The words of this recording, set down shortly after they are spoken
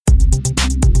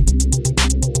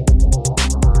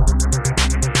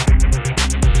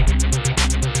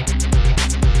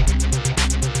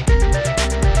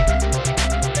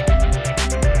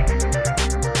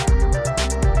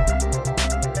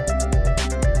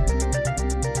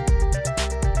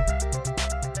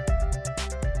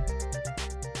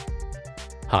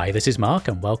Hi, this is Mark,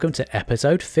 and welcome to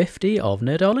episode 50 of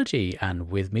Nerdology. And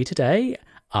with me today,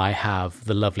 I have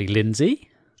the lovely Lindsay.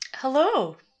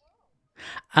 Hello.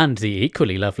 And the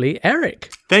equally lovely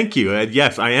Eric. Thank you.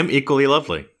 Yes, I am equally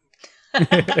lovely.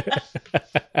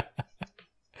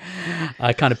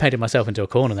 I kind of painted myself into a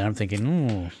corner there. I'm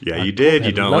thinking, yeah, you did.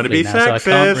 You don't want to be now, sexist.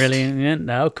 So I can't really.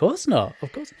 No, of course not.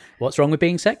 Of course. What's wrong with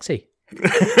being sexy?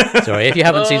 Sorry, if you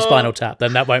haven't seen Spinal Tap,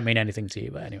 then that won't mean anything to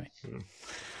you. But anyway.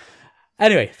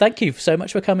 Anyway, thank you so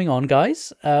much for coming on,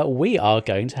 guys. We are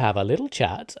going to have a little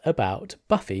chat about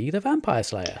Buffy the Vampire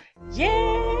Slayer.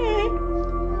 Yay!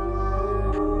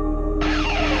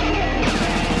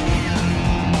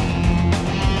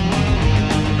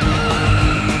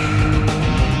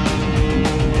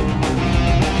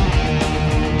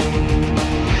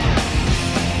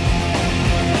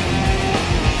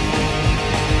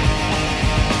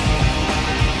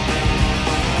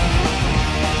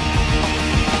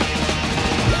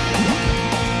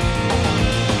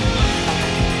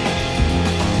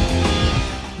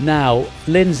 Now,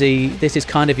 Lindsay, this is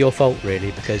kind of your fault,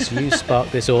 really, because you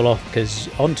sparked this all off. Because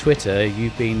on Twitter,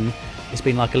 it's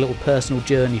been like a little personal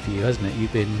journey for you, hasn't it?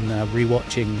 You've been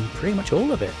rewatching pretty much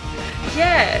all of it.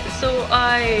 Yeah. So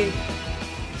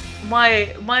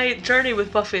my journey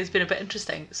with Buffy has been a bit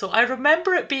interesting. So I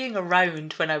remember it being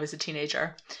around when I was a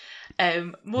teenager.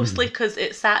 Mostly because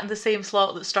it sat in the same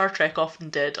slot that Star Trek often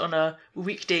did on a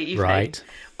weekday evening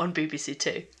on BBC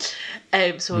Two.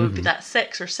 So it would be that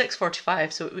 6 or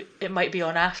 6:45. So it might be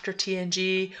on after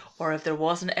TNG, or if there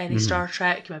wasn't any Star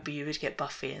Trek, you would get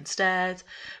Buffy instead.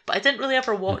 But I didn't really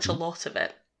ever watch a lot of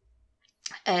it.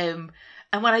 And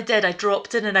when I did, I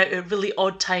dropped in and out at really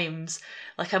odd times.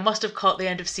 Like I must have caught the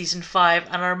end of season 5,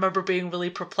 and I remember being really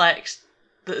perplexed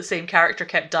that the same character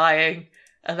kept dying.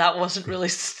 And that wasn't really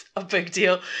a big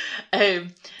deal.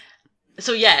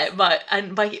 So yeah,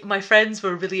 my friends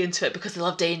were really into it because they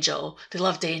loved Angel.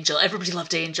 Everybody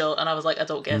loved Angel. And I was like, I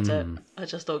don't get it. I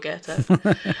just don't get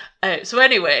it. So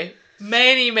anyway,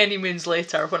 many, many moons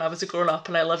later, when I was a grown-up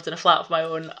and I lived in a flat of my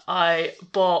own, I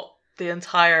bought the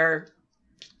entire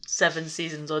 7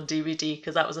 seasons on DVD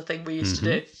because that was a thing we used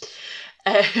to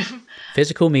do.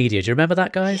 Physical media. Do you remember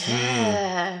that, guys?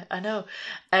 Yeah, I know.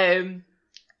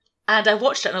 And I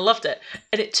watched it and I loved it.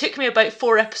 And it took me about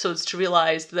 4 episodes to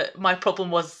realise that my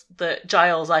problem was that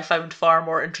Giles I found far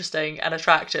more interesting and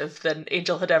attractive than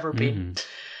Angel had ever been.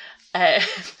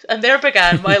 And there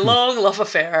began my long love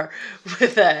affair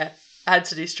with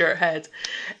Anthony Stewart Head.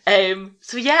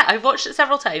 So yeah, I've watched it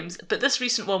several times, but this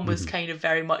recent one was kind of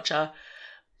very much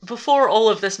before all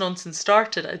of this nonsense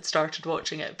started, I'd started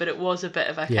watching it, but it was a bit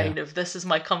of a kind of, this is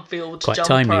my comfy old quite jumper.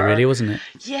 timely, really, wasn't it?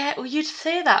 Yeah, well, you'd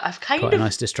say that. Quite a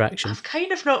nice distraction. I've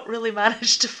kind of not really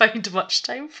managed to find much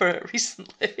time for it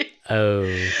recently. Oh,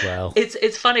 well.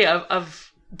 It's funny,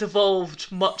 I've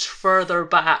devolved much further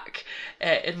back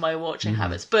in my watching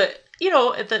habits. But,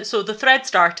 so the thread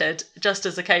started just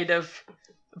as a kind of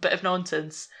bit of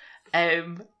nonsense.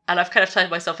 And I've kind of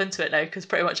tied myself into it now, because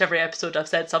pretty much every episode I've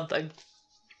said something.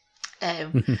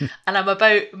 And I'm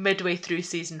about midway through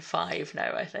season 5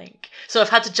 now, I think. So I've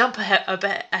had to jump a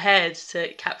bit ahead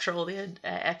to capture all the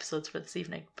episodes for this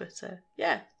evening. But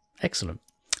yeah. Excellent.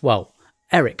 Well,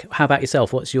 Eric, how about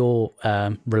yourself? What's your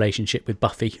relationship with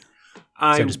Buffy,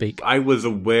 so to speak? I was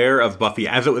aware of Buffy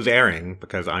as it was airing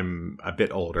because I'm a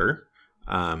bit older.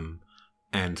 And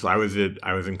so I was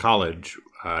in college,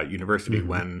 university,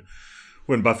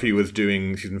 when Buffy was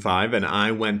doing season 5, and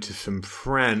I went to some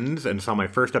friends and saw my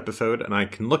first episode, and I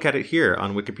can look at it here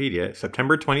on Wikipedia.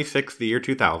 September 26th, the year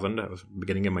 2000. That was the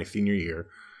beginning of my senior year.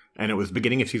 And it was the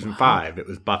beginning of season 5. It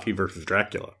was Buffy versus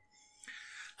Dracula.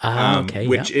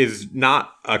 Which is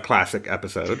not a classic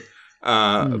episode.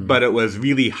 But it was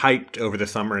really hyped over the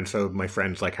summer, and so my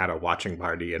friends had a watching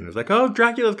party, and it was like, oh,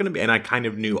 Dracula's going to be... And I kind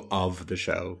of knew of the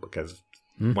show, because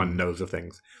one knows of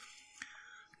things.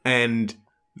 And...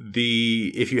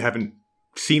 if you haven't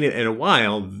seen it in a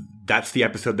while, that's the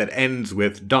episode that ends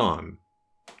with Dawn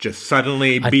just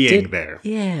suddenly being there.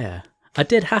 Yeah, I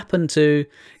did happen to,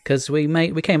 because we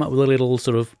came up with a little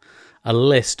sort of a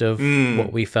list of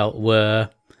what we felt were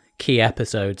key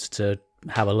episodes to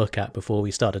have a look at before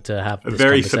we started to have this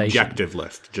very conversation. Subjective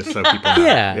list, just so people know.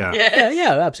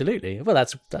 Yeah, absolutely. Well,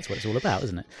 that's what it's all about,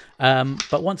 isn't it?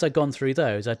 But once I'd gone through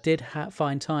those, I did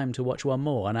find time to watch one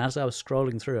more, and as I was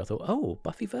scrolling through, I thought, oh,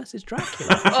 Buffy versus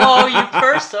Dracula. Oh, you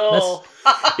poor soul.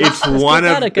 It's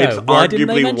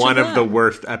arguably one of the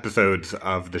worst episodes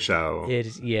of the show. It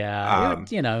is,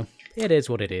 it is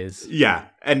what it is. Yeah,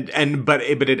 but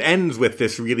it ends with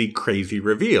this really crazy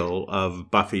reveal of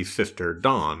Buffy's sister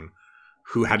Dawn,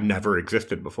 who had never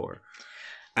existed before.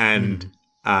 And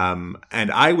And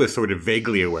I was sort of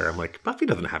vaguely aware. I'm like, Buffy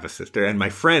doesn't have a sister. And my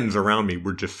friends around me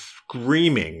were just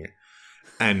screaming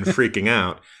and freaking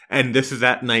out. And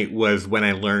that night was when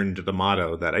I learned the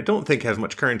motto that I don't think has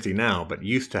much currency now, but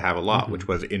used to have a lot, which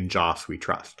was "In Joss we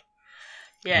trust."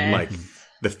 Yeah. Like,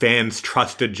 the fans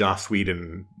trusted Joss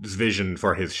Whedon's vision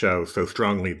for his show so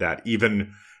strongly that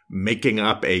even making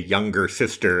up a younger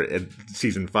sister in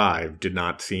season 5 did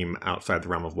not seem outside the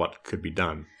realm of what could be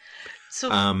done. So,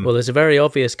 well, there's a very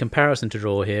obvious comparison to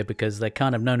draw here because they're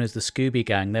kind of known as the Scooby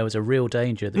Gang. There was a real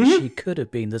danger that she could have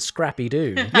been the Scrappy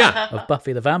Doo of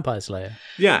Buffy the Vampire Slayer.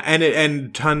 Yeah,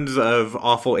 and tons of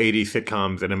awful 80s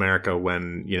sitcoms in America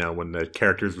when the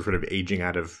characters were sort of aging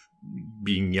out of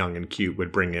being young and cute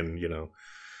would bring in,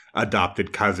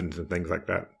 adopted cousins and things like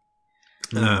that.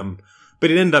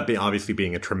 But it ended up obviously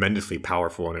being a tremendously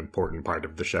powerful and important part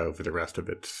of the show for the rest of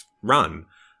its run.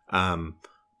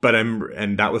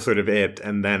 And that was sort of it.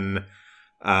 And then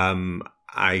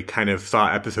I kind of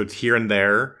saw episodes here and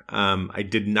there. I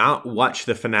did not watch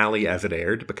the finale as it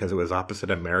aired because it was opposite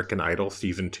American Idol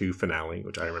season 2 finale,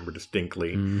 which I remember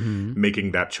distinctly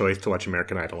making that choice to watch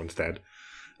American Idol instead.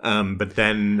 But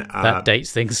then that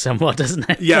dates things somewhat, doesn't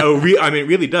it? Yeah, it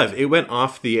really does. It went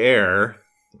off the air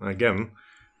again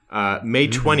May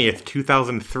 20th,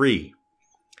 2003.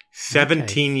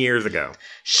 17 years ago.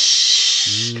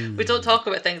 Shh. We don't talk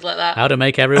about things like that. How to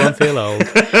make everyone feel old.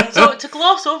 So to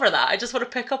gloss over that, I just want to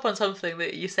pick up on something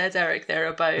that you said, Eric, there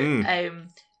about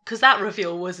because that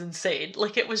reveal was insane.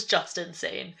 Like, it was just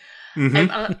insane.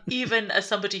 Even as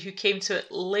somebody who came to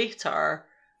it later,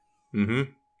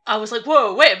 I was like,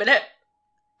 whoa, wait a minute.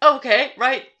 Okay,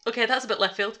 right. Okay, that's a bit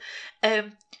left field.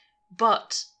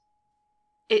 But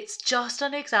it's just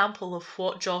an example of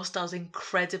what Joss does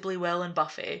incredibly well in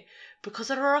Buffy, because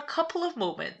there are a couple of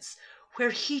moments where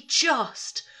he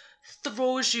just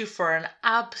throws you for an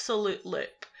absolute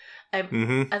loop.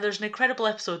 And there's an incredible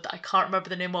episode that I can't remember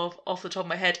the name of off the top of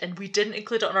my head, and we didn't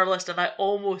include it on our list, and I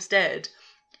almost did.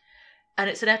 And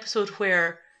it's an episode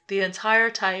where the entire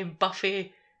time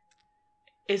Buffy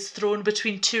is thrown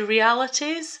between two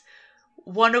realities,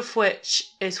 one of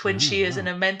which is when she is in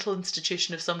a mental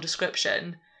institution of some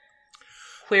description,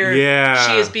 where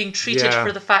she is being treated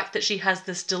for the fact that she has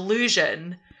this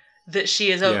delusion that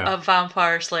she is a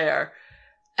vampire slayer,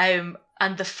 and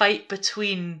the fight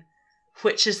between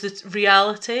which is the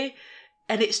reality,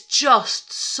 and it's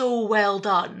just so well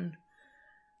done.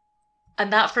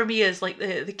 And that for me is like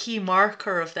the key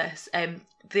marker of this.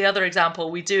 The other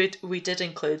example we did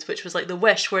include, which was like The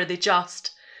Wish, where they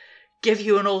just give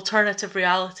you an alternative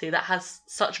reality that has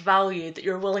such value that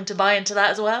you're willing to buy into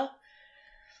that as well.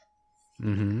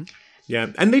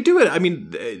 Yeah, and they do it. I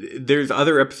mean, there's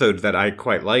other episodes that I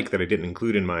quite like that I didn't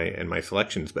include in my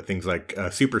selections, but things like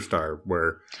Superstar,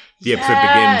 where the episode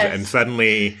begins and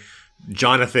suddenly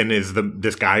Jonathan is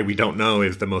this guy we don't know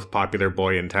is the most popular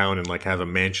boy in town and like has a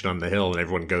mansion on the hill, and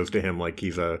everyone goes to him like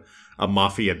he's a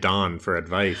mafia don for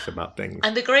advice about things.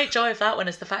 And the great joy of that one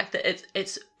is the fact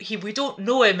that we don't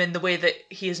know him in the way that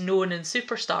he is known in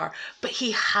Superstar, but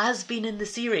he has been in the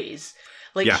series.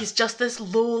 Like, he's just this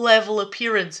low-level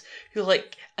appearance who,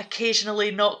 like,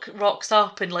 occasionally rocks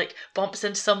up and, like, bumps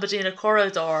into somebody in a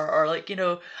corridor or, like,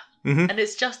 and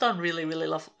it's just done really,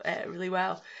 really really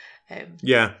well.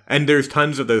 Yeah, and there's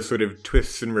tons of those sort of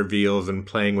twists and reveals and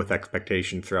playing with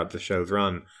expectations throughout the show's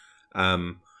run.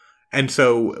 And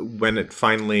so when it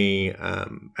finally,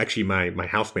 actually my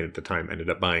housemate at the time ended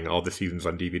up buying all the seasons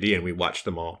on DVD, and we watched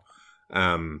them all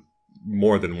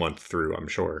more than once through, I'm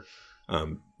sure.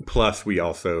 Plus we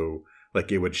also,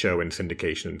 like, it would show in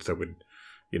syndication, so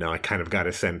I kind of got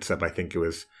a sense of, I think it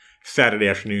was Saturday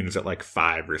afternoons at like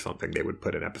 5 or something, they would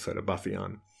put an episode of Buffy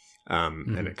on.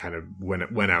 And it kind of,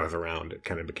 when I was around, it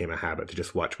kind of became a habit to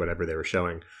just watch whatever they were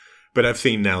showing. But I've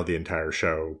seen now the entire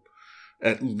show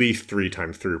at least 3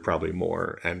 times through, probably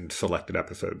more, and selected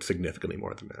episodes significantly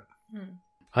more than that.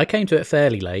 I came to it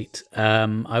fairly late.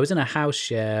 I was in a house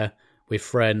share with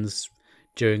friends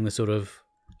during the sort of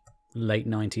late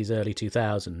 90s, early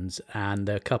 2000s, and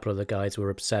a couple of the guys were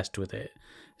obsessed with it.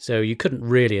 So you couldn't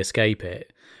really escape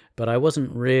it. But I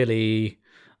wasn't really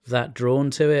that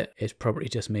drawn to it. It's probably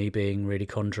just me being really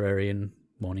contrary and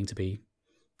wanting to be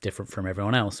different from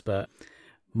everyone else. But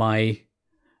my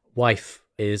wife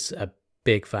is a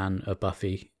big fan of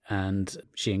Buffy, and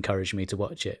she encouraged me to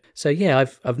watch it. So yeah,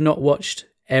 I've not watched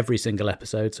every single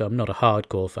episode, so I'm not a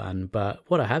hardcore fan, but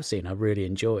what I have seen I really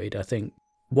enjoyed. I think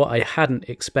what I hadn't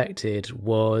expected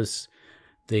was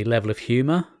the level of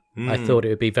humour I thought it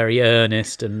would be very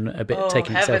earnest and a bit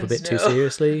taking itself a bit too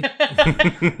seriously.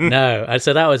 No, and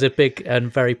so that was a big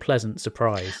and very pleasant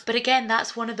surprise. But again,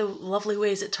 that's one of the lovely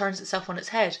ways it turns itself on its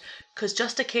head, because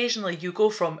just occasionally you go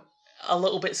from a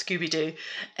little bit Scooby-Doo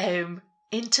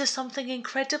into something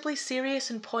incredibly serious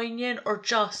and poignant, or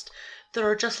there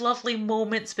are just lovely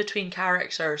moments between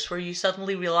characters where you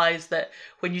suddenly realise that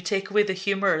when you take away the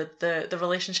humour, the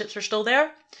relationships are still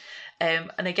there.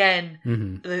 And again,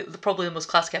 the probably the most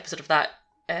classic episode of that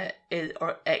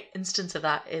instance of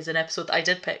that is an episode that I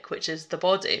did pick, which is The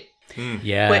Body.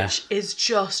 Yeah. Which is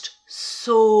just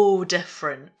so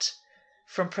different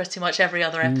from pretty much every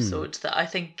other episode that I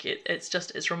think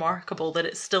it's remarkable that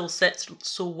it still sits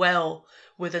so well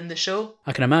within the show.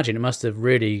 I can imagine it must have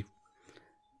really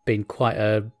been quite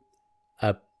a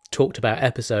talked about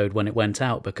episode when it went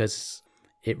out, because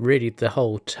it really, the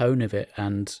whole tone of it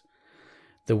and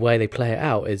the way they play it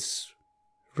out is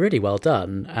really well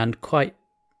done and quite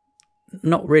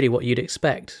not really what you'd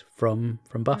expect from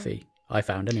Buffy. I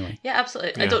found anyway. Yeah,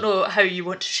 absolutely. Yeah. I don't know how you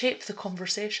want to shape the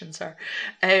conversation, sir.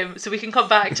 So we can come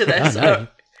back to this.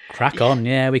 Crack on,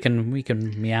 yeah. We can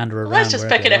meander around. Let's just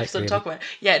pick an episode and talk about it.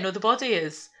 Yeah, no, The Body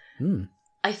is.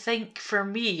 I think for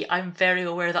me, I'm very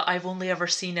aware that I've only ever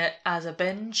seen it as a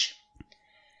binge.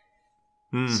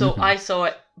 So I saw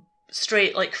it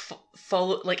straight, like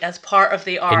follow, like as part of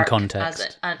the arc, in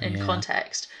context.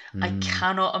 Context. I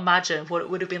cannot imagine what it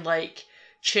would have been like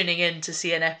tuning in to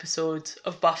see an episode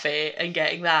of Buffy and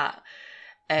getting that.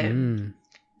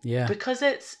 Because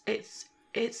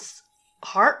it's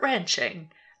heart-wrenching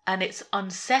and it's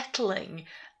unsettling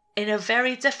in a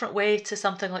very different way to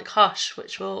something like Hush,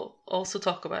 which we'll also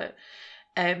talk about.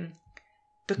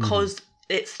 Because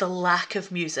it's the lack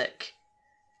of music.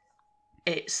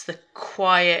 It's the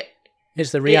quiet.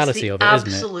 It's the reality of it, isn't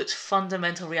it? Absolute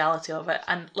fundamental reality of it.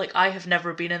 And like, I have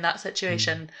never been in that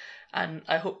situation. And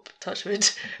I hope, touch wood,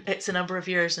 it's a number of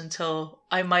years until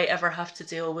I might ever have to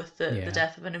deal with the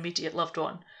death of an immediate loved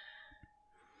one.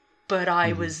 But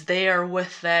I was there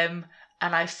with them,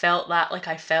 and I felt that, like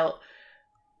I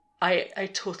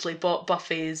totally bought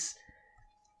Buffy's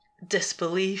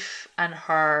disbelief and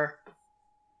her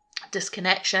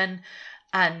disconnection.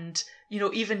 And, you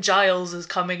know, even Giles is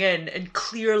coming in and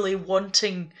clearly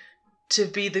wanting to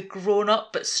be the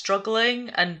grown-up but struggling.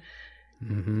 And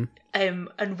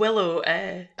Willow,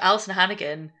 Alison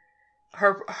Hannigan,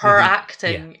 her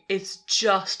acting is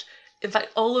just, in fact,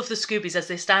 all of the Scoobies as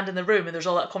they stand in the room and there's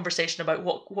all that conversation about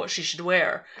what she should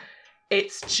wear,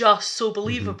 it's just so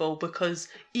believable because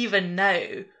even now,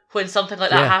 when something like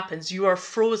that happens, you are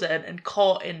frozen and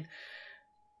caught in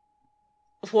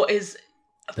what is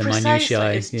the precisely,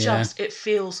 minutiae. it's just, it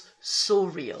feels so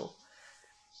real.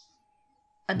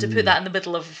 And to put that in the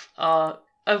middle of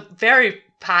a very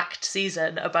packed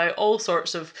season about all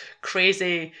sorts of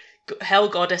crazy hell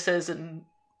goddesses and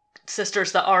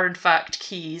sisters that are in fact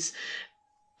keys,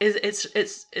 it's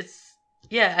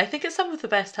I think it's some of the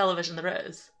best television there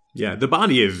is. Yeah, The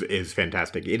Body is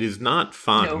fantastic. It is not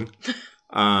fun,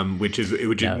 which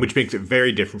makes it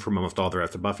very different from almost all the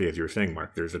rest of Buffy, as you were saying,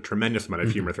 Mark. There's a tremendous amount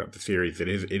of humor throughout the series. It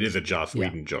is a Joss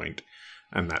Whedon joint,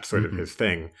 and that's sort of his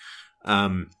thing.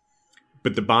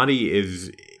 But The Body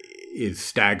is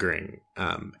staggering.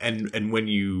 And when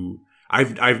you, I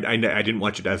didn't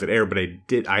watch it as it aired,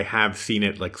 but I have seen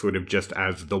it like sort of just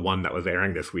as the one that was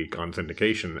airing this week on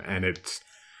syndication, and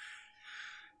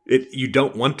you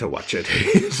don't want to watch it.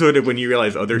 Sort of when you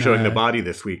realize, they're showing The Body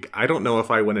this week. I don't know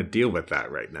if I want to deal with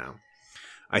that right now.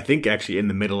 I think actually in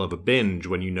the middle of a binge,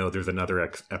 when you know there's another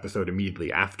episode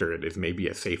immediately after it, is maybe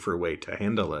a safer way to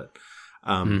handle it.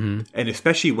 And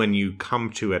especially when you come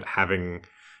to it having,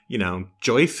 you know,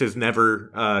 Joyce has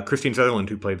never, Christine Sutherland,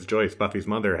 who plays Joyce, Buffy's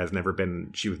mother,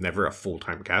 she was never a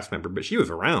full-time cast member, but she was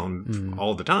around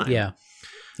all the time. Yeah.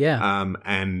 Yeah.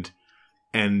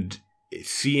 And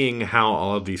seeing how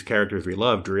all of these characters we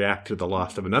loved react to the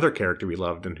loss of another character we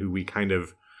loved and who we kind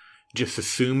of just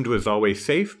assumed was always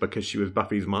safe because she was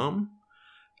Buffy's mom.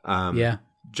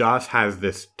 Joss has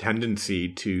this tendency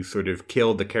to sort of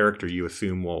kill the character you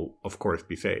assume will, of course,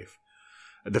 be safe.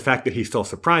 The fact that he still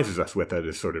surprises us with it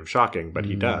is sort of shocking, but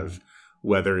he does.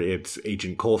 Whether it's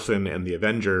Agent Coulson and the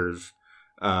Avengers,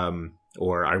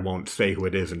 or I won't say who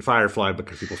it is in Firefly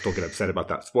because people still get upset about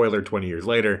that spoiler 20 years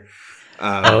later.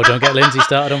 Don't get Lindsay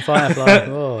started on Firefly.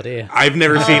 Oh, dear. I've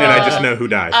never seen it. I just know who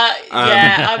dies.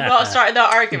 I'm not starting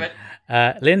that argument.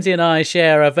 Lindsay and I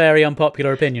share a very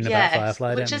unpopular opinion about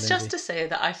Firefly, which don't is we, just to say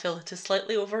that I feel it is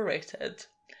slightly overrated.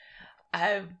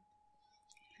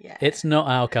 It's not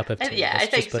our cup of tea. I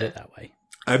think just put so. it that way.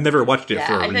 I've never watched it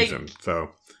for a reason, so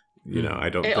I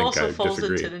don't think I disagree. It also falls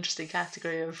into an interesting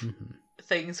category of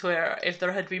things where if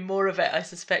there had been more of it, I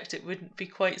suspect it wouldn't be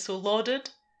quite so lauded.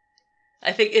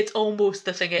 I think it's almost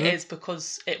the thing it is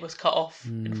because it was cut off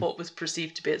in what was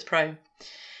perceived to be its prime.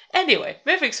 Anyway,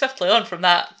 moving swiftly on from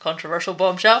that controversial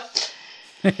bombshell.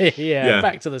 yeah,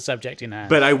 back to the subject in hand.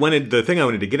 But the thing I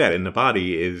wanted to get at in the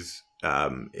body is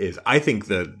I think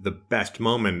the best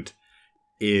moment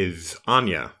is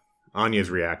Anya's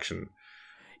reaction.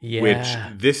 Yeah. Which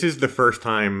this is the first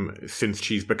time since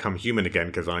she's become human again,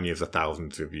 because Anya is a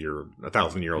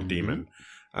 1,000-year-old demon,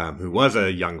 who was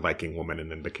a young Viking woman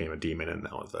and then became a demon and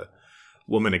now is a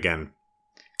woman again.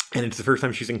 And it's the first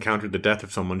time she's encountered the death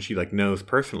of someone she knows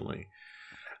personally.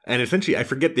 And essentially, I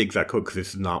forget the exact quote because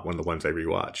this is not one of the ones I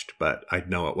rewatched, but I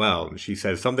know it well. And she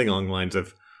says something along the lines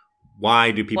of,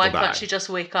 "Why do people die? Why can't she just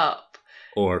wake up?"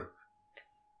 Or,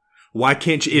 "Why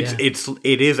can't she?" It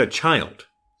is a child.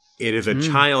 It is a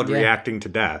child reacting to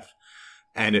death.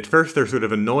 And at first they're sort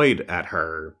of annoyed at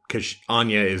her because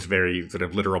Anya is very sort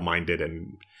of literal-minded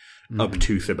and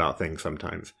obtuse about things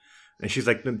sometimes. And she's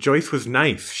like, "Joyce was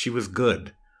nice. She was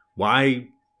good. Why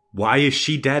is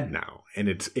she dead now?" And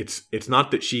it's not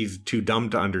that she's too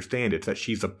dumb to understand. It's that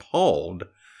she's appalled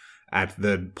at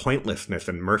the pointlessness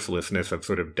and mercilessness of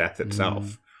sort of death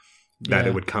itself. That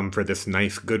it would come for this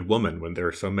nice, good woman when there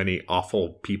are so many awful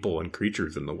people and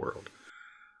creatures in the world.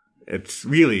 It's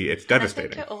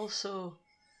devastating. I think it also,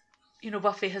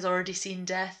 Buffy has already seen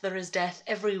death. There is death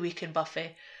every week in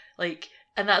Buffy.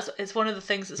 And it's one of the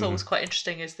things that's always quite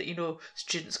interesting is that,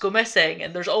 students go missing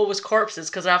and there's always corpses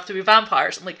because there have to be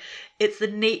vampires. And it's the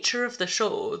nature of the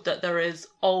show that there is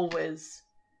always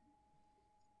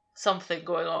something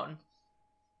going on.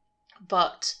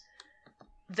 But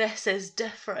this is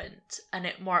different and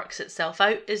it marks itself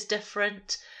out as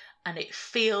different and it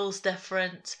feels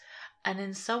different. And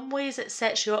in some ways it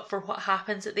sets you up for what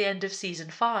happens at the end of season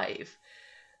 5.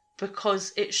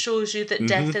 Because it shows you that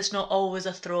death is not always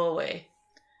a throwaway.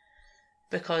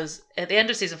 Because at the end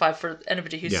of season 5, for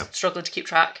anybody who's struggling to keep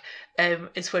track,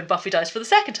 is when Buffy dies for the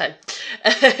second time.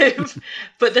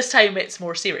 But this time it's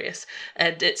more serious.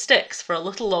 And it sticks for a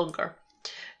little longer.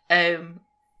 And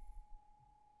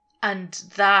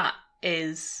that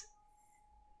is...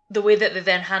 The way that they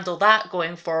then handle that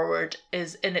going forward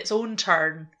is, in its own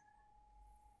turn,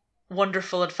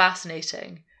 wonderful and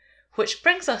fascinating. Which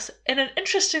brings us, in an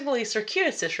interestingly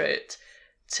circuitous route,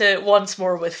 to Once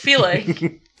More with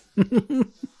Feeling.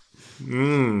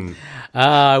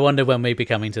 I wonder when we'd be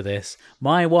coming to this.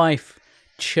 My wife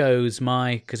chose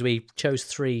because we chose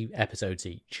 3 episodes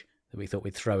each that we thought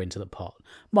we'd throw into the pot.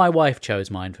 My wife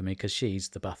chose mine for me because she's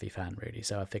the Buffy fan, really,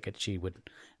 so I figured she would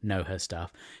know her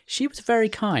stuff. She was very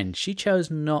kind. She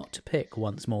chose not to pick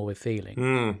Once More with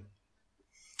Feeling.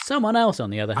 Someone else, on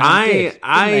the other hand, did.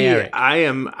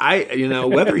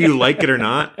 Whether you like it or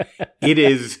not, it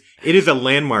is a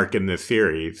landmark in this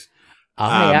series.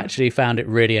 I actually found it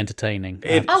really entertaining.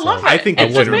 I love it. I think I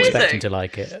it's wasn't amazing. expecting to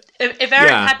like it. If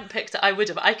Eric hadn't picked it, I would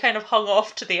have. I kind of hung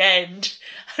off to the end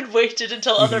and waited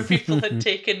until other people had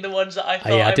taken the ones that I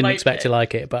thought I didn't might expect pick. to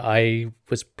like it, but I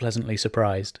was pleasantly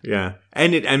surprised. Yeah,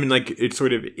 and it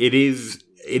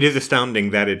is astounding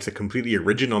that it's a completely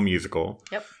original musical.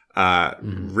 Yep.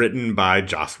 Written by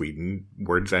Joss Whedon,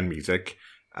 words and music,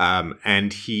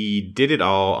 and he did it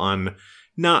all on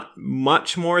not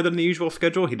much more than the usual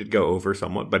schedule. He did go over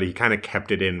somewhat, but he kind of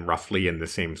kept it in roughly in the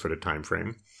same sort of time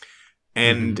frame.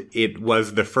 And it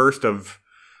was the first of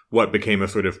what became a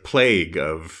sort of plague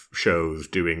of shows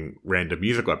doing random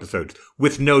musical episodes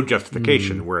with no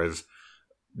justification, whereas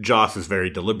Joss is very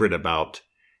deliberate about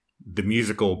the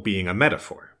musical being a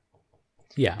metaphor.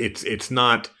 Yeah. It's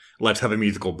not... let's have a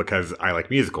musical because I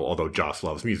like musical, although Joss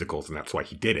loves musicals and that's why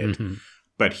he did it.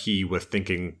 But he was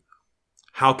thinking,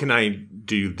 how can I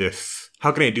do this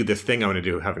thing I want to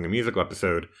do, having a musical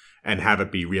episode, and have it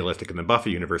be realistic in the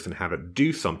Buffy universe and have it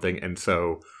do something? And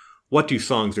so what do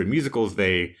songs do in musicals?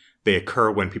 They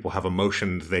occur when people have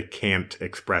emotions they can't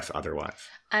express otherwise.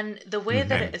 And the way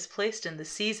that it is placed in the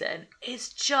season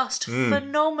is just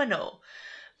phenomenal.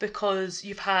 Because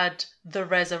you've had the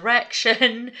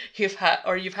resurrection, you've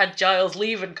had Giles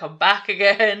leave and come back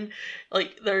again.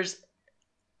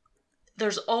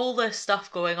 There's all this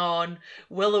stuff going on.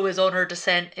 Willow is on her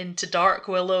descent into Dark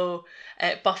Willow.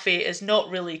 Buffy is not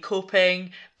really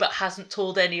coping, but hasn't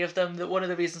told any of them that one of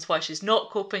the reasons why she's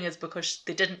not coping is because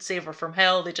they didn't save her from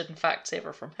hell. They did in fact save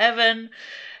her from heaven.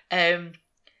 And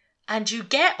you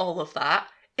get all of that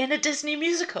in a Disney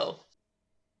musical.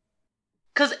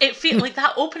 Because it feels like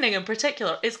that opening in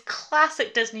particular is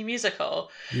classic Disney musical.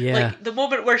 Yeah. The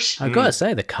moment where I've got to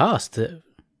say, the cast,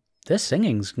 their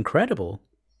singing's incredible.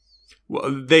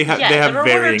 Well, they have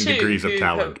varying degrees of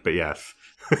talent, but yes.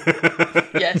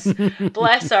 Yes,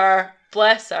 bless her.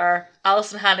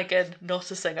 Alison Hannigan,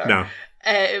 not a singer. No.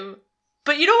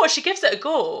 But you know what? She gives it a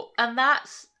go, and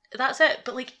that's it.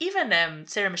 But like even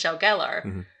Sarah Michelle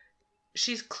Gellar,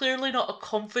 she's clearly not a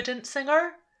confident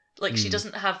singer. Like she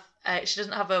doesn't have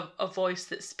a voice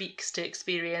that speaks to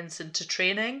experience and to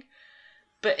training,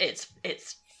 but it's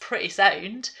pretty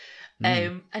sound.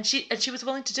 And she was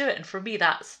willing to do it, and for me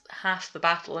that's half the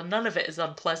battle, and none of it is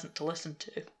unpleasant to listen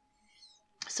to.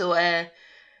 So I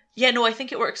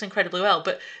think it works incredibly well.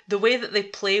 But the way that they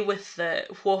play with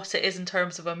what it is in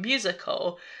terms of a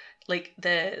musical, like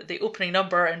the opening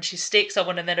number, and she stakes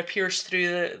someone and then appears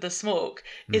through the smoke,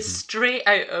 is straight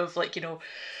out of like, you know,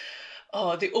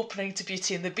 the opening to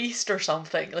Beauty and the Beast or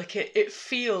something. Like it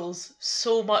feels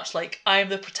so much like I'm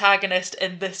the protagonist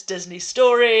in this Disney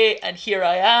story, and here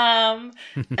I am.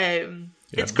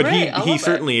 It's great. But he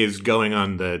certainly is going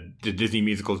on the Disney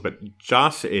musicals. But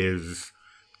Joss is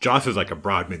like a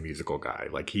Broadman musical guy.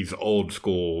 Like he's old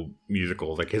school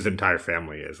musicals. Like his entire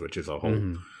family is, which is a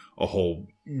whole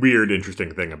weird,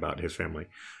 interesting thing about his family.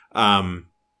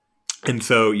 And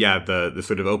so, the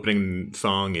sort of opening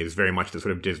song is very much the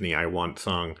sort of Disney I Want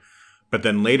song. But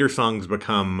then later songs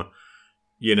become,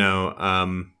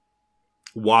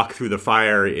 Walk Through the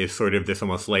Fire is sort of this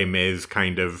almost Les Mis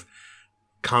kind of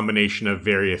combination of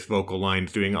various vocal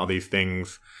lines doing all these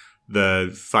things.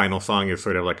 The final song is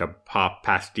sort of like a pop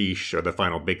pastiche, or the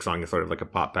final big song is sort of like a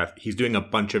pop pastiche. He's doing a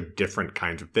bunch of different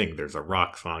kinds of things. There's a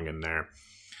rock song in there.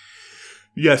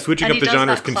 Yeah, switching up the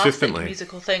genres consistently.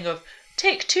 Musical thing of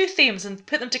take two themes and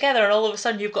put them together, and all of a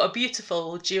sudden you've got a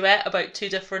beautiful duet about two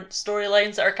different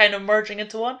storylines that are kind of merging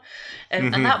into one.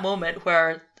 And that moment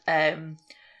where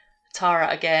Tara,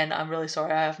 again, I'm really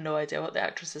sorry, I have no idea what the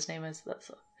actress's name is.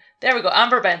 There we go,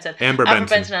 Amber Benson. Amber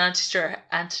Benson and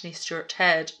Anthony Stewart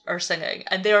Head are singing,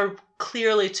 and they are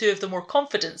clearly two of the more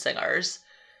confident singers.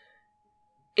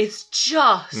 It's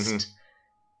just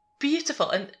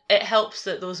beautiful, and it helps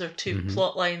that those are two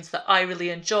plot lines that I really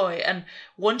enjoy. And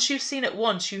once you've seen it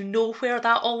once, you know where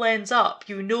that all ends up.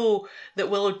 You know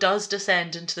that Willow does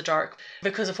descend into the dark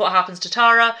because of what happens to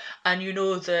Tara, and you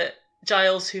know that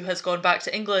Giles, who has gone back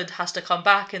to England, has to come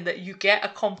back, and that you get a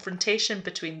confrontation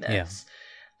between this.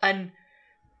 And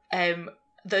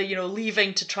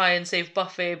leaving to try and save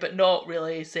Buffy, but not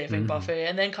really saving Buffy,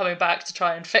 and then coming back to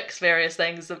try and fix various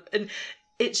things. And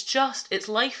it's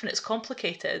life, and it's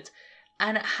complicated,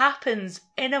 and it happens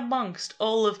in amongst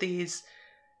all of these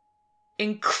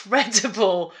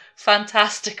incredible,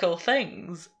 fantastical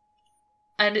things,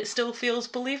 and it still feels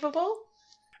believable.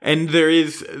 And there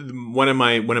is one of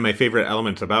my favorite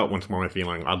elements about Once More My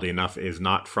Feeling, oddly enough, is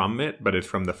not from it, but it's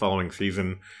from the following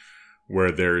season,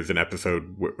 where there's an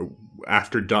episode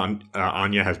after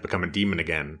Anya has become a demon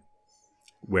again,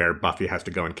 where Buffy has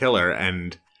to go and kill her,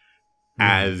 and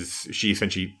as she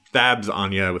essentially stabs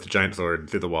Anya with a giant sword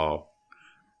through the wall,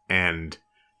 and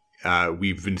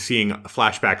we've been seeing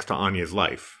flashbacks to Anya's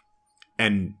life,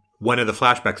 and one of the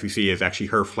flashbacks we see is actually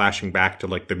her flashing back to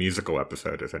like the musical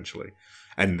episode, essentially,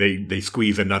 and they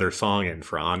squeeze another song in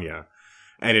for Anya,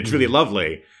 and it's really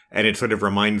lovely, and it sort of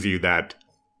reminds you that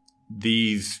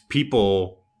these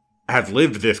people have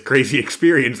lived this crazy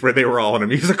experience where they were all in a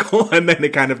musical, and then they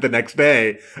kind of the next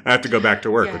day have to go back to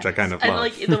work, which I kind of love. And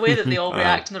like the way that they all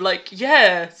react, and they're like, did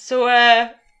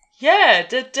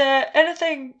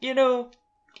anything,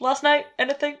 last night,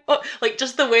 anything? Oh, like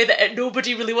just the way that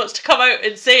nobody really wants to come out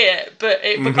and say it, but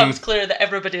it becomes clear that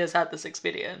everybody has had this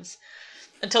experience.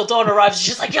 Until Dawn arrives, and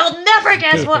she's like, you'll never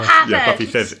guess what happened! Yeah, Buffy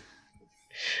says it.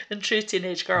 In true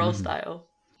teenage girl style.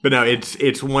 But no,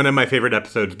 it's one of my favorite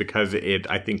episodes because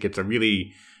I think it's a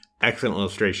really excellent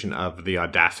illustration of the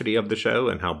audacity of the show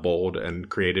and how bold and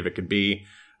creative it could be.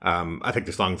 I think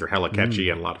the songs are hella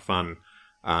catchy and a lot of fun.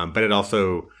 But it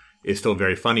also is still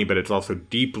very funny, but it's also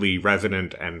deeply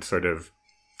resonant and sort of,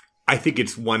 I think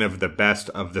it's one of the best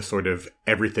of the sort of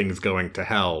everything's going to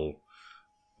hell,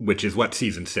 which is what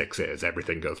season 6 is.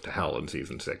 Everything goes to hell in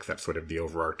season 6. That's sort of the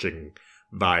overarching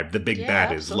vibe. The big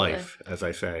bad is life, as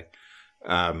I say.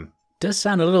 Does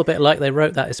sound a little bit like they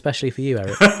wrote that especially for you,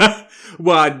 Eric.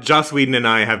 Well, Joss Whedon and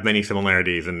I have many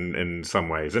similarities in some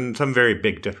ways, and some very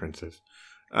big differences.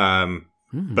 But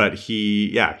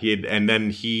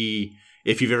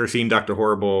if you've ever seen Dr.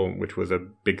 Horrible, which was a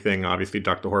big thing, obviously,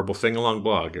 Dr. Horrible Sing-Along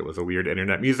Blog, it was a weird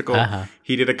internet musical.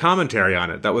 He did a commentary on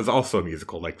it that was also a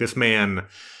musical. Like, this man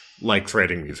likes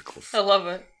writing musicals. I love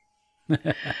it.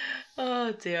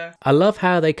 Oh, dear. I love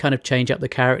how they kind of change up the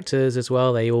characters as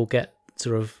well. They all get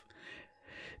sort of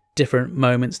different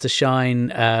moments to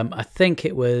shine. I think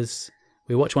we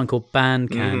watched one called Band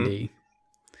Candy,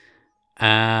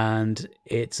 And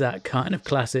it's that kind of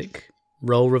classic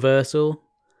role reversal.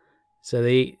 So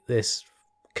they eat this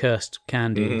cursed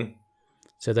candy. Mm-hmm.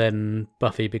 So then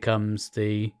Buffy becomes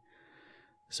the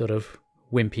sort of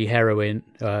wimpy heroine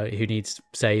who needs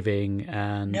saving,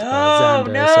 and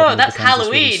Xander suddenly that's becomes this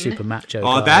really Halloween. super macho.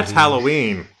 Oh, guy that's who-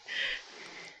 Halloween.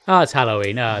 Oh, it's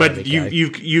Halloween. Oh, there we But go.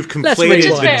 you've Let's conflated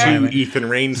rewind the a two moment. Ethan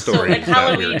Rain So stories in that we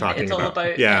Halloween, were talking it's all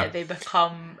about Yeah. they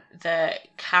become the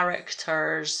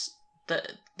characters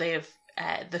that they have,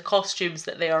 the costumes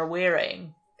that they are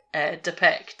wearing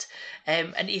depict.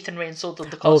 And Ethan Rain sold them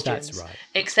the Oh, costumes. that's right.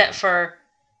 Except for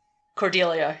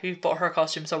Cordelia, who bought her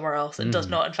costume somewhere else and does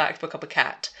not, in fact, become a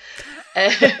cat.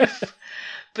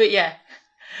 But yeah.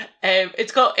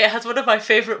 It has one of my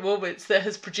favourite moments that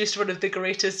has produced one of the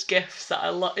greatest gifs that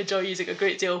I enjoy using a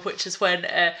great deal, which is when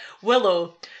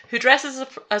Willow, who dresses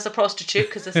as a prostitute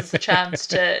because this is a chance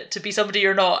to be somebody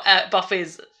you're not at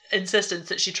Buffy's insistence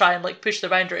that she try and like push the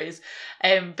boundaries,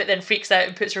 but then freaks out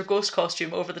and puts her ghost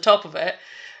costume over the top of it,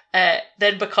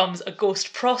 then becomes a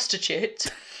ghost prostitute.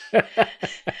 And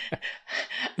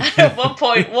at one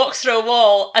point walks through a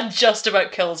wall and just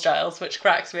about kills Giles, which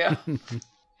cracks me up.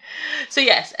 So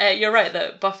yes, you're right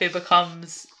that Buffy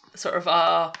becomes sort of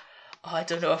a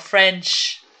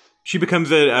French. She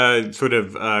becomes a sort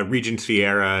of Regency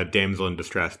era damsel in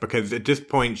distress, because at this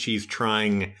point she's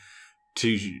trying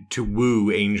to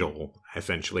woo Angel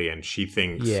essentially, and she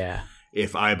thinks,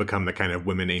 if I become the kind of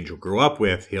woman Angel grew up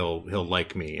with, he'll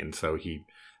like me, and so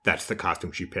that's the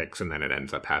costume she picks, and then it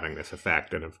ends up having this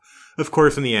effect. And of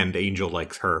course, in the end, Angel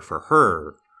likes her for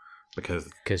her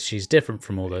because she's different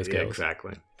from all those girls.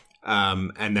 Exactly.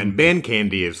 And then Band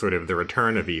Candy is sort of the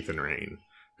return of Ethan Rain,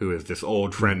 who is this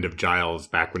old friend of Giles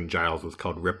back when Giles was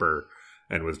called Ripper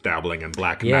and was dabbling in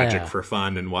black magic for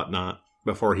fun and whatnot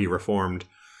before he reformed.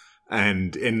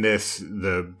 And in this,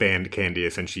 the Band Candy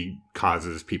essentially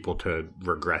causes people to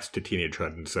regress to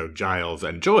teenagehood. And so Giles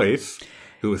and Joyce,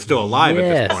 who is still alive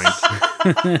at this point,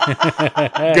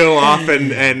 go off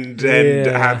and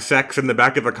have sex in the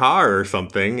back of a car or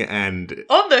something. And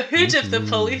on the hood of the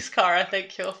police car, I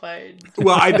think you'll find.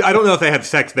 Well, I don't know if they have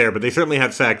sex there, but they certainly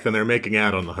have sex, and they're making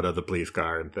out on the hood of the police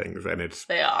car and things. And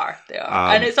They are.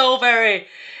 And it's all very...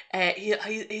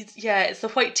 it's the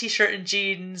white t-shirt and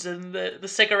jeans and the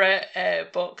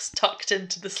cigarette box tucked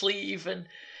into the sleeve, and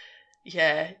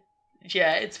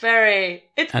it's very...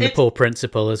 And the poor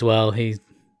principal as well, he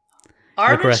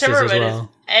Armin regresses Shimmerman as well. is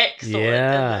excellent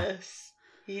in this.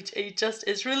 He just,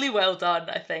 it's really well done,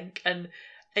 I think, and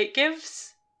it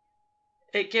gives,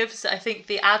 I think,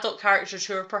 the adult characters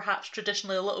who are perhaps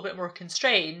traditionally a little bit more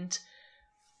constrained,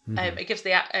 it gives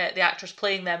the actors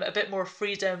playing them a bit more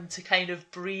freedom to kind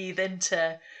of breathe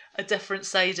into a different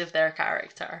side of their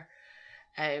character.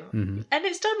 And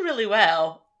it's done really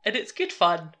well, and it's good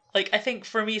fun. Like, I think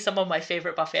for me, some of my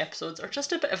favourite Buffy episodes are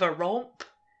just a bit of a romp.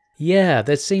 Yeah,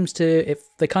 there seems to...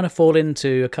 they kind of fall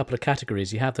into a couple of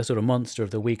categories. You have the sort of Monster of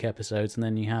the Week episodes, and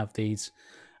then you have these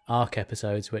arc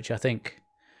episodes, which I think,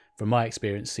 from my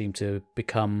experience, seem to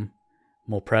become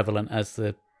more prevalent as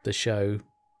the show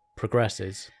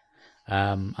progresses.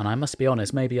 And I must be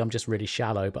honest, maybe I'm just really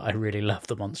shallow, but I really love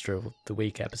the Monster of the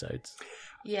Week episodes.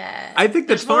 Yeah. I think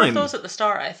that's There's more fine. of those at the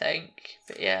start, I think.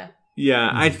 But yeah. Yeah,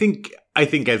 I think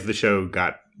as the show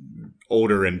got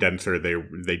older and denser,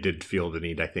 they did feel the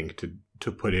need, I think,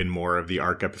 to put in more of the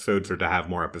arc episodes, or to have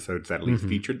more episodes that at least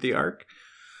featured the arc.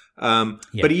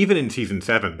 But even in season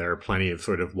 7, there are plenty of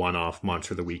sort of one-off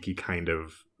Monster of the Week-y kind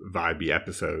of vibey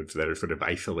episodes that are sort of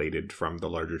isolated from the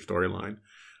larger storyline.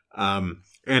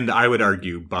 And I would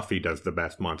argue Buffy does the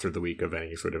best Monster of the Week of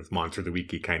any sort of Monster of the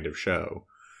Week-y kind of show.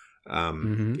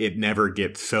 It never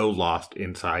gets so lost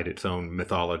inside its own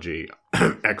mythology,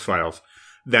 X-Files,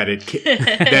 that it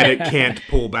can't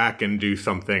pull back and do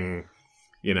something,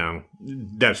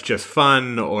 that's just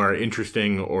fun or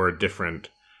interesting or different.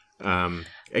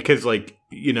 Because,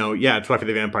 it's Buffy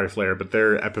the Vampire Slayer, but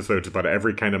there are episodes about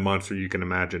every kind of monster you can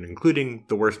imagine, including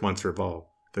the worst monster of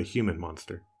all, the human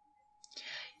monster.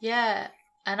 Yeah,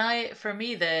 and for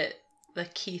me, the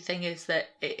key thing is that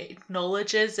it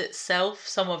acknowledges itself,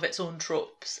 some of its own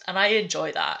tropes, and I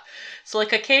enjoy that. So,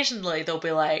 occasionally they'll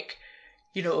be like,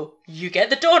 you get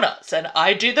the donuts, and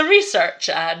I do the research,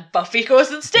 and Buffy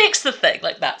goes and stakes the thing.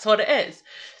 That's what it is.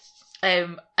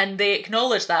 And they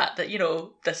acknowledge that,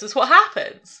 this is what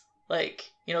happens.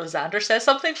 Xander says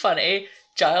something funny,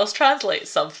 Giles translates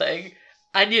something,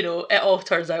 and, it all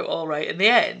turns out all right in the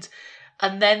end.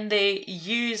 And then they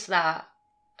use that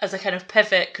as a kind of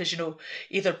pivot, because,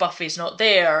 either Buffy's not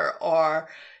there, or,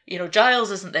 Giles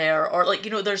isn't there, or,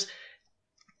 there's...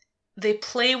 they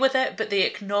play with it, but they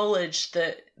acknowledge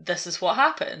that this is what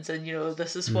happens, and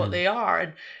this is what they are,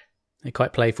 and they're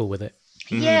quite playful with it.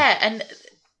 Yeah, and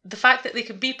the fact that they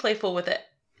can be playful with it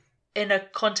in a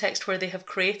context where they have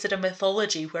created a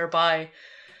mythology whereby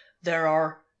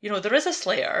there is a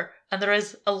Slayer, and there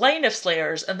is a line of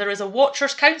Slayers, and there is a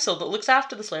Watchers Council that looks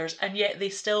after the Slayers, and yet they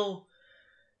still,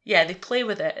 they play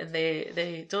with it, and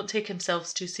they don't take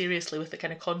themselves too seriously with the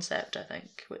kind of concept, I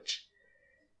think, which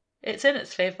it's in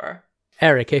its favour.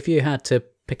 Eric, if you had to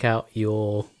pick out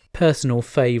your personal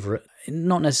favourite,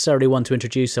 not necessarily one to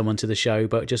introduce someone to the show,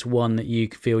 but just one that you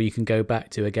feel you can go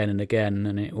back to again and again,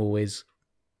 and it always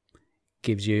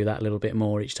gives you that little bit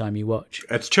more each time you watch.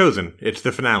 It's Chosen. It's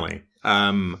the finale.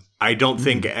 I don't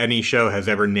think any show has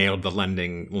ever nailed the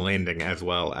landing as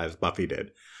well as Buffy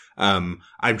did. I'm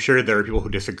sure there are people who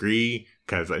disagree,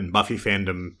 because in Buffy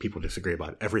fandom, people disagree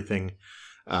about everything.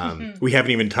 We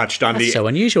haven't even touched on That's so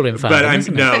unusual in fandom,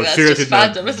 isn't it? No, That's seriously,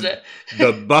 just fandom, isn't it?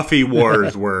 The Buffy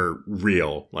wars were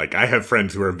real. Like, I have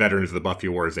friends who are veterans of the Buffy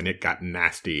wars, and it got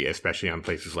nasty, especially on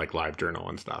places like LiveJournal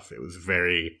and stuff. It was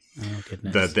very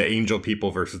the Angel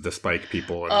people versus the Spike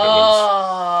people. And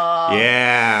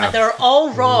and they're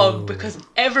all wrong because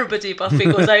everybody Buffy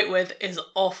goes out with is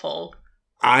awful.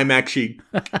 I'm actually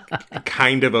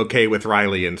kind of okay with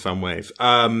Riley in some ways,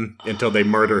 until they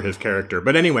murder his character.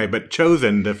 But anyway,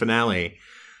 Chosen, the finale,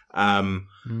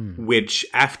 which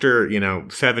after,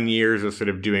 7 years of sort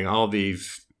of doing all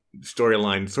these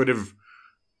storylines, sort of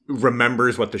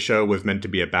remembers what the show was meant to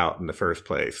be about in the first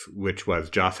place, which was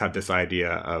Joss had this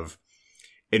idea of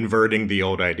inverting the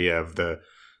old idea of the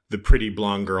pretty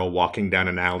blonde girl walking down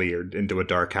an alley or into a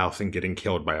dark house and getting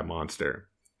killed by a monster.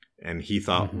 And he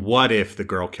thought, what if the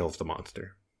girl kills the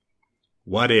monster?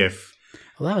 What if...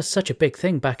 Well, that was such a big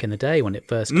thing back in the day when it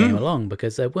first came along,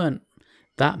 because there weren't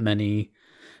that many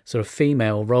sort of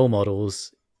female role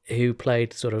models who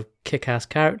played sort of kick-ass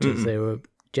characters. They were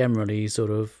generally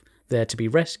sort of there to be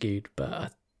rescued.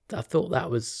 But I thought that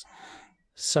was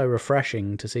so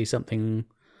refreshing to see something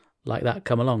like that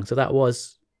come along. So that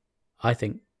was, I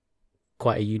think,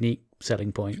 quite a unique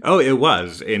selling point. Oh, it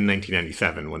was in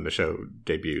 1997 when the show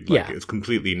debuted. It was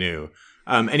completely new.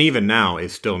 And even now,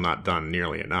 it's still not done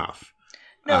nearly enough.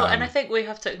 No, and I think we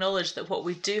have to acknowledge that what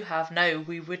we do have now,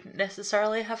 we wouldn't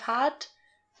necessarily have had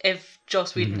if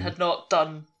Joss Whedon had not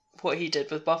done what he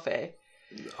did with Buffy.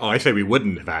 Oh, I say we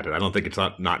wouldn't have had it. I don't think it's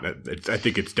not I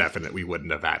think it's definite we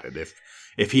wouldn't have had it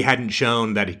if he hadn't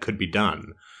shown that it could be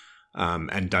done,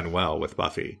 and done well with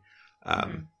Buffy.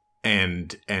 But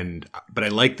I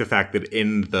like the fact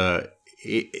that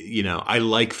I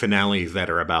like finales that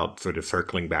are about sort of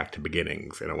circling back to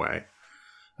beginnings in a way.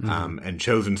 And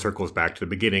Chosen circles back to the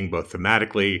beginning, both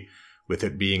thematically, with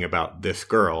it being about this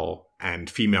girl and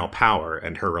female power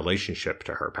and her relationship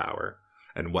to her power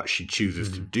and what she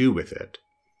chooses to do with it.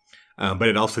 But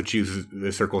it also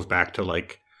circles back to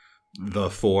like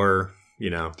the four,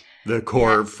 the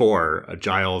core four,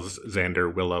 Giles,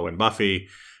 Xander, Willow, and Buffy.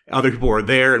 Other people are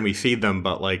there and we see them,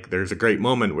 but like there's a great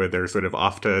moment where they're sort of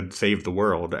off to save the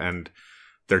world and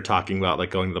they're talking about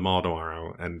like going to the mall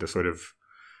tomorrow, and the sort of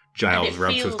Giles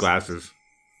rubs his glasses.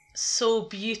 So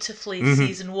beautifully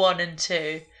season 1 and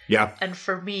 2. Yeah. And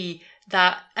for me,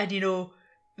 that, and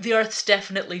the Earth's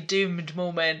definitely doomed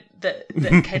moment that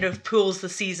kind of pulls the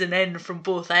season in from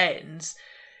both ends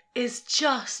is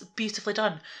just beautifully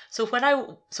done. So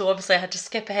obviously I had to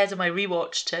skip ahead of my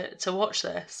rewatch to watch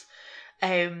this.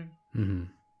 I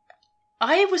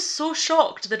was so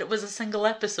shocked that it was a single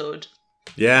episode.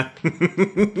 Yeah.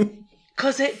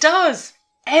 Because it does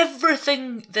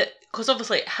everything because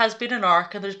obviously it has been an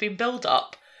arc and there's been build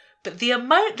up, but the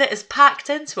amount that is packed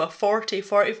into a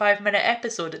 45 minute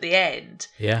episode at the end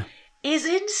is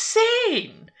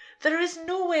insane. There is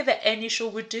no way that any show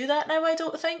would do that now, I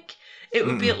don't think. It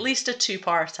would be at least a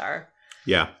 2-parter.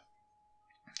 Yeah.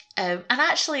 And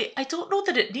actually, I don't know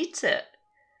that it needs it.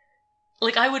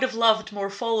 Like, I would have loved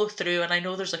more follow-through, and I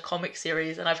know there's a comic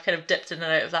series, and I've kind of dipped in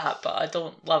and out of that, but I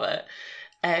don't love it.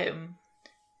 I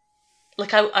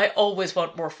always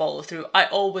want more follow-through. I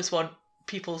always want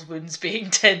people's wounds being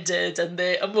tended and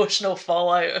the emotional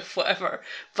fallout of whatever.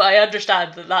 But I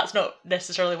understand that that's not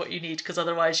necessarily what you need, because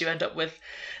otherwise you end up with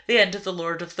the end of The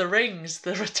Lord of the Rings,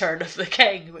 The Return of the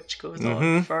King, which goes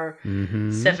on for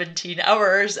 17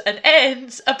 hours and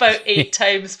ends about 8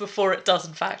 times before it does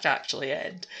in fact actually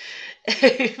end.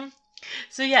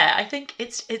 So yeah, I think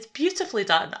it's beautifully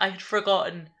done. I had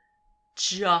forgotten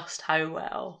just how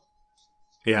well.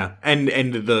 Yeah, and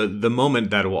the moment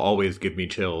that will always give me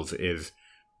chills is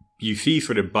you see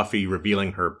sort of Buffy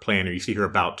revealing her plan, or you see her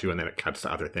about to, and then it cuts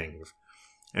to other things.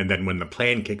 And then when the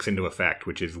plan kicks into effect,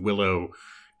 which is Willow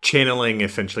channeling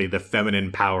essentially the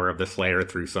feminine power of the Slayer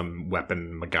through some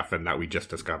weapon MacGuffin that we just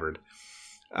discovered.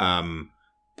 And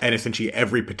essentially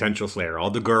every potential Slayer,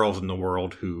 all the girls in the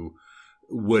world who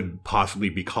would possibly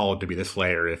be called to be the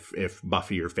Slayer if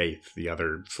Buffy or Faith, the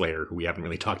other Slayer who we haven't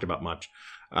really talked about much,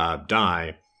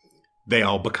 die, they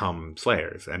all become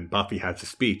Slayers. And Buffy has a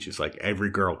speech. It's like, every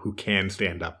girl who can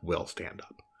stand up will stand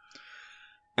up.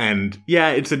 And yeah,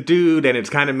 it's a dude and it's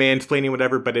kind of mansplaining,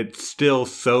 whatever, but it's still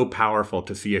so powerful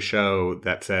to see a show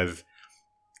that says,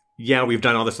 yeah, we've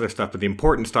done all this other stuff, but the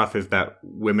important stuff is that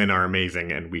women are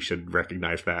amazing and we should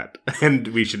recognize that. And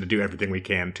we should do everything we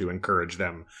can to encourage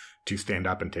them to stand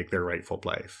up and take their rightful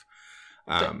place.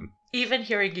 Even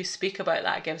hearing you speak about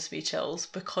that gives me chills,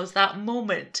 because that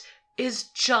moment is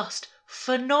just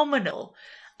phenomenal.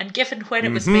 And given when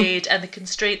it was made and the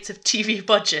constraints of TV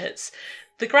budgets,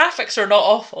 the graphics are not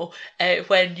awful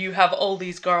when you have all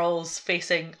these girls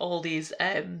facing all these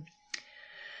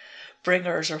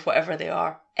bringers or whatever they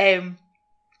are.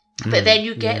 But then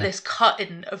you get this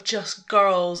cutting of just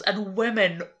girls and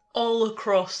women all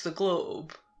across the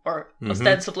globe, or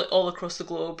ostensibly all across the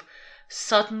globe,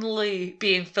 suddenly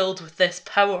being filled with this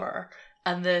power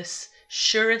and this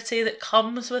surety that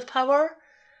comes with power.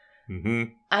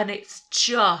 And it's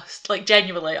just, like,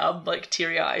 genuinely, I'm, like,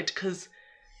 teary-eyed, because...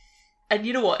 And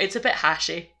you know what? It's a bit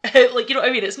hashy. Like, you know what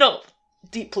I mean? It's not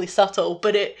deeply subtle,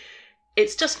 but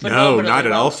it's just phenomenal. No, not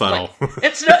at all subtle. Like,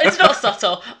 it's not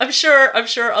subtle. I'm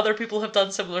sure other people have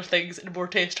done similar things in more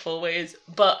tasteful ways,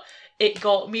 but it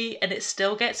got me, and it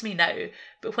still gets me now.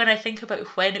 But when I think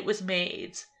about when it was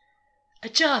made,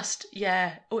 which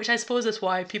I suppose is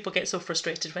why people get so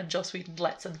frustrated when Joss Whedon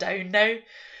lets them down now,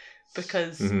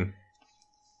 because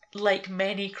like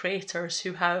many creators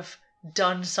who have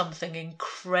done something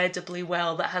incredibly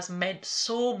well that has meant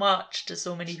so much to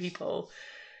so many people,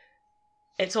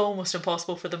 it's almost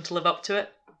impossible for them to live up to it.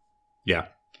 Yeah.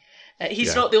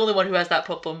 He's not the only one who has that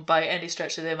problem by any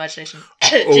stretch of the imagination.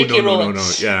 No,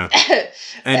 yeah.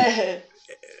 And,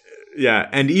 yeah,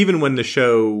 and even when the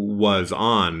show was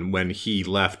on, when he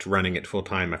left running it full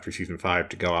time after season 5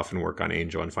 to go off and work on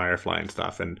Angel and Firefly and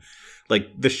stuff, and like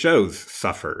the shows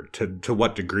suffer to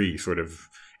what degree sort of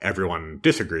everyone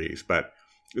disagrees, but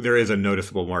there is a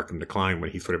noticeable mark in decline when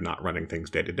he's sort of not running things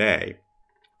day to day.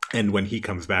 And when he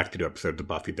comes back to do episodes of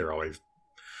Buffy,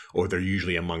 they're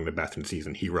usually among the best in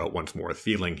season. He wrote Once More with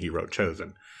Feeling, he wrote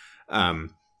Chosen.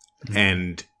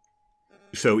 And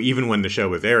so even when the show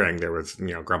was airing, there was,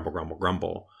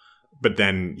 grumble. But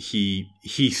then he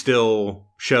still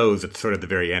shows at sort of the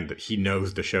very end that he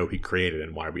knows the show he created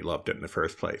and why we loved it in the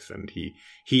first place. And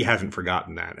he hasn't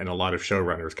forgotten that. And a lot of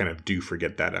showrunners kind of do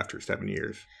forget that after 7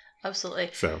 years. Absolutely.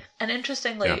 So, and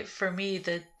interestingly, for me,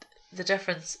 the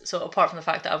difference, so apart from the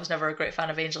fact that I was never a great fan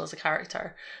of Angel as a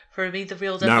character, for me the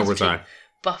real difference between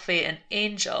Buffy and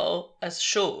Angel as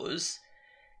shows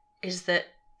is that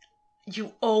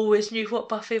you always knew what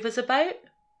Buffy was about.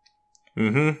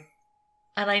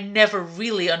 And I never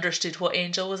really understood what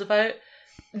Angel was about.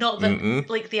 Not that,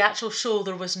 like, the actual show,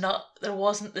 there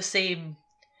wasn't the same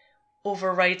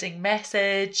overriding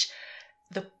message.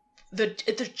 There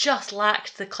just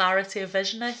lacked the clarity of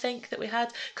vision, I think, that we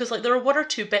had. Because, like, there are one or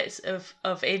two bits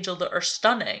of Angel that are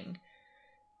stunning.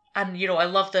 And, I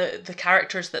love the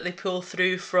characters that they pull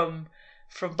through from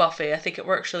Buffy. I think it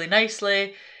works really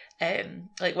nicely.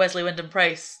 Like Wesley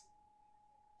Wyndham-Pryce.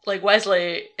 Like,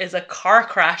 Wesley is a car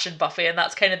crash in Buffy, and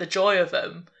that's kind of the joy of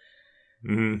him.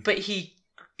 But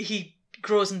he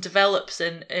grows and develops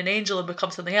in Angel and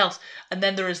becomes something else. And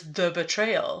then there is the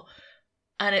betrayal.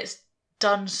 And it's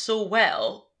done so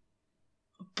well,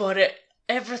 but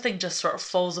everything just sort of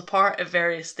falls apart at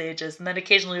various stages, and then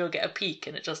occasionally you'll get a peak,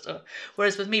 and it just...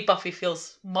 whereas with me, Buffy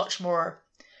feels much more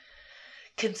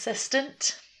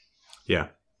consistent. Yeah.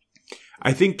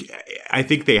 I think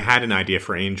they had an idea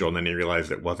for Angel, and then they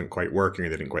realized it wasn't quite working, or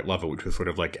they didn't quite love it, which was sort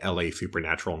of like LA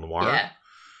supernatural noir. Yeah.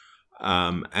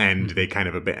 And they kind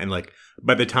of and like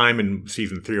by the time in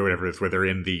season 3 or whatever it is, where they're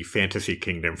in the fantasy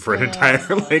kingdom for an entire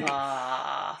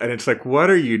and it's like,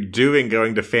 what are you doing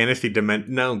going to fantasy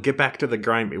dimension? No, get back to the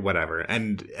grimy whatever.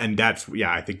 And that's,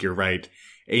 I think you're right.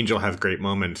 Angel has great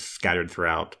moments scattered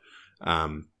throughout.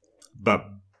 But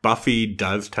Buffy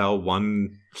does tell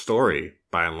one story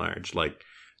by and large. Like,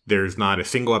 there's not a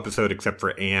single episode except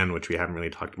for Anne, which we haven't really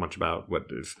talked much about,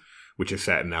 which is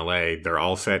set in LA. They're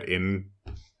all set in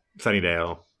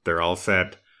Sunnydale. They're all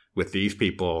set with these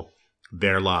people,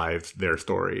 their lives, their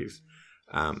stories.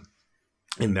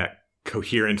 In that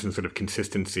coherence and sort of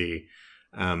consistency.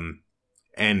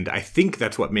 And I think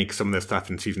that's what makes some of the stuff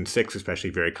in season 6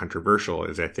 especially very controversial,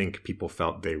 is I think people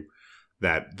felt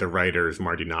that the writers,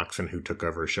 Marty Noxon, who took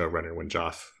over as showrunner when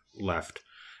Joss left,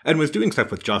 and was doing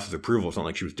stuff with Joss's approval. It's not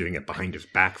like she was doing it behind his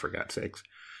back, for God's sakes.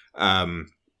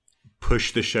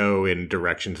 Pushed the show in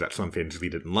directions that some fans really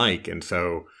didn't like. And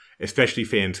so, especially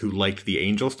fans who liked the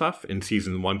Angel stuff in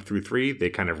season 1 through 3, they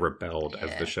kind of rebelled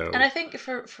as the show and I think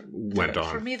went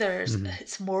on. For me, there's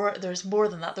more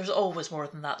than that. There's always more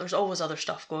than that. There's always other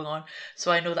stuff going on.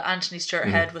 So I know that Anthony Stewart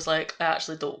Head was like, I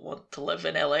actually don't want to live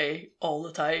in LA all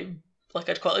the time. Like,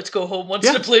 I'd quite like to go home once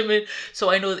in a blue moon.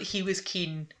 So I know that he was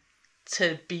keen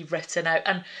to be written out.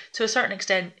 And to a certain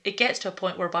extent, it gets to a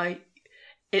point whereby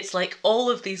it's like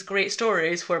all of these great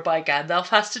stories whereby Gandalf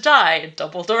has to die and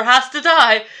Dumbledore has to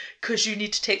die because you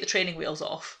need to take the training wheels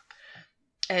off.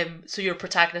 So your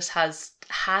protagonist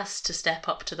has to step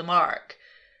up to the mark.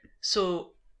 So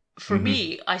for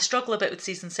me, I struggle a bit with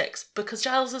season 6 because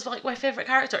Giles is like my favourite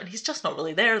character and he's just not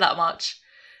really there that much.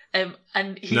 And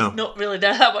he's not really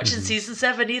there that much in season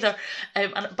 7 either.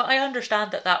 But I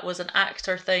understand that was an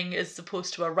actor thing as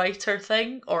opposed to a writer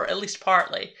thing, or at least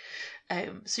partly.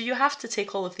 So you have to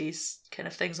take all of these kind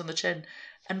of things on the chin.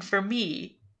 And for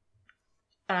me,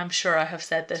 and I'm sure I have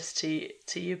said this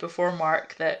to you before,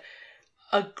 Mark, that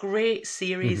a great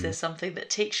series is something that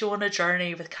takes you on a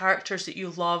journey with characters that you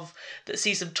love, that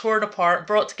sees them torn apart,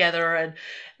 brought together, and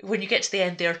when you get to the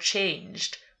end, they're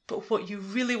changed. But what you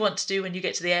really want to do when you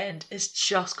get to the end is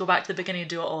just go back to the beginning and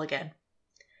do it all again.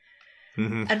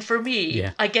 And for me,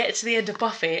 I get to the end of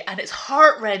Buffy and it's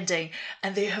heartrending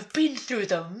and they have been through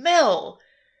the mill.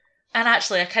 And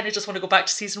actually, I kind of just want to go back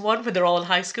to season 1 when they're all in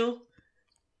high school.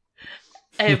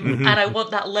 And I want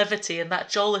that levity and that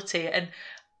jollity. And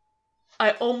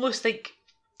I almost think,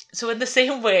 so in the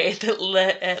same way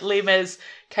that Les Mis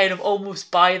kind of almost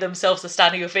buy themselves a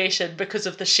standing ovation because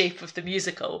of the shape of the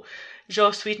musical,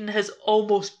 Joss Whedon has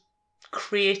almost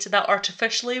created that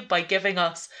artificially by giving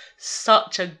us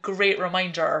such a great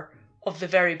reminder of the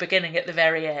very beginning at the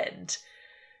very end.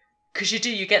 Because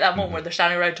you get that moment where they're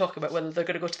standing around talking about whether they're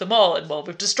going to go to the mall, and well,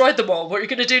 we've destroyed the mall, what are you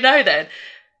going to do now then?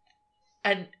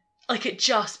 And like it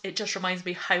just reminds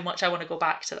me how much I want to go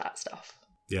back to that stuff.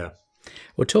 Yeah.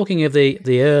 Well, talking of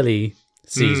the early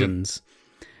seasons,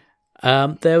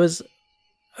 there was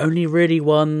only really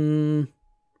one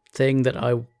thing that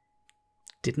I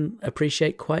didn't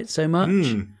appreciate quite so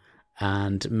much,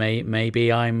 and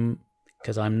maybe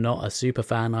because I'm not a super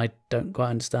fan, I don't quite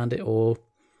understand it, or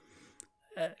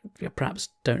perhaps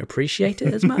don't appreciate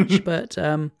it as much. But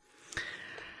I'm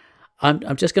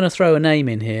just going to throw a name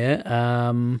in here,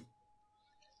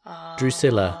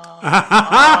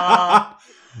 Drusilla.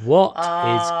 What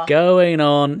is going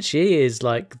on? She is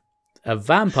like a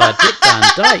vampire Dick Van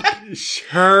Dyke.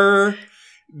 Sure.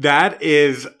 That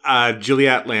is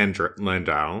Juliet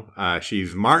Landau.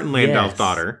 She's Martin Landau's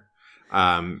daughter.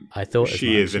 I thought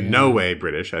she is in no way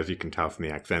British, as you can tell from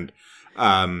the accent.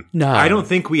 No, I don't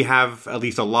think we have at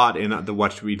least a lot in the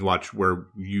Watch We'd Watch where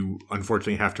you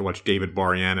unfortunately have to watch David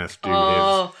Boreanaz do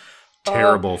his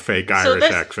terrible fake Irish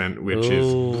accent, which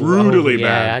is brutally bad.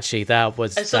 Yeah, actually, that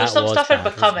was. So there's some stuff in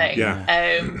Becoming,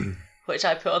 which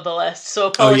I put on the list. So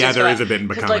apologies. There is a bit in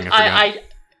Becoming.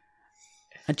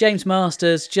 And James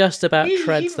Marsters just about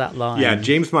treads that line. Yeah,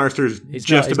 James Marsters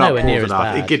just about pulls it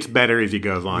off. It gets better as he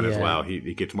goes on as well.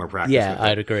 He gets more practice. Yeah,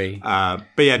 I'd agree. But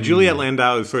yeah, Juliet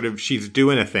Landau is sort of, she's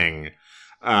doing a thing.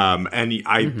 And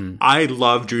I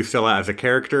love Drusilla as a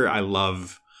character. I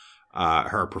love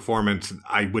her performance.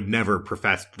 I would never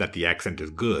profess that the accent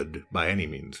is good by any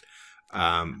means.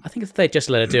 I think if they just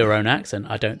let her do her own accent,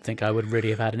 I don't think I would really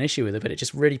have had an issue with it, but it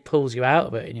just really pulls you out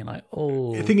of it, and you're like,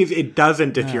 oh. The thing is, it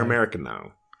doesn't if you're American,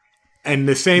 though. And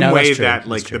the same way that,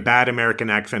 like, the bad American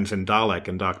accents in Dalek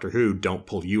and Doctor Who don't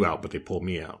pull you out, but they pull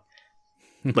me out.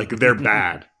 Like, they're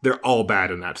bad. They're all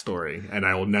bad in that story, and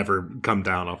I will never come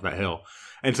down off that hill.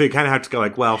 And so you kind of have to go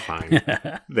like, well, fine.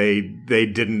 they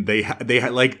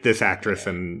liked this actress,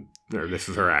 and or this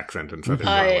is her accent, and so they're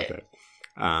going with it.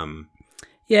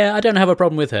 Yeah, I don't have a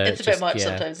problem with her. It's a bit much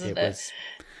sometimes, isn't it?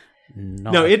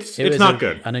 It's not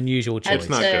good. An unusual choice. It's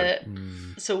not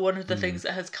good. So one of the things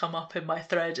that has come up in my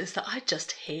thread is that I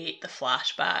just hate the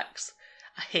flashbacks.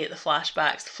 I hate the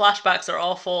flashbacks. The flashbacks are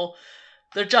awful.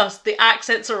 They're just, the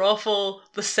accents are awful.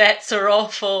 The sets are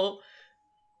awful.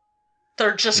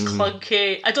 They're just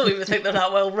clunky. I don't even think they're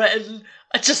that well written.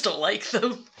 I just don't like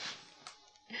them.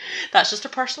 That's just a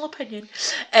personal opinion.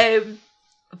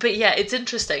 But yeah, it's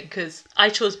interesting because I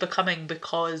chose Becoming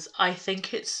because I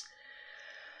think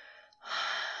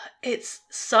it's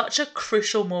such a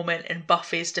crucial moment in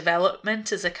Buffy's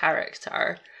development as a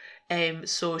character.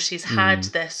 So she's had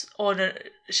this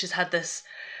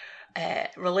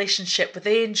relationship with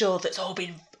Angel that's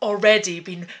already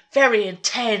been very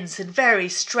intense and very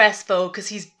stressful because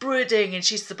he's brooding and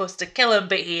she's supposed to kill him,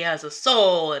 but he has a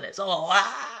soul and it's all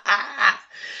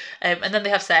and then they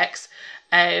have sex,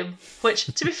 which,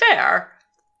 to be fair,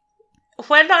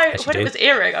 when it was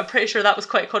airing, I'm pretty sure that was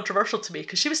quite controversial to me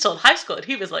because she was still in high school and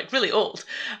he was like really old.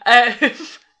 I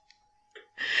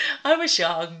was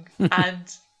young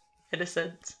and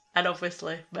innocent. And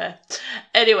obviously, meh.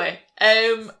 Anyway,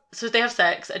 so they have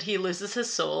sex, and he loses his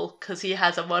soul because he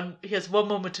has one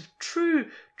moment of true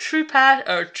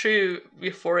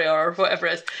euphoria or whatever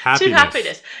it is. True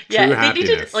happiness. Yeah, true they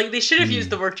happiness. needed they should have used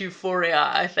the word euphoria,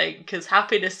 I think, because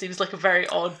happiness seems like a very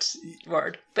odd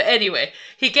word. But anyway,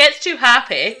 he gets too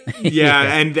happy. Yeah,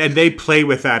 and they play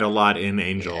with that a lot in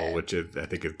Angel, which is, I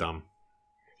think, is dumb.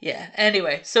 Yeah.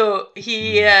 Anyway, so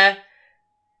he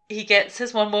gets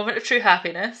his one moment of true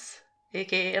happiness,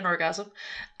 aka an orgasm,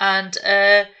 and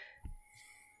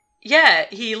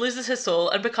he loses his soul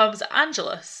and becomes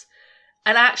Angelus.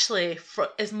 And actually, for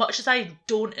as much as I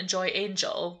don't enjoy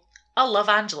Angel, I love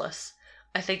Angelus.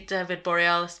 I think David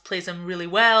Boreanaz plays him really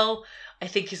well. I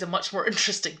think he's a much more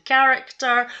interesting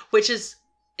character,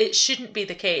 it shouldn't be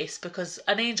the case because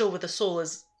an angel with a soul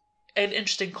is an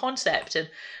interesting concept, and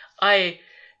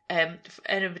for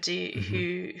anybody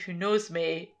who knows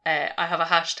me, I have a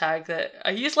hashtag that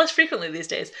I use less frequently these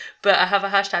days, but I have a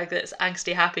hashtag that's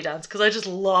angsty happy dance because I just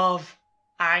love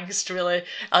angst, really.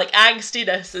 Like,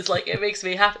 angstiness is like, it makes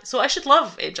me happy. So I should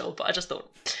love Angel, but I just don't.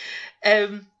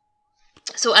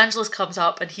 So Angelus comes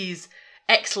up and he's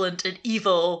excellent and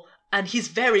evil, and he's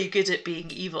very good at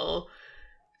being evil.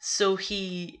 So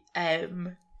he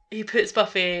puts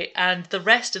Buffy and the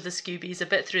rest of the Scoobies a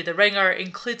bit through the ringer,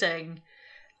 including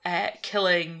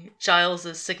killing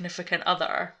Giles' significant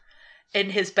other in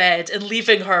his bed and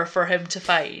leaving her for him to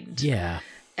find. Yeah.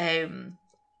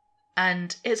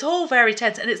 And it's all very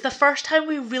tense, and it's the first time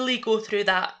we really go through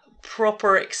that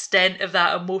proper extent of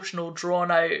that emotional,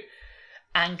 drawn-out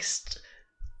angst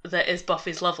that is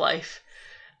Buffy's love life.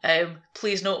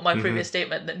 Please note my previous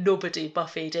statement that nobody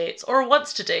Buffy dates or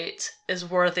wants to date is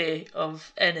worthy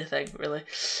of anything, really.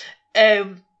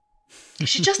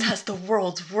 She just has the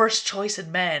world's worst choice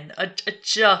in men. I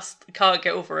just can't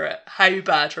get over it, how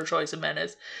bad her choice in men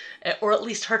is. Or at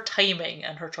least her timing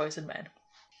and her choice in men.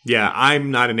 Yeah,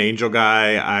 I'm not an Angel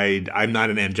guy. I'm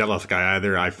not an Angelus guy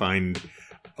either. I think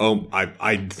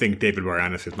David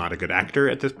Boreanaz is not a good actor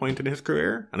at this point in his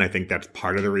career. And I think that's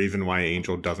part of the reason why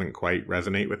Angel doesn't quite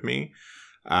resonate with me.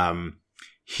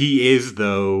 He is,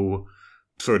 though,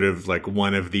 sort of like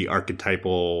one of the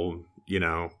archetypal,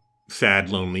 sad,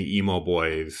 lonely emo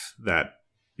boys that,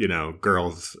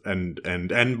 girls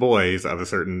and boys of a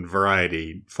certain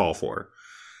variety fall for.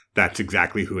 That's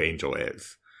exactly who Angel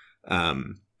is.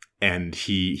 And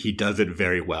he does it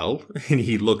very well, and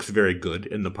he looks very good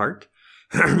in the part.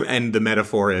 And the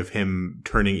metaphor of him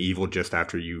turning evil just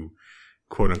after you,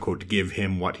 quote unquote, give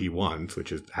him what he wants,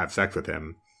 which is have sex with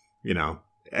him,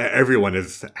 everyone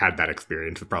has had that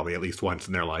experience probably at least once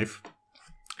in their life.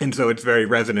 And so it's very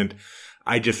resonant.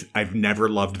 I've never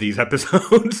loved these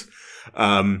episodes.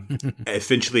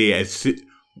 Essentially,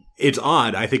 it's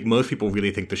odd. I think most people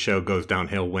really think the show goes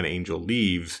downhill when Angel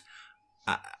leaves.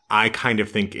 I kind of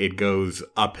think it goes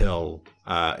uphill,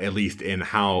 at least in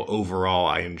how overall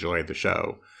I enjoy the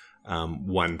show.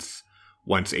 Once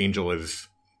Angel is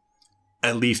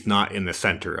at least not in the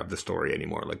center of the story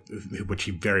anymore, which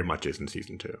he very much is in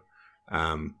season 2.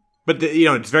 But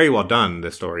it's very well done,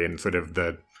 the story, and sort of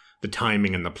the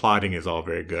timing and the plotting is all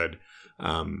very good.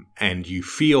 And you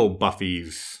feel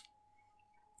Buffy's,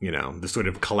 the sort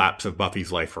of collapse of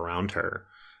Buffy's life around her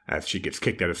as she gets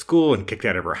kicked out of school and kicked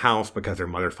out of her house because her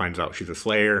mother finds out she's a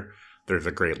Slayer. There's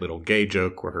a great little gay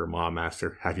joke where her mom asks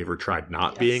her, "Have you ever tried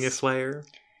not being a Slayer?"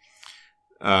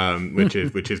 Which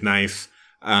is nice.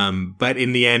 But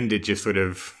in the end, it just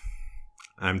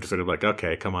I'm just sort of like,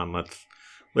 okay, come on, let's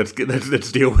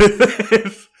deal with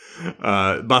this.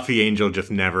 Buffy Angel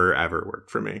just never ever worked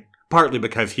for me. Partly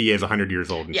because he is 100 years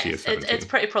old and she is 17. It's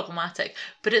pretty problematic.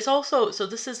 But it's also, so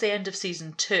this is the end of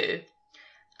season 2,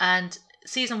 and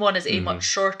season 1 is A, much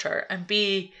shorter, and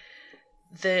B,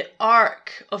 the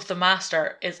arc of the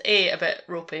Master is A bit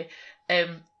ropey,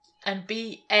 and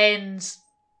B, ends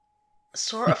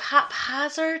sort of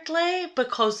haphazardly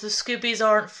because the Scoobies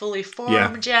aren't fully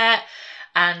formed yet,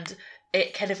 and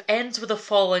it kind of ends with a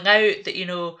falling out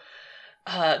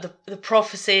that, the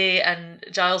prophecy, and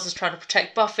Giles is trying to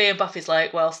protect Buffy, and Buffy's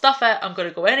like, well, stuff it, I'm going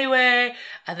to go anyway,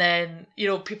 and then,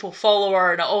 people follow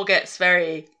her, and it all gets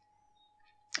very...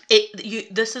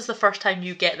 This is the first time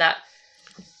you get that.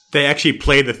 They actually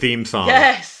play the theme song.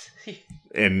 Yes!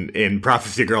 in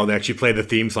Prophecy Girl, they actually play the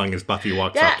theme song as Buffy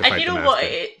walks off to fight the Master. Yeah, and you know what?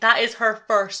 That is her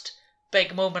first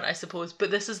big moment, I suppose.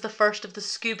 But this is the first of the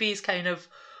Scoobies kind of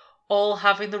all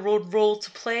having their own role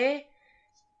to play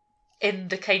in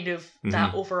the kind of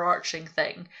that overarching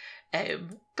thing.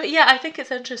 But yeah, I think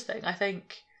it's interesting. I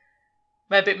think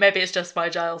maybe it's just my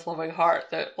Giles loving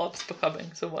heart that loves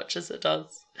Becoming so much as it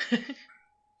does.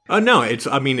 No, it's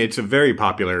a very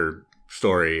popular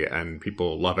story and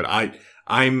people love it. I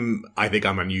think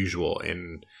I'm unusual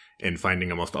in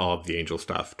finding almost all of the Angel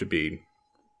stuff to be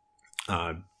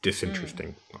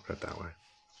disinteresting. I'll put it that way.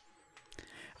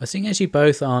 I think as you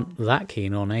both aren't that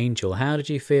keen on Angel, how did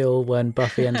you feel when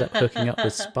Buffy ends up hooking up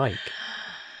with Spike?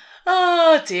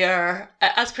 Oh dear.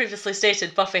 As previously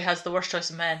stated, Buffy has the worst choice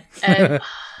of men. I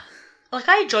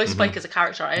enjoy Spike as a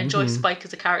character. I enjoy Spike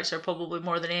as a character probably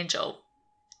more than Angel.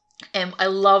 I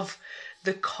love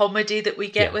the comedy that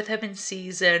we get with him in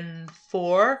season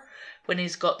 4 when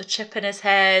he's got the chip in his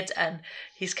head and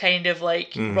he's kind of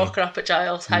rocking up at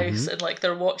Giles' house and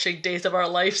they're watching Days of Our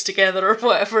Lives together or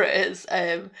whatever it is,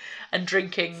 and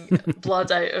drinking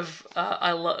blood out of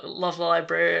I Love the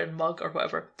Librarian mug or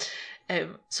whatever.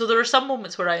 So there are some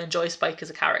moments where I enjoy Spike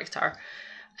as a character.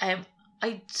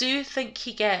 I do think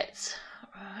he gets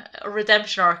a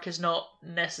redemption arc is not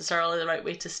necessarily the right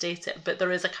way to state it, but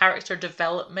there is a character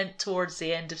development towards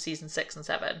the end of season 6 and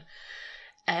 7.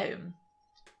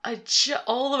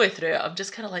 All the way through it, I'm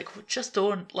just kind of just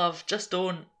don't, love, just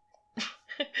don't.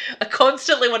 I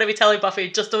constantly want to be telling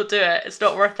Buffy, just don't do it. It's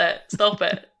not worth it. Stop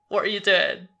it. What are you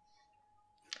doing?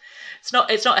 It's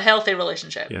not a healthy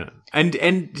relationship. Yeah,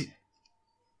 and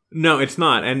no, it's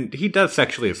not. And he does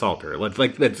sexually assault her.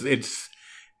 It's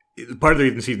part of the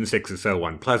reason season 6 is so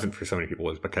unpleasant for so many people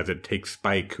is because it takes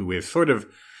Spike, who is sort of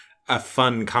a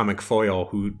fun comic foil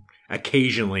who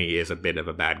occasionally is a bit of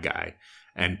a bad guy,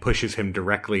 and pushes him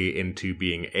directly into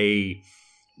being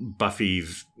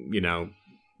Buffy's,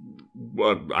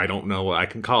 I don't know what I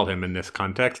can call him in this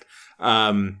context.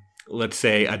 Let's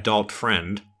say adult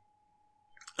friend.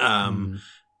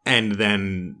 And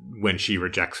then when she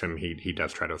rejects him, he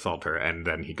does try to assault her, and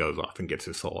then he goes off and gets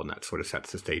his soul, and that sort of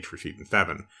sets the stage for season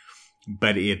 7.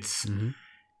 But it's an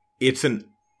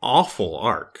awful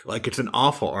arc. It's an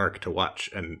awful arc to watch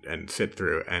and sit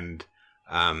through, and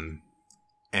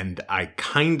I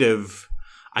kind of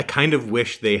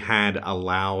wish they had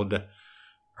allowed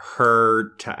her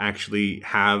to actually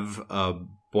have a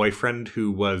boyfriend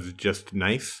who was just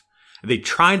nice. They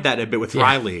tried that a bit with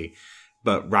Riley,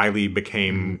 but Riley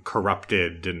became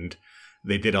corrupted, and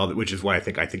they did all that, which is why I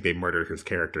think they murdered his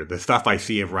character. The stuff I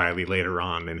see of Riley later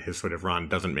on in his sort of run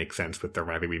doesn't make sense with the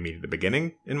Riley we meet at the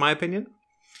beginning, in my opinion.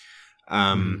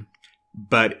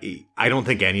 But I don't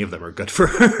think any of them are good for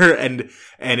her. And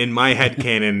in my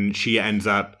headcanon, she ends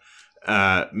up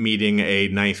meeting a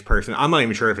nice person. I'm not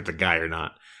even sure if it's a guy or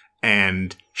not.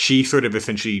 And she sort of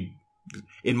essentially,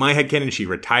 in my headcanon, she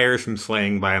retires from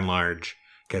slaying by and large,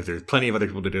 because there's plenty of other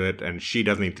people to do it, and she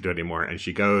doesn't need to do it anymore. And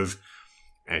she goes,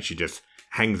 and she just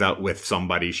hangs out with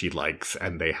somebody she likes,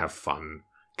 and they have fun,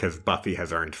 because Buffy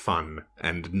has earned fun,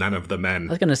 and none of the men...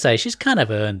 I was going to say, she's kind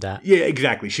of earned that. Yeah,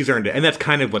 exactly. She's earned it. And that's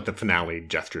kind of what the finale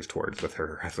gestures towards, with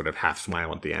her sort of half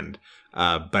smile at the end.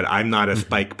 But I'm not a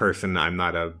Spike person. I'm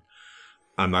not a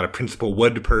Principal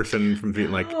Wood person.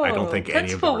 I don't think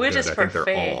any of them are good. I think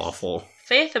they're all awful.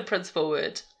 Faith and Principal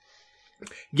Wood.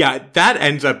 Yeah, that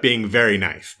ends up being very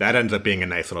nice. That ends up being a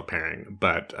nice little pairing.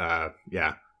 But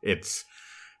it's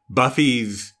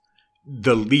Buffy's...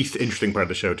 The least interesting part of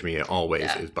the show to me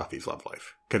always is Buffy's love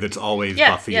life. Because it's always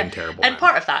Buffy and terrible and men.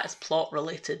 Part of that is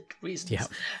plot-related reasons. Yeah.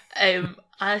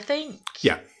 I think...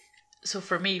 Yeah. So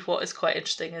for me, what is quite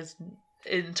interesting is,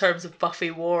 in terms of Buffy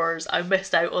Wars, I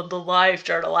missed out on the live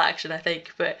journal action, I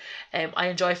think. But I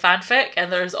enjoy fanfic,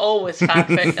 and there's always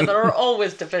fanfic, and there are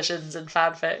always divisions in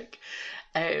fanfic.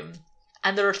 And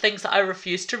there are things that I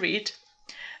refuse to read.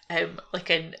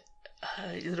 Like in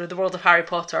the world of Harry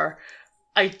Potter...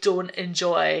 I don't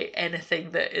enjoy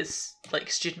anything that is like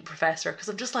student professor, because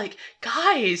I'm just like,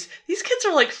 guys, these kids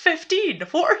are like 15.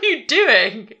 What are you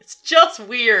doing? It's just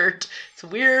weird. It's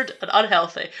weird and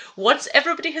unhealthy. Once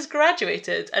everybody has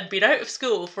graduated and been out of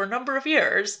school for a number of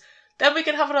years, then we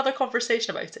can have another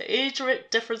conversation about it. Age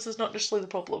difference is not necessarily the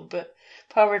problem, but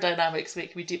power dynamics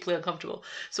make me deeply uncomfortable.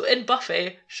 So in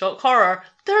Buffy, shock horror,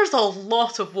 there's a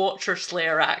lot of Watcher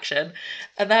Slayer action,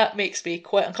 and that makes me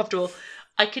quite uncomfortable.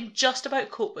 I can just about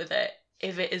cope with it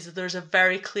if there's a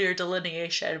very clear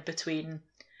delineation between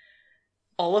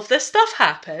all of this stuff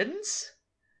happens.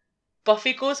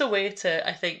 Buffy goes away to,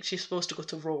 I think she's supposed to go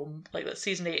to Rome. Like that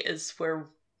season 8 is where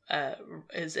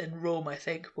is in Rome, I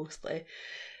think, mostly.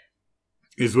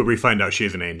 Is where we find out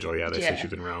she's an angel. Yeah, they say Yeah.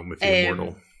 she's in Rome with the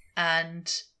immortal.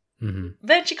 And Mm-hmm.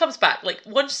 then she comes back. Like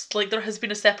once, like there has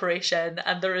been a separation,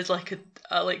 and there is like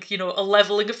a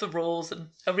leveling of the roles and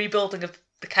a rebuilding of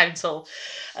the council,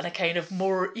 and a kind of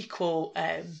more equal.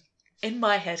 In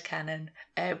my headcanon,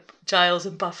 Giles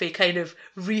and Buffy kind of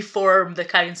reform the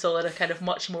council in a kind of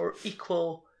much more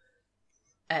equal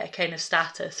kind of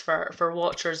status for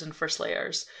Watchers and for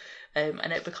Slayers. And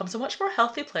it becomes a much more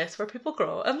healthy place where people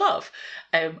grow and love.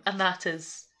 And that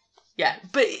is, yeah.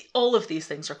 But all of these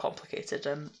things are complicated,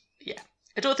 and yeah.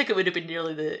 I don't think it would have been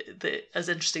nearly the as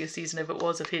interesting a season if it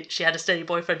was if she had a steady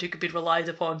boyfriend who could be relied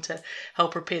upon to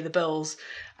help her pay the bills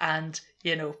and,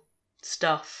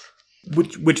 stuff.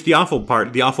 Which the awful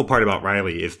part about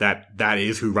Riley is that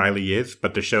is who Riley is,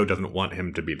 but the show doesn't want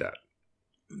him to be that.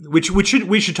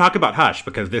 We should talk about Hush,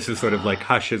 because this is sort of like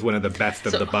Hush is one of the best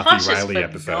of the Buffy Hush Riley is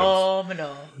episodes.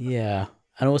 Phenomenal. Yeah.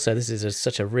 And also, this is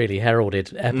such a really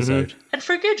heralded episode. Mm-hmm. And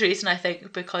for good reason, I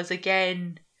think, because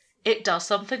again, it does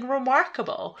something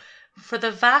remarkable. For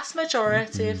the vast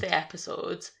majority of the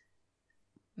episodes,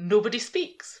 nobody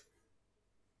speaks.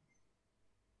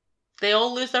 They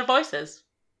all lose their voices.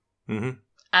 Mm-hmm.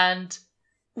 And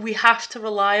we have to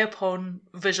rely upon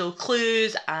visual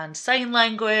clues and sign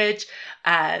language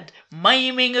and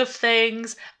miming of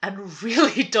things and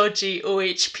really dodgy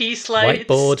OHP slides.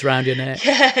 Whiteboards around your neck.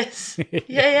 Yes.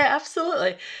 yeah,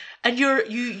 absolutely. And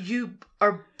you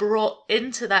are brought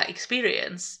into that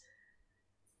experience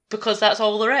because that's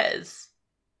all there is.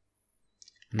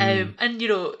 And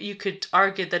you could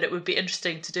argue that it would be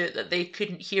interesting to do it that they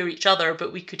couldn't hear each other,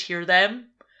 but we could hear them.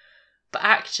 But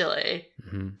actually,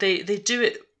 they do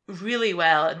it really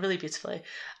well and really beautifully.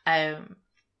 And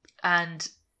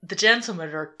the gentlemen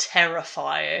are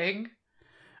terrifying.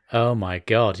 Oh my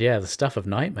god, yeah, the stuff of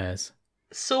nightmares.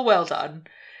 So well done.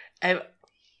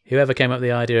 Whoever came up with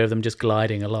the idea of them just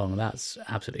gliding along, that's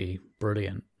absolutely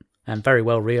brilliant. And very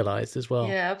well realised as well.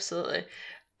 Yeah, absolutely.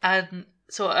 And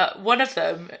so one of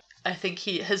them, I think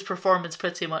his performance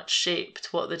pretty much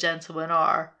shaped what the gentlemen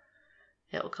are.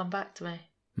 It'll come back to me.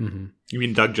 Mm-hmm. You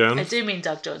mean Doug Jones? I do mean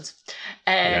Doug Jones.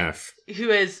 Yes. Who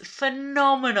is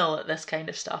phenomenal at this kind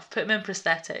of stuff. Put him in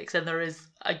prosthetics and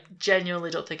I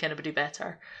genuinely don't think anybody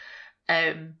better.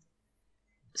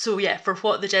 So yeah, for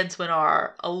what the gentlemen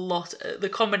are, the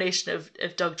combination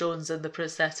of Doug Jones and the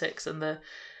prosthetics and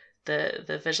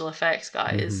the visual effects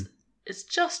guy is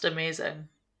just amazing.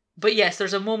 But yes,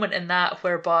 there's a moment in that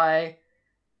whereby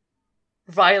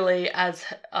Riley as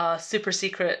a super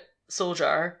secret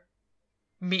soldier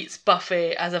meets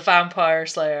Buffy as a vampire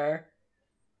slayer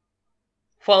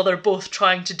while they're both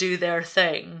trying to do their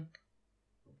thing.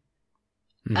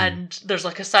 And there's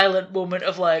like a silent moment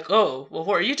of like, oh, well,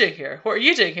 what are you doing here? What are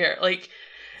you doing here? Like,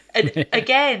 and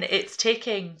again, it's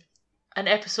taking an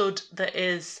episode that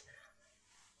is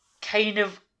kind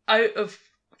of out of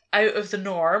the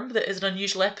norm, that is an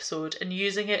unusual episode, and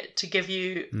using it to give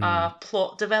you a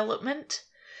plot development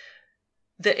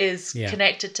that is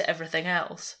connected to everything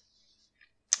else.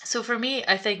 So for me,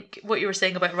 I think what you were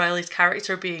saying about Riley's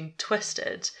character being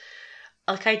twisted,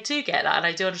 like I do get that and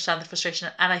I do understand the frustration,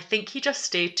 and I think he just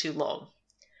stayed too long.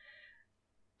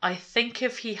 I think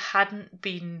if he hadn't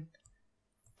been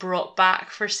brought back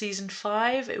for season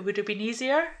 5, it would have been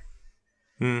easier.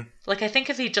 Like I think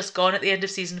if he'd just gone at the end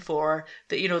of season 4,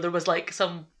 that there was like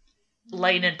some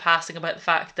line in passing about the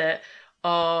fact that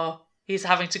he's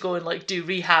having to go and like do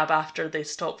rehab after they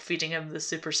stop feeding him the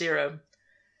super serum.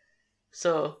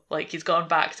 So, like, he's gone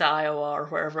back to Iowa or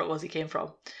wherever it was he came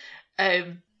from.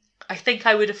 I think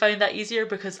I would have found that easier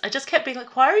because I just kept being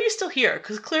like, why are you still here?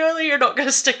 Because clearly you're not going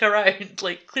to stick around.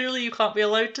 Like, clearly you can't be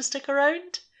allowed to stick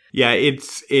around. Yeah,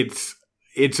 it's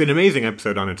an amazing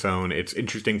episode on its own. It's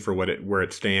interesting for where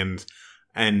it stands.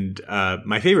 And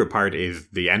my favorite part is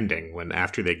the ending, when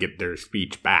after they get their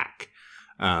speech back,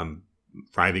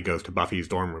 Riley goes to Buffy's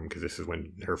dorm room because this is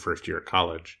when her first year at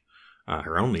college,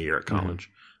 her only year at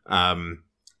college.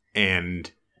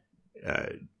 And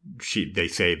they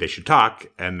say they should talk,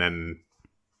 and then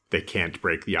they can't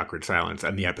break the awkward silence,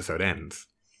 and the episode ends.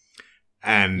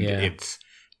 And it's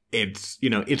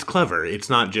clever. It's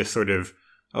not just sort of,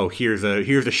 oh, here's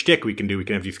a shtick we can do. We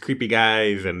can have these creepy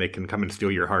guys, and they can come and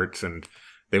steal your hearts, and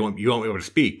you won't be able to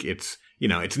speak. It's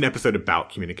an episode about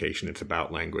communication. It's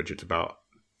about language. It's about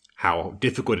how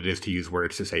difficult it is to use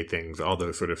words to say things. All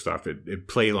those sort of stuff. It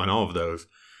plays on all of those.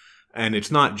 And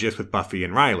it's not just with Buffy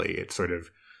and Riley. It's sort of,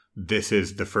 this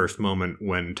is the first moment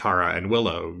when Tara and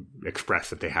Willow express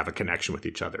that they have a connection with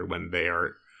each other, when they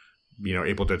are,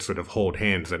 able to sort of hold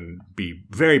hands and be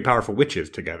very powerful witches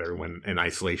together, when in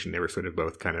isolation they were sort of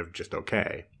both kind of just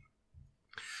okay.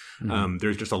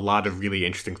 There's just a lot of really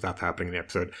interesting stuff happening in the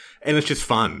episode, and it's just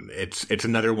fun. It's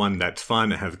another one that's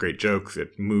fun. It has great jokes.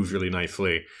 It moves really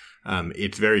nicely.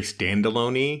 It's very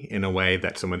standalone-y in a way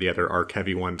that some of the other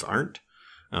arc-heavy ones aren't.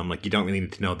 Like, you don't really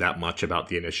need to know that much about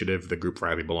the initiative, the group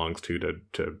Riley belongs to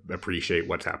appreciate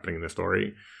what's happening in the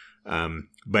story.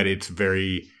 But it's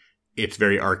very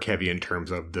arc-heavy in terms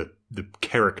of the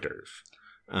characters.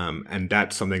 And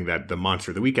that's something that the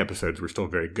Monster of the Week episodes were still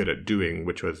very good at doing,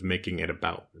 which was making it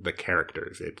about the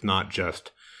characters. It's not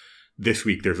just, this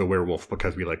week there's a werewolf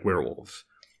because we like werewolves.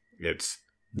 It's,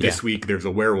 this week there's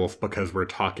a werewolf because we're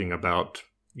talking about,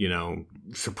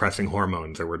 suppressing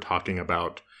hormones, or we're talking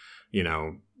about,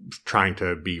 trying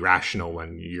to be rational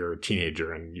when you're a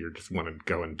teenager and you just want to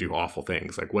go and do awful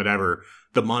things. Like, whatever.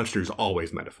 The monster's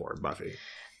always metaphor, Buffy.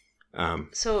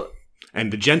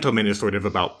 And the gentleman is sort of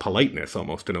about politeness,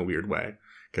 almost in a weird way,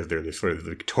 because they're this sort of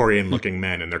Victorian-looking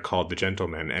men, and they're called the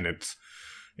gentlemen, and it's,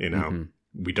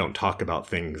 we don't talk about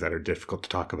things that are difficult to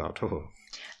talk about. Oh,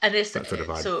 and it's that sort of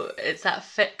vibe. So it's that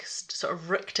fixed sort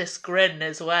of rictus grin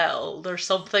as well. There's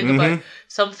something about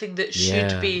something that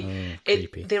should be.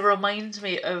 They remind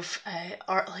me of,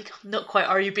 not quite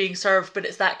Are You Being Served, but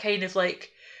it's that kind of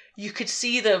like, you could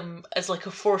see them as like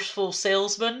a forceful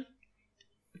salesman,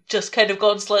 just kind of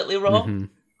gone slightly wrong.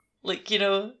 Like,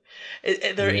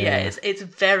 it's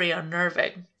very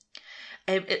unnerving.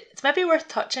 It's maybe worth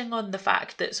touching on the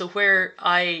fact that, where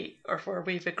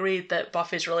we've agreed that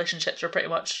Buffy's relationships are pretty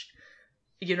much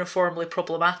uniformly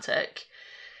problematic,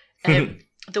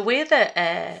 the way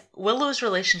that Willow's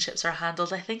relationships are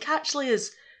handled, I think, actually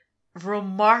is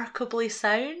remarkably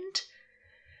sound.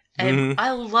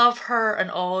 I love her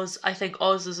and Oz. I think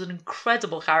Oz is an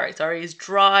incredible character. He's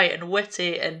dry and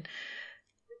witty, and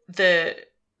the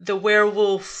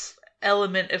werewolf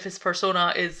element of his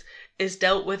persona is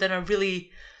dealt with in a really,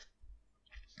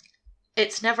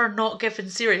 it's never not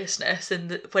given seriousness,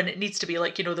 and when it needs to be,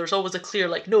 like, there's always a clear,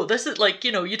 like, no, this is like,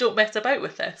 you don't mess about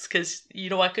with this, because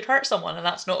I could hurt someone and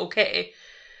that's not okay.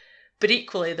 But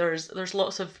equally, there's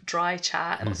lots of dry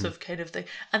chat and lots of kind of thing,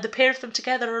 and the pair of them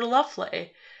together are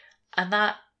lovely, and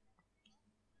that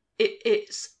it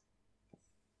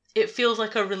feels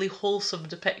like a really wholesome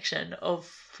depiction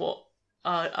of what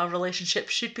a relationship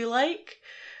should be like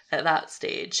at that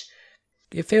stage.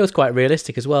 It feels quite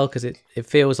realistic as well, because it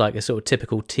feels like a sort of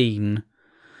typical teen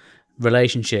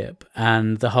relationship,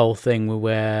 and the whole thing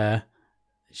where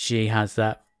she has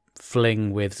that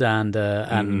fling with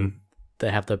Xander and they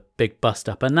have the big bust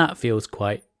up, and that feels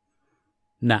quite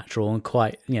natural and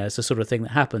quite, it's the sort of thing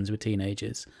that happens with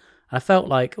teenagers. I felt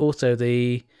like also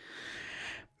the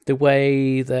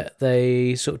way that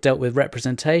they sort of dealt with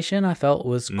representation, I felt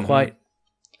was quite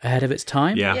ahead of its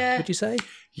time. Yeah. Would you say?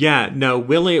 Yeah, no,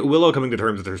 Willow coming to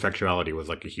terms with her sexuality was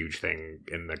like a huge thing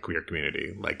in the queer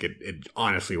community. Like, it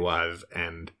honestly was.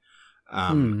 And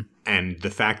and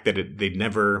the fact that they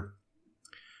never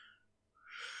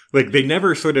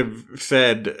sort of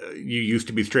said, you used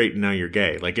to be straight and now you're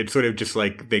gay. Like, it's sort of just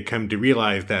like they come to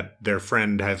realize that their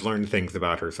friend has learned things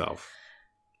about herself.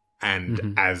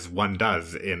 And as one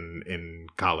does in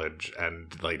college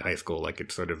and like high school, like,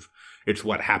 it's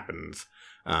what happens.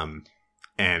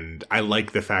 And I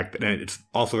like the fact that, and it's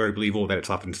also very believable that it's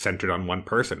often centered on one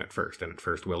person at first. And at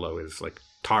first, Willow is like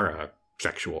Tara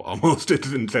sexual almost,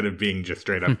 instead of being just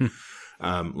straight up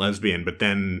lesbian. But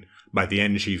then by the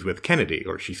end, she's with Kennedy,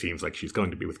 or she seems like she's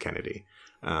going to be with Kennedy.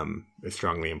 It's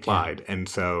strongly implied. And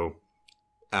so,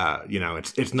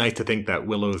 it's nice to think that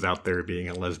Willow's out there being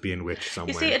a lesbian witch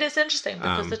somewhere. You see, and it's interesting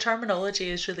because the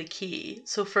terminology is really key.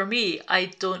 So for me,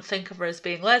 I don't think of her as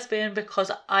being lesbian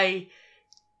because I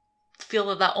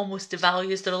feel that almost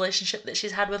devalues the relationship that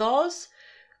she's had with Oz.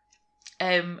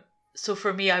 So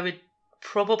for me, I would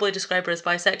probably describe her as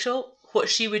bisexual. What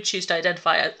she would choose to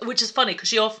identify as, which is funny because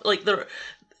she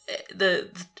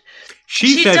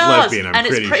she says does, lesbian. I'm and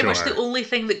pretty it's pretty sure. much the only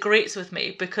thing that grates with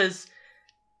me, because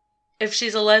if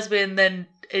she's a lesbian, then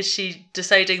is she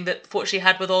deciding that what she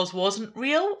had with Oz wasn't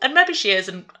real? And maybe she is,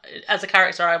 and as a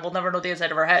character, I will never know the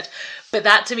inside of her head. But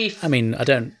that to me, I mean, I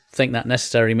don't think that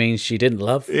necessarily means she didn't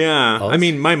love. Yeah, Oz. I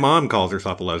mean, my mom calls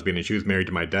herself a lesbian, and she was married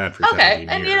to my dad for 17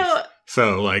 and years.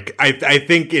 So, like, I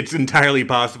think it's entirely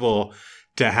possible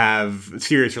to have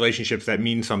serious relationships that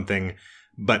mean something,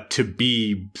 but to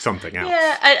be something else.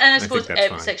 Yeah, and I suppose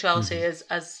sexuality is,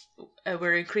 as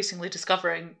we're increasingly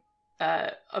discovering,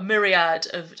 a myriad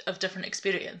of different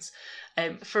experience.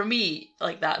 For me,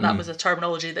 like that was a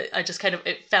terminology that I just kind of,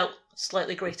 it felt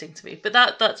slightly grating to me. But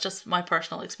that's just my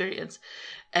personal experience.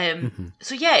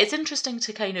 So yeah, it's interesting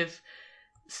to kind of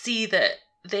see that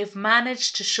they've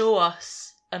managed to show us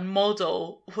and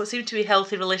model what seem to be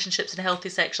healthy relationships and healthy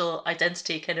sexual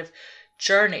identity kind of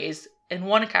journeys in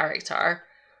one character,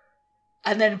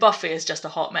 and then Buffy is just a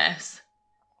hot mess.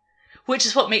 Which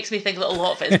is what makes me think that a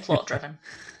lot of it is plot driven.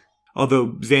 Although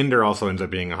Xander also ends up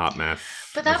being a hot mess.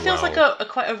 But that feels like a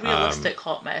quite a realistic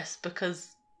hot mess,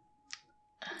 because...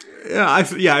 Yeah,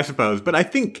 I suppose. But I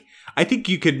think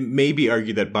you could maybe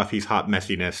argue that Buffy's hot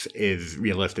messiness is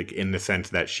realistic in the sense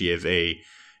that she is a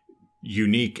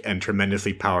unique and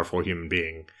tremendously powerful human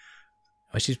being.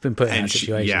 Well, she's been put in that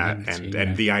situation. Yeah,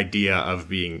 and the idea of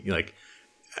being, like,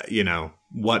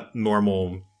 what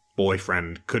normal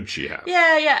boyfriend could she have?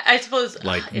 Yeah. I suppose,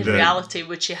 like, in reality,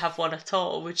 would she have one at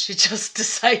all? Would she just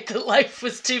decide that life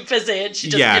was too busy and she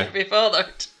just couldn't be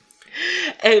bothered?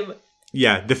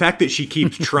 Yeah, the fact that she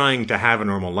keeps trying to have a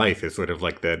normal life is sort of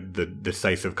like the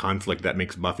decisive conflict that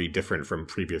makes Buffy different from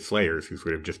previous Slayers, who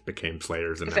sort of just became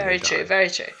Slayers. And very true.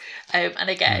 And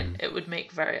again, it would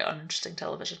make very uninteresting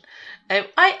television.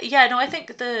 I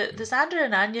think the Xander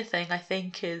and Anya thing, I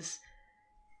think, is...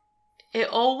 It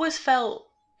always felt...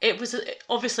 It was...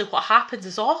 Obviously, what happens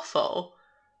is awful,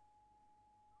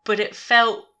 but it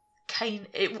felt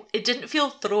it didn't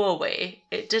feel throwaway.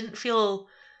 It didn't feel...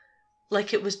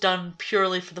 like it was done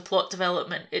purely for the plot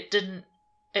development.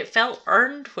 It felt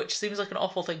earned, which seems like an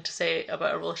awful thing to say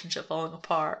about a relationship falling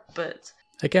apart, but...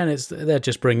 Again, they're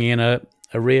just bringing in a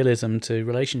realism to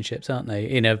relationships, aren't they?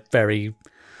 In a very...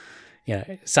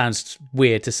 it sounds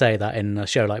weird to say that in a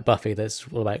show like Buffy that's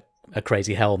all about a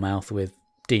crazy hellmouth with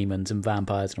demons and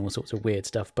vampires and all sorts of weird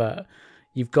stuff, but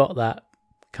you've got that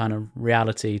kind of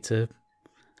reality to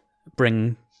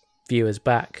bring viewers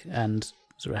back and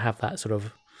sort of have that sort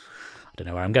of... I don't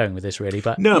know where I'm going with this, really,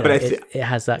 but it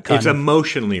has that kind of... It's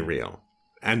emotionally real.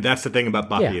 And that's the thing about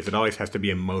Buffy, is it always has to be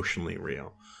emotionally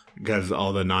real. Because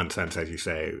all the nonsense, as you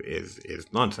say, is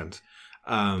nonsense.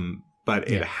 But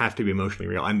it has to be emotionally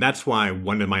real. And that's why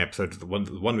one of my episodes, the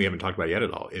one we haven't talked about yet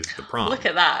at all, is the prom. Look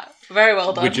at that. Very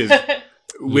well done.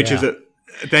 Which is a...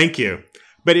 Thank you.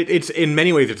 But it's in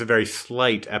many ways, it's a very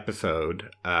slight episode.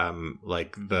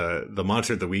 Like, the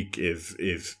Monster of the Week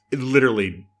is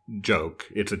literally... joke.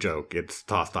 It's a joke. It's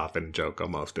tossed off in joke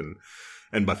almost, and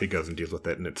Buffy goes and deals with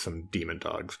it, and it's some demon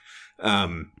dogs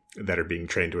that are being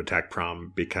trained to attack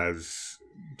prom because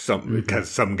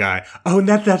some guy. Oh, and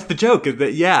that's the joke. Is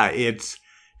that it's.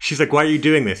 She's like, "Why are you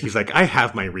doing this?" He's like, "I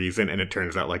have my reason," and it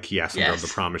turns out like he asked her to the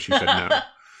prom, and she said no.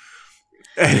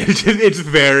 And it's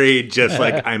very just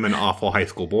like, I'm an awful high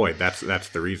school boy. That's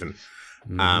the reason.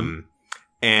 Mm-hmm.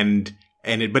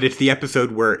 But it's the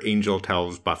episode where Angel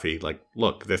tells Buffy, like,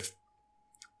 look,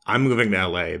 I'm moving to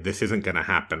LA. This isn't going to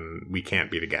happen. We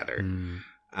can't be together.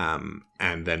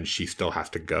 And then she still has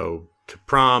to go to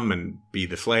prom and be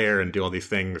the Slayer and do all these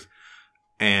things.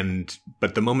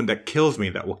 But the moment that kills me,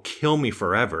 that will kill me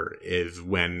forever, is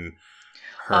when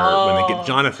they get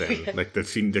Jonathan. Like the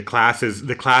scene, the class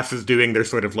is doing their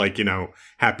sort of like,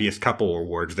 happiest couple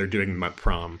awards. They're doing them at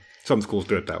prom. Some schools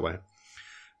do it that way.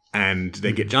 And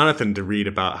they get Jonathan to read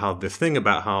about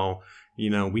how,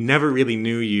 we never really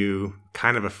knew you,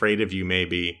 kind of afraid of you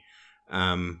maybe.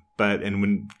 And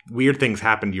when weird things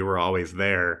happened, you were always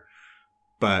there.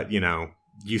 But,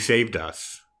 you saved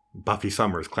us. Buffy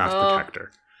Summers, class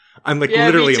protector. I'm like,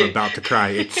 literally am about to cry.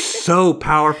 It's so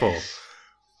powerful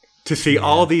to see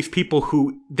all these people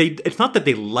who, it's not that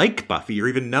they like Buffy or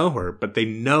even know her, but they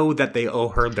know that they owe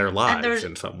her their lives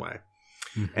in some way.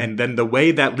 Mm-hmm. And then the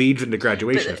way that leads into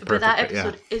graduation is perfect. But that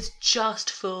episode is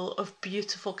just full of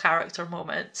beautiful character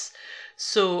moments.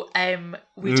 So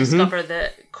we discover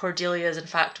that Cordelia is in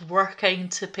fact working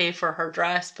to pay for her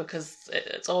dress because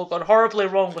it's all gone horribly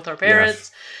wrong with her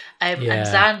parents. And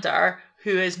Xander,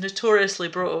 who is notoriously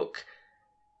broke,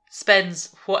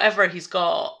 spends whatever he's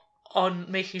got on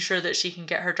making sure that she can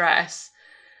get her dress.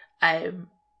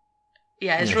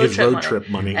 His road trip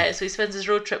money. So he spends his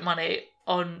road trip money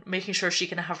on making sure she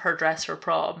can have her dress for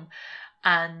prom.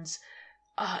 And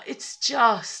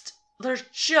there's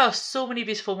just so many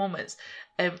beautiful moments.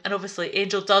 And obviously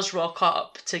Angel does rock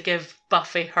up to give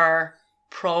Buffy her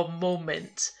prom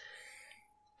moment.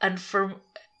 And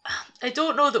I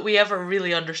don't know that we ever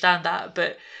really understand that,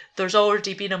 but there's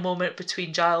already been a moment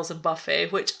between Giles and Buffy,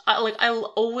 which I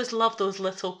always love those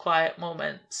little quiet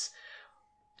moments.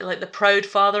 Like the proud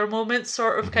father moments,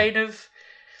 sort of kind of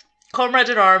comrade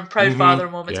in arm, proud father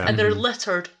moments, and they're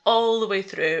littered all the way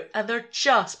through, and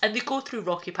they go through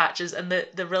rocky patches and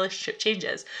the relationship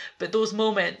changes, but those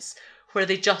moments where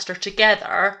they just are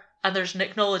together and there's an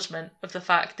acknowledgement of the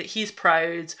fact that he's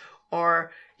proud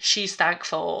or she's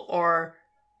thankful or,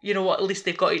 at least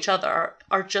they've got each other,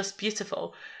 are just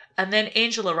beautiful. And then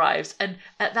Angel arrives, and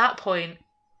at that point,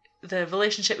 the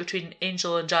relationship between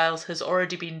Angel and Giles has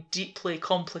already been deeply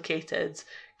complicated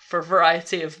for a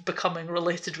variety of becoming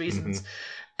related reasons.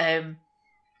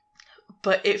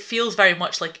 But it feels very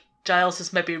much like Giles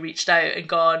has maybe reached out and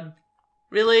gone,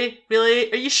 really?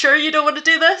 Are you sure you don't want to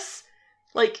do this?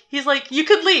 Like, he's like, you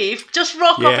can leave, just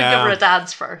rock up and give her a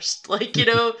dance first. Like, you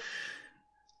know,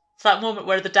 it's that moment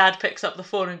where the dad picks up the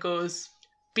phone and goes,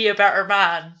 be a better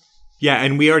man. Yeah,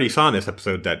 and we already saw in this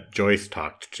episode that Joyce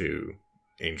talked to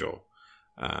Angel.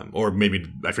 Or maybe,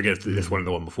 I forget if this one or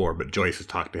the one before, but Joyce has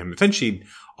talked to him. Essentially,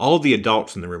 all the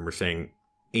adults in the room were saying,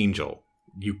 Angel,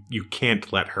 you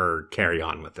can't let her carry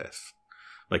on with this.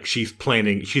 Like, she's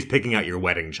picking out your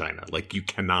wedding china. Like, you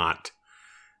can't.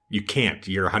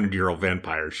 You're a 100-year-old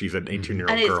vampire. She's an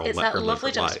 18-year-old girl. And it's that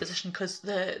lovely juxtaposition, because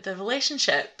the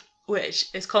relationship, which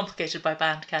is complicated by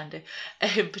band candy,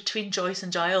 between Joyce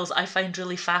and Giles, I find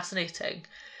really fascinating.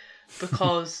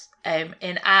 Because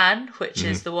in Anne, which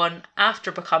is the one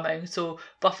after becoming, so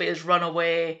Buffy has run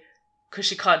away because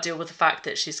she can't deal with the fact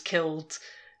that she's killed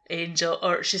Angel,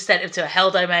 or she's sent him to a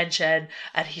hell dimension,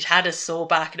 and he'd had his soul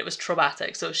back, and it was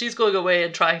traumatic. So she's going away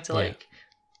and trying to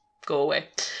go away.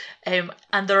 And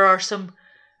there are some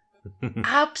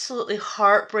absolutely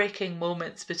heartbreaking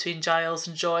moments between Giles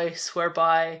and Joyce,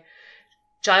 whereby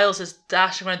Giles is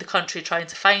dashing around the country trying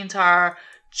to find her.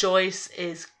 Joyce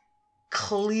is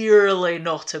clearly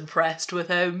not impressed with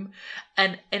him,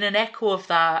 and in an echo of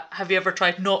that, have you ever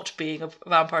tried not being a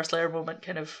vampire slayer moment,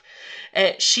 kind of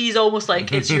she's almost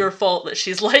like, it's your fault that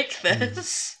she's like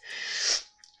this.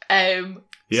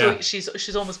 So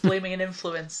she's almost blaming an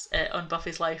influence on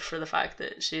Buffy's life for the fact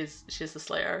that she's the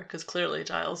slayer, because clearly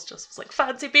Giles just was like,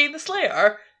 fancy being the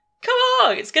slayer, come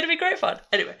on, it's gonna be great fun.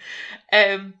 Anyway,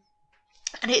 and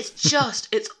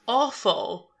it's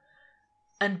awful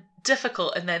and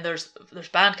difficult, and then there's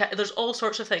there's all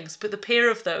sorts of things, but the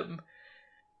pair of them,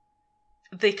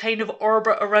 they kind of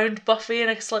orbit around Buffy in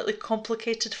a slightly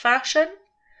complicated fashion,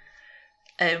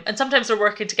 and sometimes they're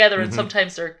working together and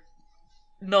sometimes they're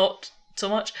not so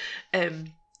much,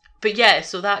 but yeah,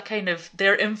 so that kind of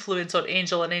their influence on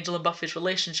Angel and Buffy's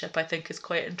relationship, I think, is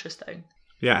quite interesting.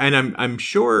 Yeah, and I'm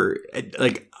sure,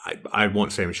 like, I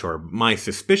won't say I'm sure, my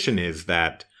suspicion is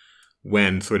that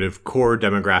when sort of core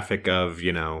demographic of,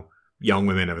 you know, young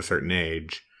women of a certain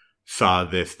age saw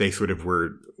this, they sort of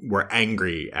were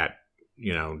angry at,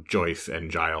 you know, Joyce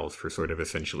and Giles for sort of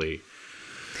essentially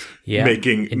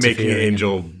making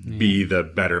Angel be the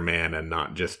better man and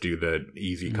not just do the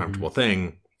easy, comfortable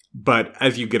thing. But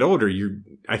as you get older,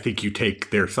 I think you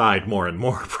take their side more and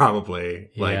more, probably.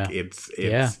 Like, it's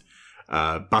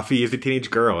Buffy is a teenage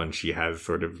girl, and she has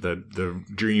sort of the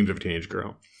dreams of a teenage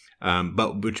girl.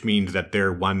 But which means that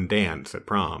their one dance at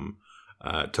prom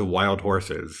to Wild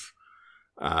Horses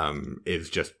is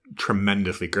just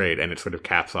tremendously great, and it sort of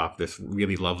caps off this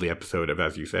really lovely episode of,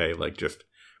 as you say, like, just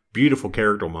beautiful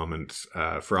character moments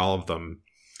for all of them.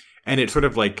 And it's sort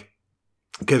of like,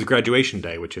 because Graduation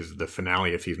Day, which is the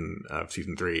finale of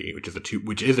season 3, which is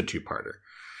a two-parter,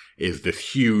 is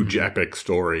this huge epic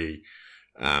story,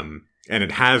 and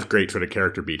it has great sort of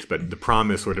character beats. But the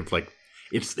prom is sort of like,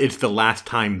 it's the last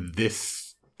time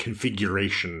this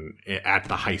configuration at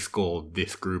the high school,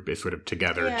 this group is sort of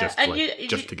together,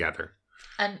 together,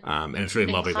 and it's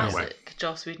really lovely that way.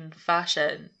 Joss Whedon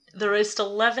fashion, there is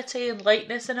still levity and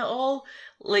lightness in it all.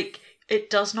 Like, it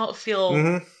does not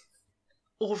feel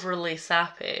overly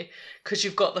sappy, because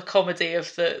you've got the comedy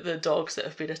of the dogs that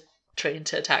have been trained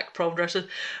to attack prom dressers,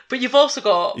 but you've also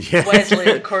got Wesley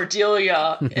and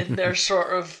Cordelia in their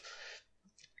sort of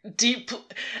deep,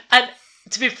 and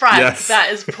to be frank,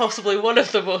 that is possibly one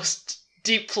of the most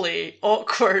deeply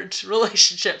awkward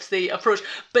relationships they approach.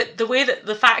 But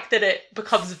the fact that it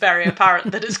becomes very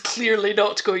apparent that it's clearly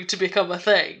not going to become a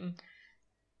thing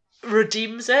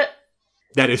redeems it.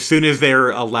 That as soon as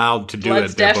they're allowed to do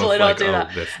Let's it, they're definitely both not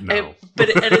like, do that. No. But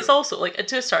it's also, like,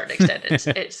 to a certain extent,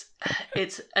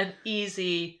 it's an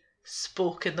easy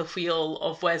spoke in the wheel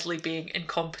of Wesley being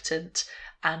incompetent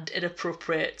and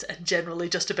inappropriate and generally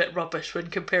just a bit rubbish when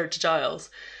compared to Giles.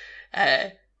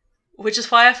 Which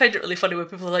is why I find it really funny when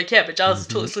people are like, yeah, but Giles is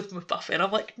totally sleeping with Buffy. And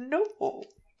I'm like, no,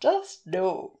 just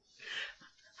no.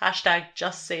 Hashtag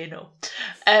just say no.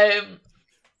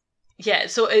 Yeah,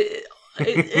 so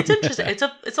it's interesting.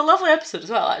 It's a lovely episode as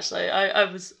well, actually. I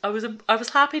was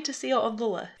happy to see it on the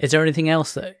list. Is there anything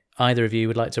else that either of you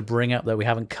would like to bring up that we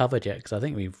haven't covered yet? Because I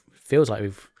think feels like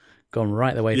we've gone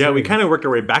right the way through. Yeah, we kind of worked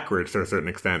our way backwards to a certain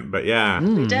extent, but we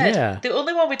did. Yeah. The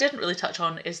only one we didn't really touch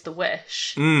on is The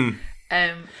Wish.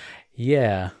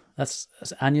 Yeah, that's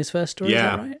Anya's first story, is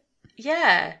that right?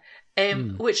 Yeah,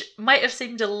 which might have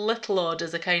seemed a little odd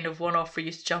as a kind of one-off for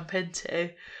you to jump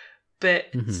into, but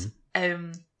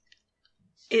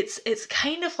it's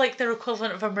kind of like their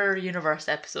equivalent of a Mirror Universe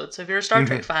episode. So if you're a Star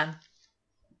Trek fan,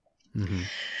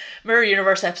 Mirror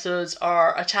Universe episodes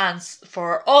are a chance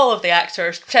for all of the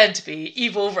actors to pretend to be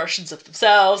evil versions of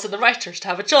themselves and the writers to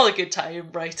have a jolly good time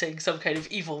writing some kind of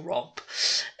evil romp.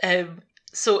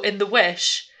 So in The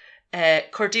Wish,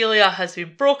 Cordelia has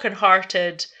been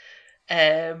brokenhearted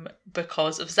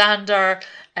because of Xander,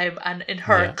 and in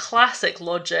her classic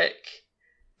logic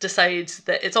decides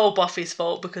that it's all Buffy's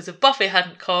fault, because if Buffy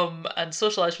hadn't come and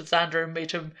socialised with Xander and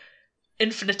made him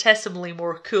infinitesimally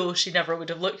more cool, she never would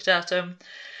have looked at him.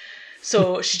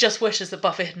 So she just wishes that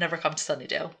Buffy had never come to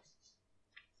Sunnydale.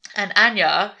 And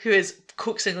Anya, who is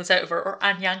coaxing this out of her, or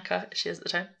Anyanka, as she is at the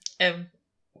time,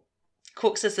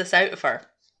 coaxes this out of her,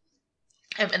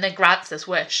 and then grants this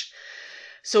wish.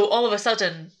 So all of a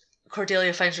sudden,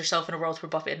 Cordelia finds herself in a world where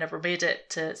Buffy had never made it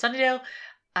to Sunnydale,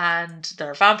 and there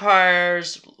are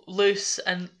vampires loose.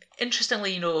 And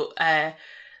interestingly, the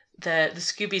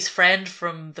Scooby's friend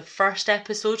from the first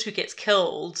episode who gets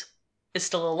killed is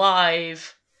still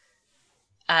alive.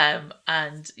 And,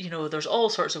 there's all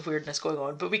sorts of weirdness going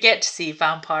on. But we get to see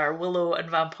Vampire Willow and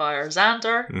Vampire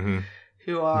Xander,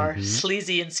 who are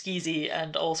sleazy and skeezy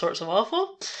and all sorts of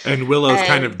awful. And Willow's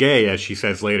kind of gay, as she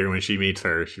says later when she meets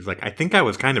her. She's like, I think I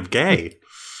was kind of gay.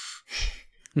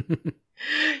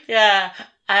 Yeah.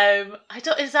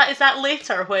 Is that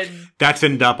later when... That's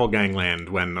in Doppelgangland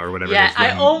or whatever yeah, it is.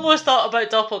 Yeah, I almost thought about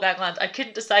Doppelgangland. I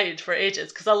couldn't decide for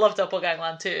ages because I love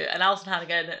Doppelgangland too. And Alison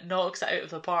Hannigan knocks it out of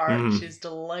the park. She's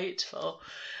delightful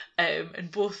in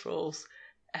both roles.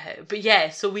 But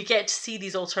yeah, so we get to see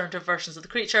these alternative versions of the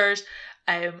creatures,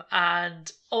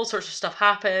 and all sorts of stuff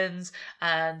happens,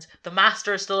 and the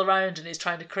Master is still around, and he's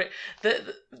trying to create...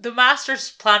 The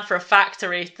Master's plan for a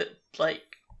factory that,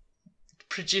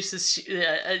 produces...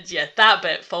 that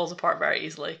bit falls apart very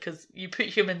easily, because you put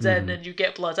humans in and you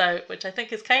get blood out, which I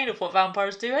think is kind of what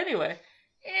vampires do anyway.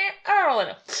 I don't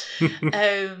really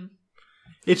know.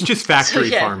 It's just factory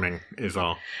farming is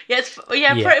all. Yeah,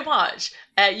 pretty much.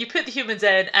 You put the humans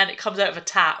in and it comes out of a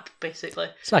tap, basically.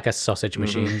 It's like a sausage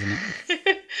machine, isn't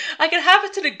it? I can have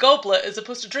it in a goblet as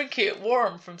opposed to drinking it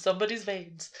warm from somebody's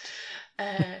veins.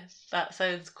 That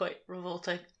sounds quite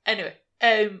revolting. Anyway,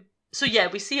 so yeah,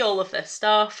 we see all of this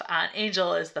stuff, and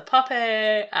Angel is the puppy,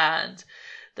 and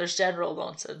there's general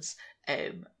nonsense.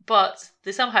 But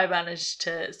they somehow manage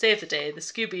to save the day. The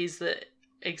Scoobies that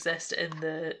exist in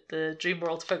the dream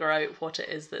world figure out what it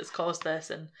is that's caused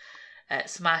this, and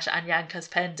smash Anyanka's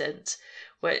pendant,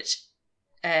 which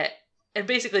and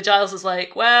basically Giles is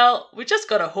like, well, we just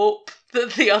gotta hope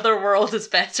that the other world is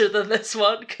better than this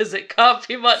one, because it can't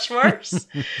be much worse.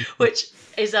 Which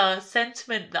is a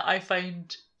sentiment that I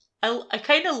find I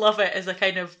kind of love it, as a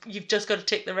kind of, you've just got to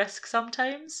take the risk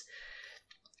sometimes.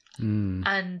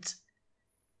 And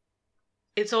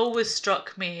it's always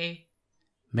struck me.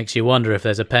 Makes you wonder if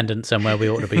there's a pendant somewhere we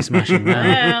ought to be smashing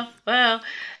now. Well.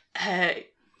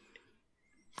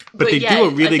 But they do a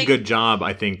really good job,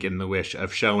 I think, in The Wish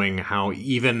of showing how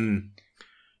even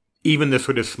the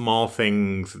sort of small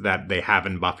things that they have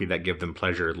in Buffy that give them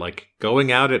pleasure, like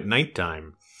going out at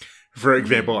nighttime, for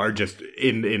example, are just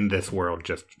in this world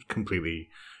just completely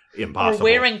impossible. Or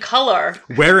wearing color.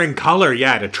 Wearing color,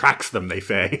 yeah, it attracts them, they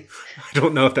say. I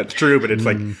don't know if that's true, but it's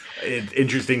like, it's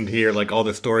interesting to hear like all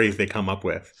the stories they come up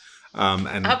with.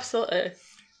 And absolutely.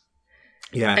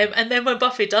 Yeah. And then when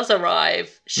Buffy does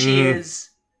arrive, she is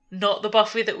not the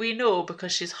Buffy that we know,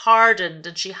 because she's hardened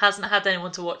and she hasn't had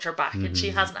anyone to watch her back, and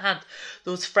she hasn't had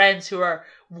those friends who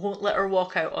won't let her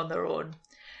walk out on their own.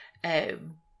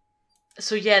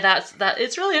 So yeah, that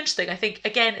it's really interesting. I think,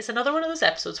 again, it's another one of those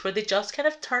episodes where they just kind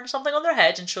of turn something on their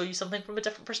head and show you something from a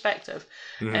different perspective.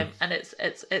 And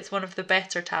it's one of the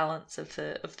better talents of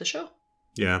the show.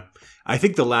 Yeah. I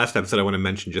think the last episode I want to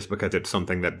mention, just because it's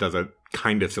something that does a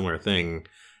kind of similar thing,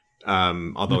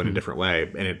 although in a different way,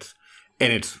 and it's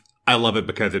I love it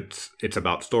because it's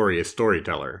about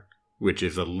Storyteller, which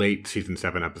is a late season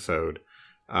 7 episode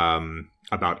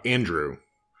about Andrew,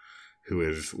 who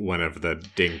is one of the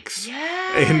dinks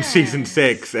in season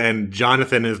 6, and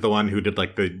Jonathan is the one who did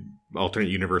like the alternate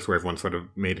universe where everyone sort of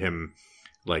made him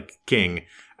like king.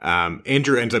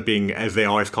 Andrew ends up being, as they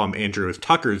always call him, Andrew is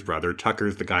Tucker's brother.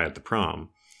 Tucker's the guy at the prom.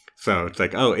 So it's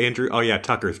like, oh, Andrew, oh yeah,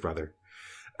 Tucker's brother.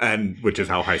 And which is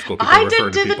how high school people refer to people. I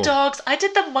didn't do the dogs. I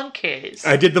did the monkeys.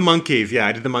 I did the monkeys. Yeah,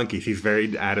 I did the monkeys. He's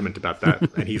very adamant about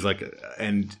that. And he's like,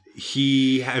 and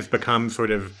he has become sort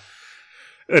of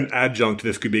an adjunct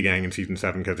to the Scooby Gang in season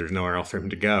 7 because there's nowhere else for him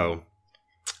to go,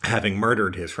 having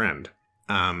murdered his friend.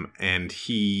 And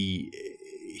he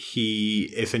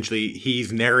essentially,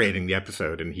 he's narrating the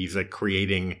episode, and he's like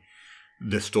creating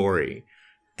the story.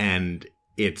 And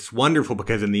it's wonderful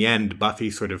because in the end,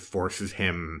 Buffy sort of forces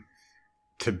him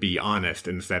to be honest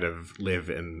instead of live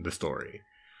in the story.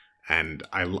 And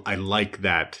I like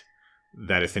that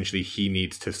essentially he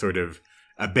needs to sort of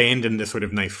abandon this sort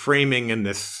of nice framing and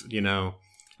this,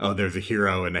 there's a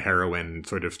hero and a heroine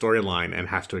sort of storyline, and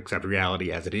has to accept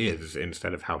reality as it is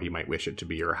instead of how he might wish it to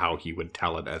be or how he would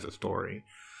tell it as a story.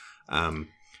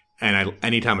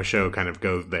 Anytime a show kind of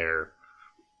goes there,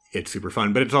 it's super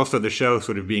fun. But it's also the show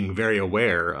sort of being very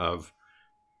aware of,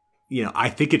 I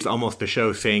think it's almost the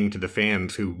show saying to the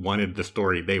fans who wanted the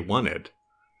story they wanted,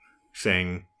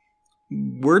 saying,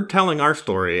 we're telling our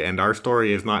story, and our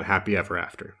story is not happy ever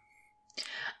after.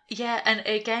 Yeah, and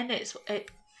again,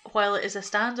 while it is a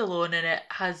standalone and it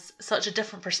has such a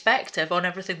different perspective on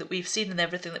everything that we've seen and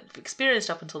everything that we've experienced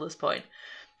up until this point,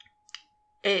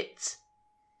 it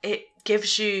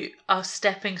gives you a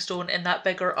stepping stone in that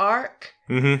bigger arc.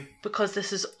 Mm-hmm. Because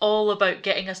this is all about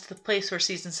getting us to the place where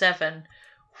season 7,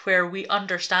 where we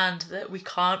understand that we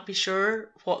can't be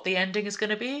sure what the ending is going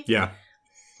to be. Yeah.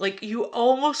 Like, you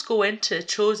almost go into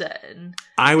Chosen.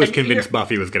 I was convinced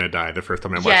Buffy was going to die the first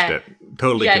time I watched it.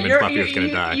 Totally convinced Buffy was going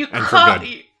to die. And for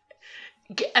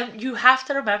good. You have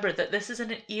to remember that this is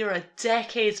in an era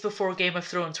decades before Game of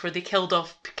Thrones where they killed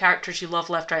off characters you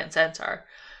love left, right and centre.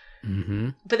 Mm-hmm.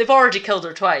 But they've already killed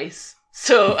her twice.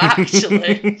 So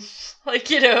actually,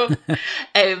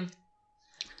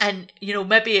 and,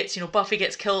 maybe it's, Buffy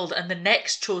gets killed and the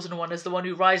next chosen one is the one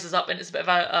who rises up, and it's a bit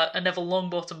of a Neville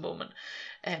Longbottom moment.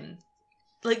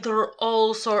 There are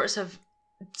all sorts of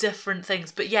different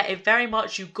things. But yeah, it very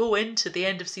much, you go into the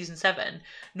end of season 7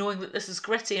 knowing that this is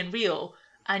gritty and real,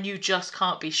 and you just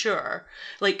can't be sure.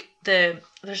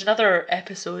 There's another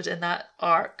episode in that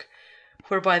arc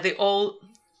whereby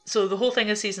so the whole thing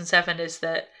of season 7 is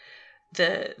that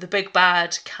the big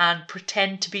bad can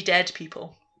pretend to be dead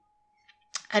people.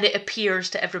 And it appears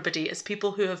to everybody as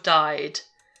people who have died,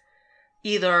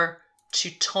 either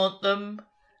to taunt them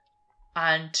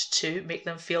and to make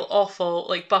them feel awful.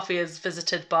 Like Buffy is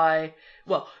visited by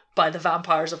the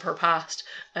vampires of her past,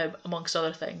 amongst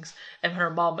other things, and her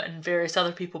mum and various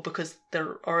other people because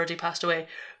they're already passed away.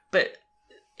 But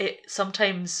it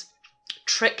sometimes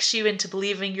tricks you into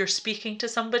believing you're speaking to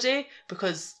somebody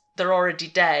because they're already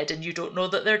dead and you don't know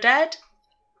that they're dead.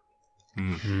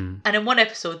 Mm-hmm. And in one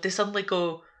episode, they suddenly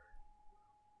go,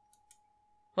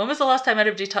 when was the last time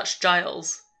anybody touched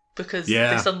Giles? Because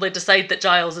they suddenly decide that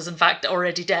Giles is in fact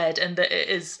already dead and that it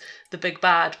is the big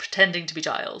bad pretending to be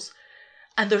Giles.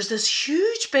 And there's this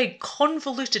huge, big,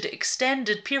 convoluted,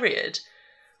 extended period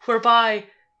whereby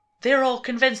they're all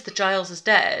convinced that Giles is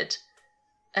dead,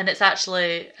 and it's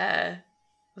actually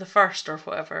the first or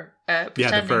whatever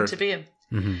pretending to be him.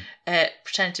 Mm-hmm.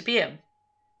 Pretending to be him.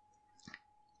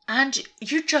 And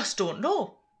you just don't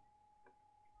know.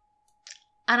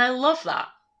 And I love that.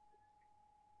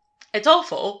 It's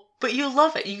awful, but you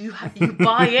love it. You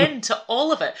buy into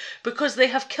all of it because they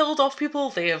have killed off people.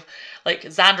 They have,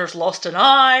 Xander's lost an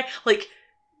eye.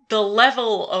 The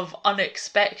level of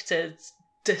unexpected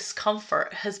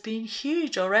discomfort has been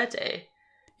huge already.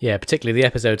 Yeah, particularly the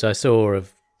episodes I saw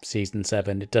of season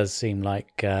 7, it does seem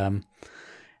like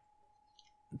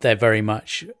they're very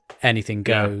much anything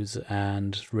goes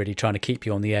and really trying to keep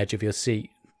you on the edge of your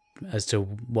seat as to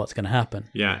what's going to happen.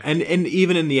 Yeah, and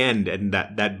even in the end, and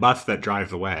that bus that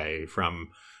drives away from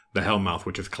the Hellmouth,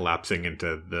 which is collapsing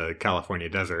into the California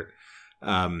desert,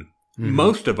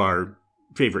 most of our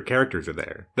favorite characters are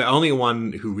there. The only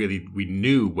one who really we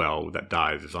knew well that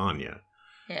dies is Anya.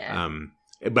 Yeah.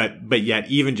 But yet,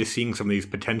 even just seeing some of these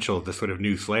the sort of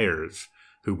new Slayers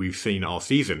who we've seen all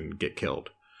season get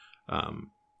killed,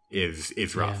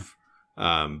 is rough.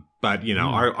 Yeah. But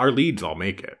our leads all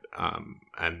make it.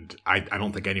 And I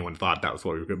don't think anyone thought that was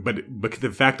what we were going to, but the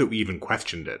fact that we even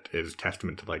questioned it is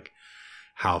testament to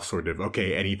how sort of,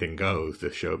 anything goes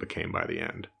this show became by the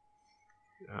end.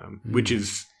 Which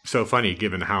is so funny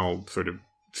given how sort of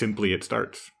simply it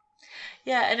starts.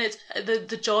 Yeah, and it's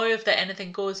the joy of that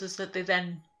anything goes is that they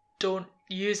then don't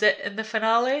use it in the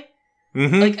finale.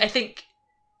 Mm-hmm. I think,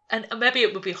 and maybe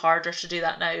it would be harder to do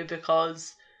that now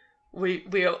because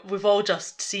we've all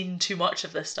just seen too much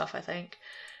of this stuff, I think.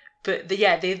 But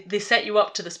they set you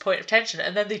up to this point of tension,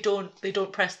 and then they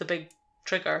don't press the big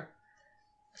trigger.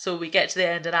 So we get to the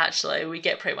end, and actually we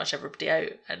get pretty much everybody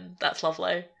out, and that's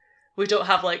lovely. We don't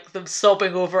have them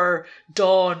sobbing over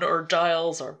Dawn or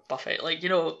Giles or Buffy.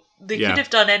 They could have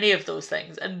done any of those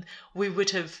things, and we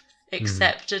would have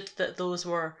accepted that those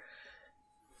were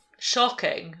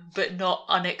shocking, but not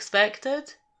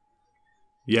unexpected.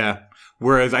 Yeah.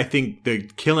 Whereas I think the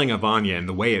killing of Anya and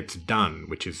the way it's done,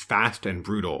 which is fast and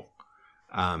brutal,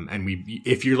 And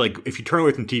if you turn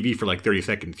away from TV for like 30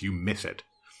 seconds, you miss it.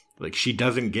 Like, she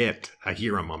doesn't get a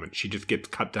hero moment. She just gets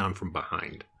cut down from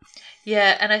behind.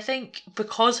 Yeah, and I think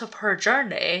because of her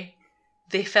journey,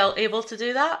 they felt able to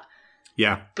do that.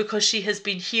 Yeah. Because she has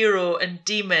been hero and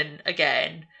demon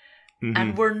again. Mm-hmm.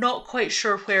 And we're not quite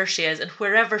sure where she is. And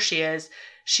wherever she is,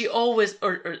 she always,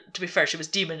 or to be fair, she was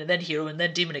demon and then hero and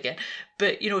then demon again.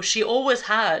 But, she always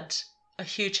had a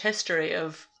huge history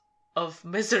of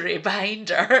misery behind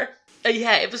her.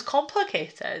 Yeah, it was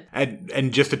complicated.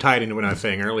 And just to tie it into what I was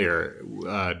saying earlier,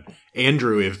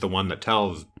 Andrew is the one that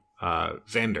tells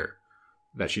Xander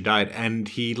that she died, and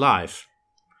he lies.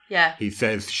 Yeah. He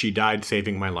says she died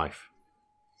saving my life.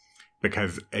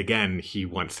 Because, again, he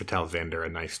wants to tell Xander a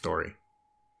nice story.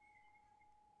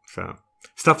 So,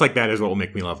 stuff like that is what will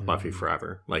make me love Buffy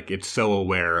forever. Like, it's so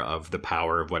aware of the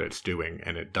power of what it's doing,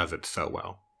 and it does it so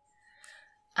well.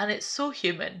 And it's so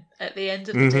human. At the end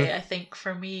of the day, I think,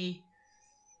 for me,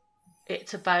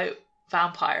 it's about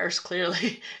vampires,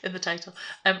 clearly, in the title,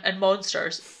 and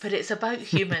monsters. But it's about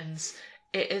humans.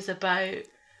 It is about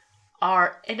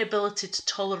our inability to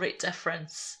tolerate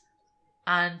difference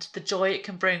and the joy it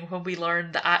can bring when we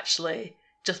learn that actually,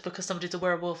 just because somebody's a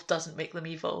werewolf doesn't make them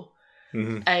evil.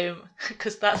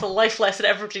 Because that's a life lesson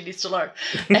everybody needs to learn.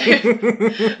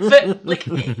 But like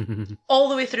all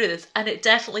the way through this, and it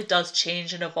definitely does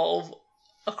change and evolve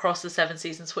across the 7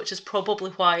 seasons, which is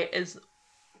probably why it is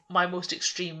my most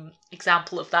extreme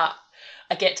example of that.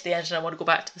 I get to the end and I want to go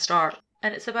back to the start.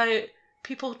 And it's about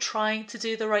people trying to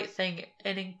do the right thing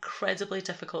in incredibly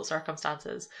difficult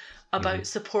circumstances, about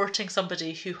supporting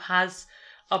somebody who has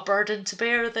a burden to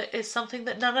bear that is something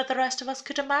that none of the rest of us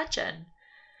could imagine,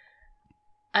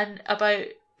 and about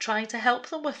trying to help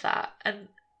them with that. And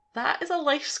that is a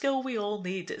life skill we all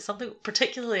need. It's something,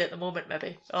 particularly at the moment,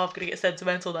 maybe. Oh, I'm going to get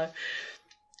sentimental now.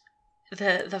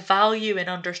 The value in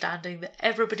understanding that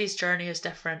everybody's journey is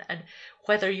different, and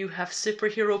whether you have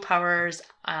superhero powers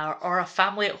or a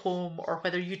family at home, or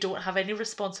whether you don't have any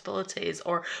responsibilities,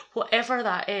 or whatever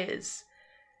that is,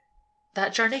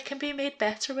 that journey can be made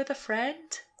better with a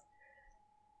friend.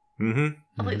 And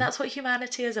like, that's what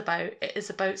humanity is about. It is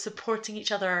about supporting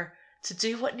each other to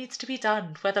do what needs to be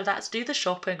done, whether that's do the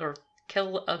shopping or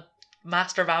kill a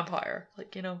master vampire.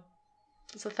 Like,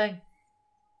 it's a thing.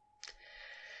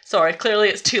 Sorry, clearly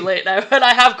it's too late now, and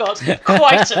I have got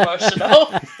quite emotional.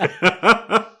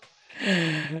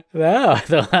 Wow, I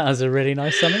thought that was a really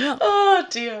nice summing up. Oh,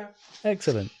 dear.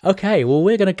 Excellent. Okay, well,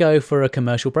 we're going to go for a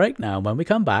commercial break now. When we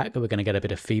come back, we're going to get a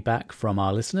bit of feedback from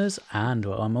our listeners, and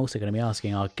I'm also going to be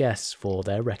asking our guests for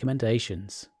their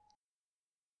recommendations.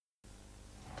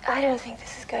 I don't think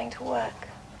this is going to work.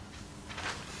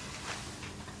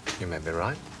 You may be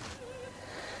right.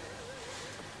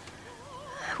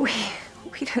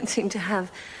 We don't seem to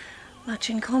have much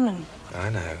in common. I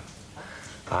know.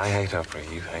 I hate opera,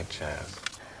 you hate jazz.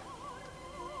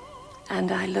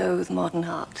 And I loathe modern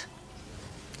art.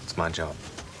 It's my job.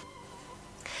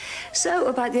 So,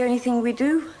 about the only thing we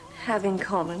do have in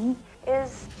common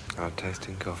is... our taste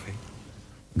in coffee.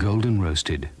 Golden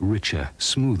roasted, richer,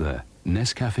 smoother.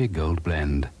 Nescafe Gold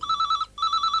Blend.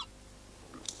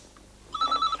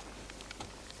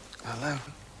 Hello.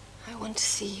 I want to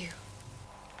see you.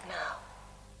 Now.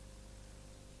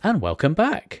 And welcome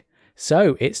back.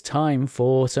 So, it's time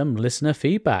for some listener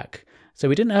feedback. So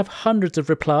we didn't have hundreds of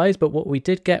replies, but what we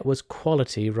did get was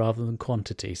quality rather than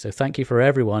quantity. So thank you for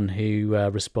everyone who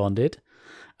responded.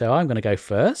 So I'm going to go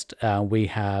first. We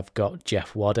have got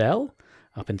Jeff Waddell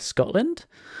up in Scotland.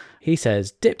 He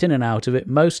says, dipped in and out of it,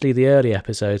 mostly the early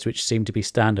episodes, which seemed to be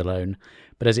standalone.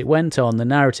 But as it went on, the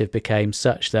narrative became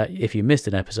such that if you missed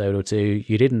an episode or two,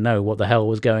 you didn't know what the hell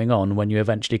was going on when you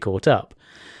eventually caught up.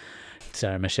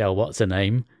 Sarah Michelle, what's her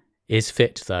name, is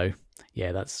fit though.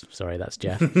 Yeah, that's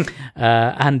Jeff.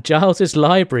 And Giles's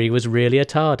library was really a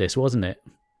TARDIS, wasn't it?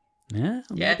 Yeah,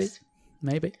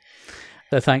 maybe.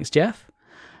 So thanks, Jeff.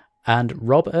 And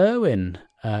Rob Irwin,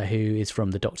 who is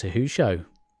from the Doctor Who show.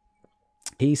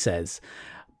 He says,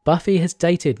 Buffy has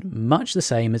dated much the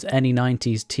same as any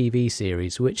 90s TV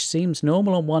series, which seems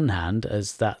normal on one hand,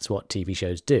 as that's what TV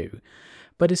shows do,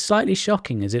 but is slightly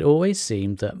shocking as it always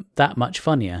seemed that much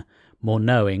funnier, more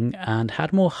knowing, and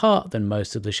had more heart than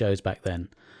most of the shows back then.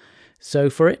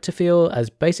 So for it to feel as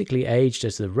basically aged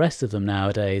as the rest of them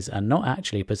nowadays and not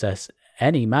actually possess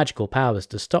any magical powers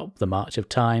to stop the march of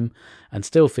time and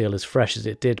still feel as fresh as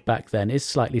it did back then is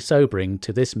slightly sobering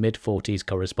to this mid-40s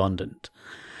correspondent.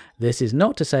 This is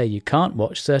not to say you can't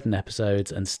watch certain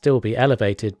episodes and still be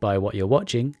elevated by what you're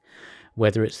watching,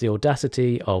 whether it's the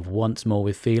audacity of Once More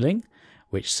with Feeling,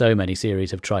 which so many series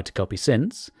have tried to copy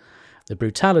since, the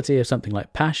brutality of something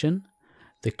like Passion,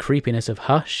 the creepiness of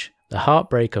Hush, the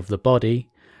heartbreak of The Body,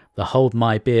 the hold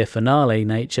my beer finale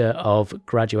nature of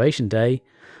Graduation Day,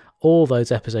 all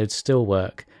those episodes still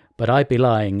work, but I'd be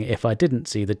lying if I didn't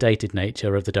see the dated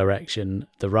nature of the direction,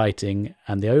 the writing,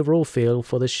 and the overall feel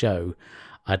for the show.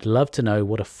 I'd love to know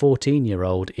what a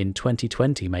 14-year-old in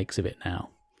 2020 makes of it now.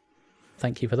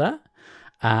 Thank you for that.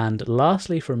 And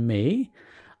lastly from me,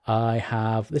 I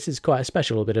have, this is quite a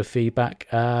special bit of feedback.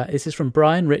 This is from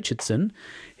Brian Richardson,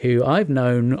 who I've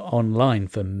known online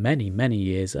for many, many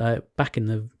years. Back in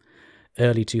the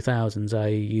early 2000s, I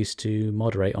used to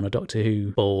moderate on a Doctor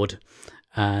Who board,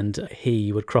 and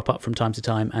he would crop up from time to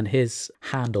time, and his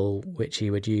handle, which he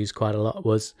would use quite a lot,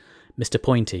 was Mr.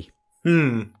 Pointy.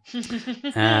 And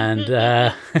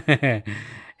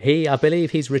I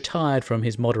believe he's retired from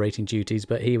his moderating duties,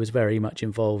 but he was very much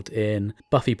involved in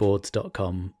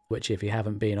buffyboards.com, which if you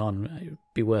haven't been on, it would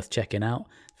be worth checking out.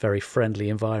 Very friendly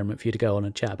environment for you to go on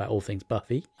and chat about all things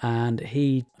Buffy. And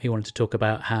he wanted to talk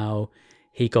about how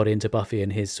he got into Buffy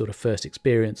and his sort of first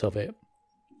experience of it.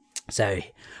 So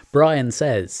Brian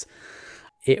says,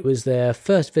 it was their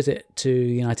first visit to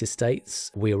the United States.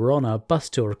 We were on a bus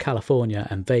tour of California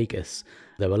and Vegas.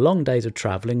 There were long days of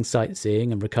travelling,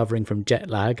 sightseeing and recovering from jet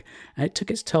lag, and it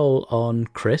took its toll on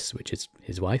Chris, which is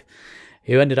his wife,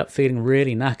 who ended up feeling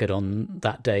really knackered on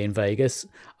that day in Vegas.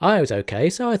 I was okay,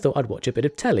 so I thought I'd watch a bit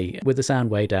of telly with the sound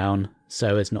way down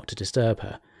so as not to disturb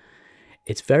her.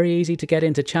 It's very easy to get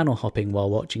into channel hopping while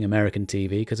watching American TV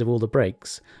because of all the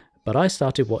breaks, but I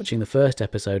started watching the first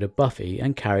episode of Buffy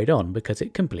and carried on because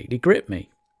it completely gripped me.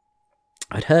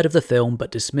 I'd heard of the film but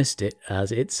dismissed it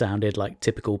as it sounded like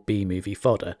typical B-movie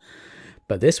fodder,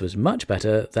 but this was much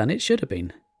better than it should have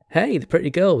been. Hey, the pretty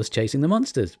girl was chasing the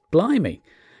monsters. Blimey.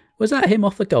 Was that him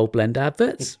off the Gold Blend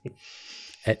adverts?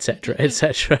 Etc,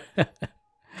 etc.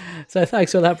 So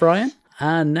thanks for that, Brian.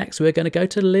 And next we're going to go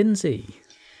to Lindsay.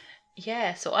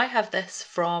 Yeah, so I have this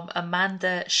from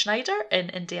Amanda Schneider in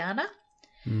Indiana.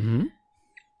 Mm-hmm.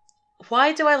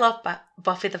 Why do I love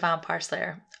Buffy the Vampire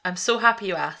Slayer? I'm so happy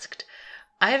you asked.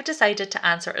 I have decided to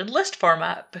answer in list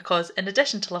format because in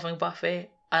addition to loving Buffy,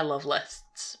 I love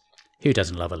lists. Who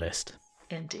doesn't love a list?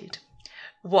 Indeed.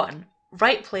 1.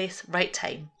 Right place, right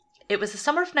time. It was the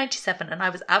summer of 97 and I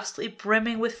was absolutely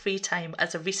brimming with free time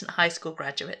as a recent high school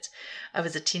graduate. I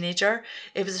was a teenager.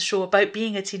 It was a show about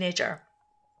being a teenager.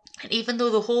 And even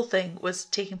though the whole thing was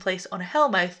taking place on a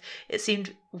hellmouth, it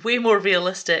seemed way more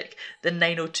realistic than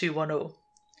 90210.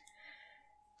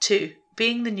 2.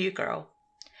 Being the new girl.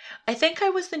 I think I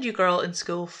was the new girl in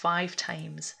school 5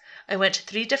 times. I went to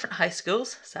 3 different high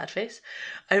schools, sad face.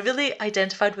 I really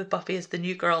identified with Buffy as the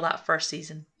new girl that first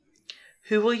season.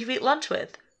 Who will you eat lunch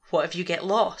with? What if you get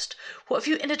lost? What if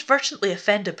you inadvertently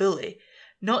offend a bully?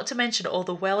 Not to mention all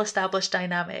the well-established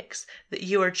dynamics that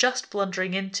you are just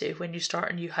blundering into when you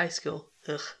start a new high school.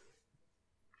 Ugh.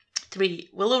 3.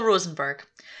 Willow Rosenberg.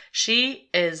 She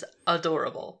is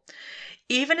adorable.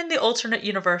 Even in the alternate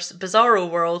universe Bizarro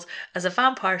world, as a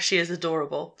vampire she is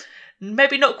adorable.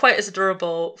 Maybe not quite as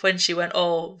adorable when she went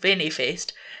all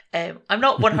veiny-faced. I'm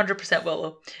not 100%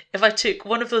 Willow. If I took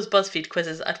one of those BuzzFeed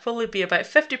quizzes, I'd probably be about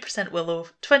 50% Willow,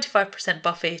 25%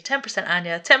 Buffy, 10%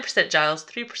 Anya, 10% Giles,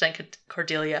 3%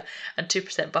 Cordelia, and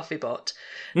 2% Buffybot.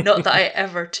 Not that I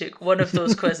ever took one of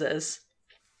those quizzes.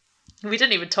 We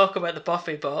didn't even talk about the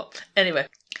Buffybot. Anyway.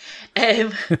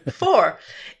 4.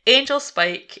 Angel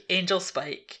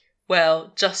Spike.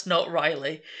 Well, just not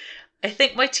Riley. I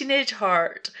think my teenage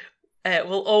heart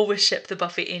will always ship the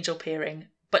Buffy-Angel pairing.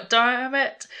 But damn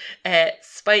it, the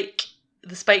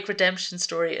Spike redemption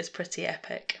story is pretty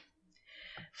epic.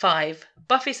 5.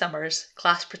 Buffy Summers,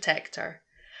 class protector.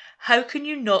 How can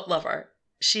you not love her?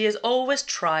 She is always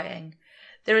trying.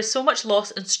 There is so much loss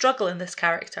and struggle in this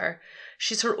character.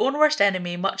 She's her own worst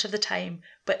enemy much of the time,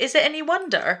 but is it any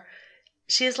wonder?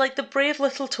 She is like the brave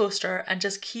little toaster and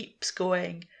just keeps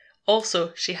going.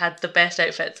 Also, she had the best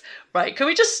outfits. Right, can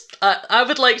we just... I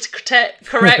would like to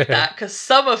correct that, because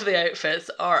some of the outfits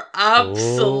are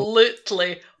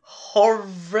absolutely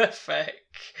horrific.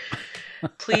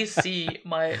 Please see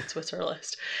my Twitter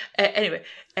list. Anyway,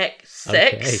 6.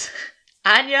 Okay.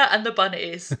 Anya and the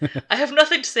Bunnies. I have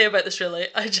nothing to say about this really.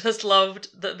 I just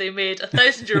loved that they made a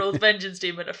 1,000-year-old vengeance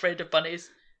demon afraid of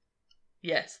bunnies.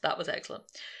 Yes, that was excellent.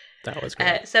 That was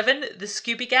great. 7. The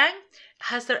Scooby Gang.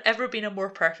 Has there ever been a more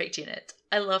perfect unit?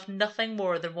 I love nothing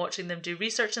more than watching them do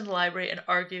research in the library and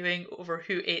arguing over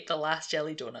who ate the last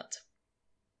jelly donut.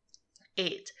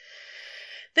 8.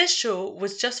 This show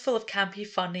was just full of campy,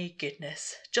 funny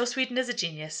goodness. Joss Whedon is a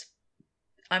genius.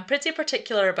 I'm pretty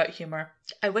particular about humour.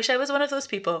 I wish I was one of those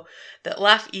people that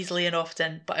laugh easily and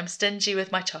often, but I'm stingy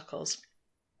with my chuckles.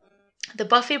 The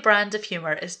Buffy brand of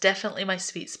humour is definitely my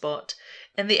sweet spot.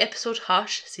 In the episode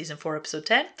Hush, season 4, episode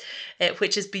 10,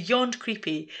 which is beyond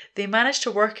creepy, they managed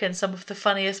to work in some of the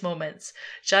funniest moments.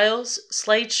 Giles'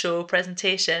 slideshow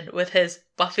presentation with his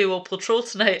Buffy will patrol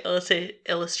tonight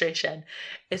illustration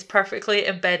is perfectly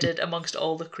embedded amongst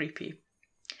all the creepy.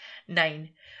 9.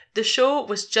 The show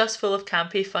was just full of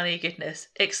campy, funny goodness,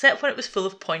 except when it was full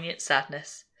of poignant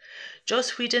sadness.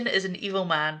 Joss Whedon is an evil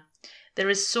man. There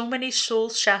is so many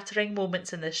soul-shattering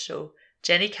moments in this show.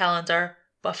 Jenny Calendar,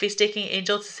 Buffy's taking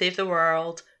Angel to save the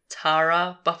world,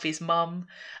 Tara, Buffy's mum,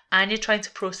 Anya trying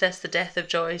to process the death of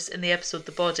Joyce in the episode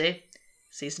The Body,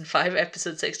 season 5,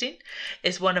 episode 16,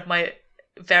 is one of my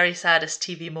very saddest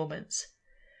TV moments.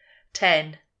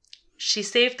 10. She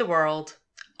saved the world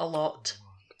a lot.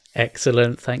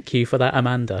 Excellent. Thank you for that,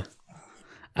 Amanda.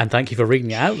 And thank you for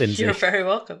reading it out, Lindsay. You're very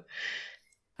welcome.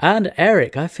 And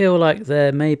Eric, I feel like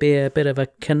there may be a bit of a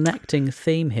connecting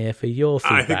theme here for your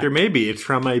feedback. I think there may be. It's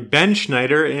from a Ben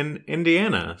Schneider in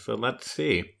Indiana. So let's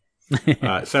see.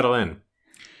 Settle in.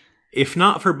 If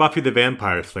not for Buffy the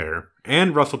Vampire Slayer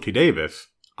and Russell T. Davies,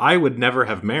 I would never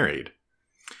have married.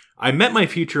 I met my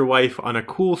future wife on a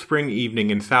cool spring evening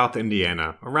in South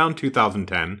Indiana around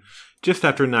 2010, just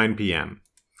after 9 p.m.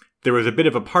 There was a bit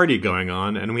of a party going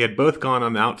on, and we had both gone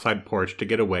on the outside porch to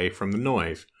get away from the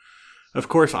noise. Of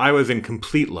course, I was in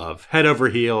complete love, head over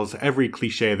heels, every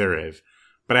cliche there is,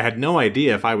 but I had no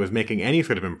idea if I was making any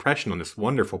sort of impression on this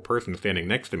wonderful person standing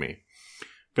next to me.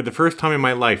 For the first time in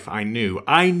my life, I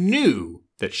knew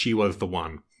that she was the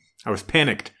one. I was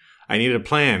panicked. I needed a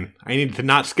plan. I needed to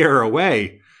not scare her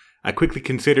away. I quickly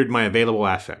considered my available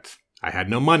assets. I had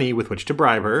no money with which to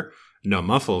bribe her, no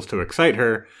muscles to excite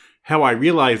her. How I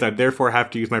realized I'd therefore have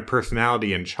to use my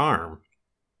personality and charm.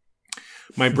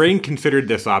 My brain considered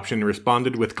this option and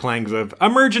responded with clangs of,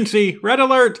 "Emergency! Red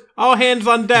alert! All hands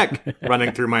on deck!"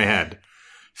 running through my head.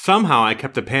 Somehow I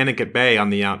kept the panic at bay on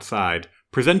the outside,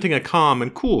 presenting a calm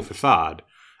and cool facade.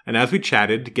 And as we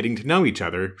chatted, getting to know each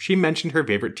other, she mentioned her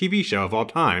favorite TV show of all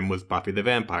time was Buffy the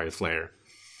Vampire Slayer.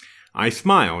 I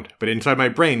smiled, but inside my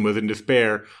brain was in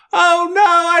despair. "Oh no,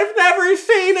 I've never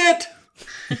seen it!"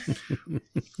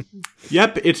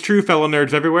 Yep, it's true, fellow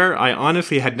nerds everywhere. I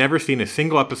honestly had never seen a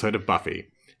single episode of Buffy.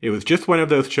 It was just one of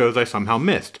those shows I somehow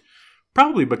missed.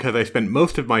 Probably because I spent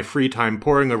most of my free time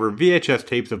poring over VHS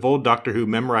tapes of old Doctor Who,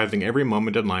 memorizing every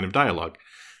moment and line of dialogue.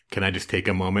 Can I just take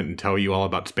a moment and tell you all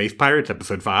about Space Pirates,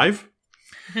 episode 5?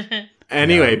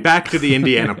 Anyway, back to the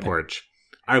Indiana porch.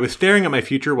 I was staring at my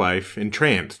future wife,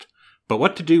 entranced. But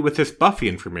what to do with this Buffy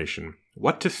information?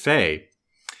 What to say?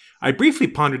 I briefly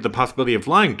pondered the possibility of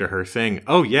lying to her, saying,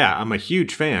 "Oh yeah, I'm a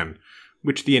huge fan,"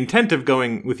 with the intent of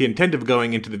going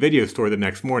into the video store the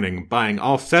next morning, buying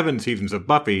all 7 seasons of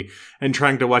Buffy, and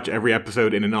trying to watch every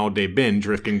episode in an all-day binge,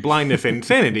 risking blindness,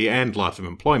 insanity, and loss of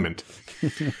employment.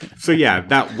 So yeah,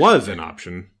 that was an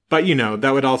option. But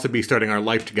that would also be starting our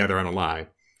life together on a lie.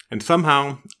 And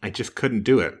somehow, I just couldn't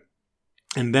do it.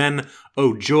 And then,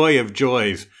 oh joy of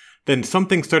joys, then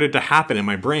something started to happen in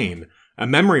my brain. A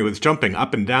memory was jumping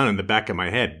up and down in the back of my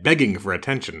head, begging for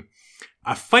attention.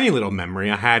 A funny little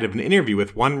memory I had of an interview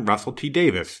with one Russell T.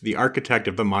 Davies, the architect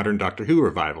of the modern Doctor Who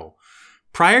revival.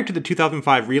 Prior to the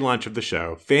 2005 relaunch of the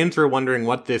show, fans were wondering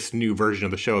what this new version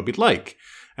of the show would be like,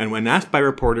 and when asked by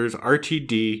reporters,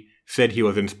 RTD said he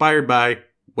was inspired by,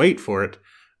 wait for it,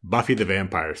 Buffy the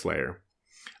Vampire Slayer.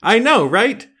 I know,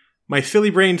 right? My silly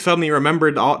brain suddenly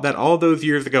remembered that all those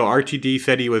years ago RTD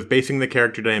said he was basing the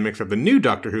character dynamics of the new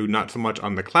Doctor Who not so much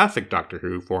on the classic Doctor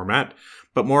Who format,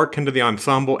 but more akin to the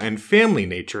ensemble and family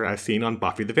nature as seen on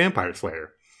Buffy the Vampire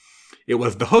Slayer. It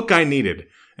was the hook I needed,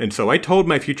 and so I told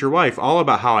my future wife all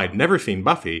about how I'd never seen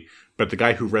Buffy, but the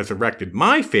guy who resurrected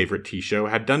my favorite T-show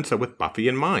had done so with Buffy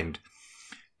in mind.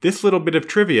 This little bit of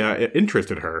trivia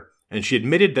interested her, and she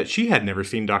admitted that she had never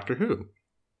seen Doctor Who.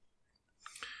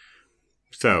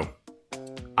 So,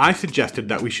 I suggested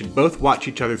that we should both watch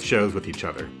each other's shows with each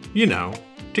other.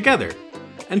 Together.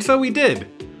 And so we did.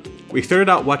 We started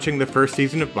out watching the first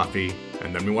season of Buffy,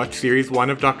 and then we watched Series 1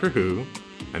 of Doctor Who,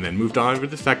 and then moved on to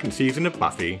the second season of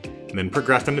Buffy, and then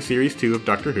progressed on to Series 2 of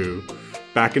Doctor Who,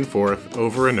 back and forth,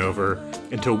 over and over,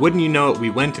 until wouldn't you know it, we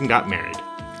went and got married.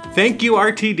 Thank you,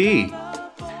 RTD!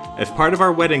 As part of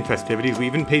our wedding festivities, we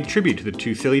even paid tribute to the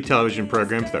 2 silly television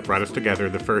programs that brought us together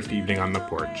the first evening on the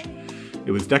porch.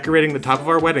 It was decorating the top of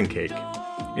our wedding cake.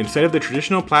 Instead of the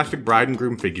traditional plastic bride and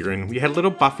groom figurine, we had a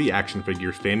little Buffy action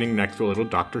figure standing next to a little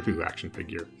Doctor Who action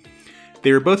figure.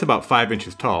 They were both about 5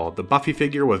 inches tall. The Buffy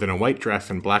figure was in a white dress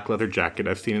and black leather jacket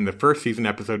as seen in the first season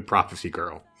episode Prophecy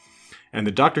Girl. And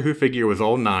the Doctor Who figure was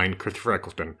old 9, Christopher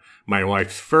Eccleston, my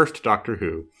wife's first Doctor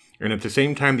Who, and at the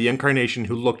same time the incarnation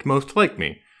who looked most like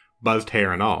me, buzzed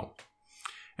hair and all.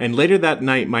 And later that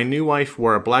night, my new wife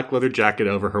wore a black leather jacket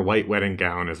over her white wedding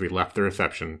gown as we left the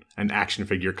reception, an action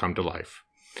figure come to life.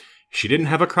 She didn't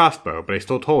have a crossbow, but I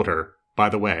still told her, by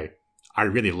the way, I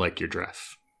really like your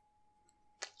dress.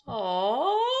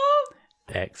 Aww.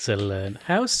 Excellent.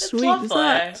 How sweet Lovely. is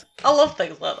that? I love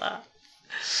things like that.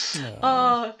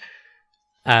 Oh.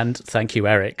 And thank you,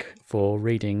 Eric, for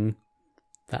reading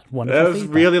that wonderful That was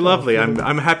feedback. really lovely.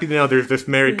 I'm happy to know there's this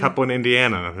married couple in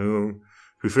Indiana who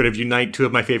sort of unite two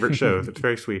of my favorite shows. It's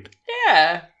very sweet.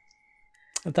 Yeah.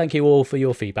 And thank you all for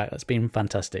your feedback. That's been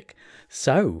fantastic.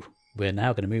 So we're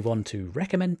now going to move on to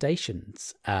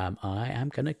recommendations. I am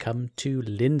going to come to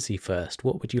Lindsay first.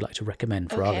 What would you like to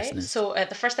recommend for our listeners? So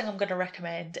the first thing I'm going to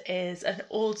recommend is an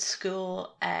old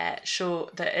school show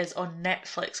that is on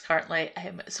Netflix currently.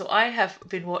 So I have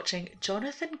been watching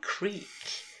Jonathan Creek,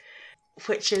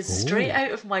 which is straight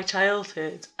out of my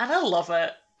childhood, and I love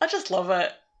it. I just love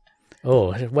it.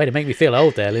 Oh, way to make me feel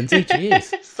old there, Lindsay.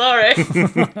 Jeez. Sorry.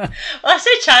 Well, I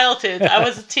say childhood. I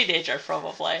was a teenager,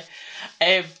 probably.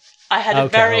 I had a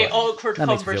very awkward That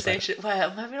makes me feel conversation.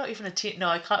 Well, maybe not even a teen. No,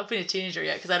 I can't have been a teenager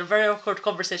yet because I had a very awkward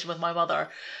conversation with my mother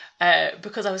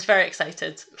because I was very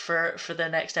excited for the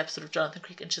next episode of Jonathan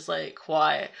Creek, and she's like,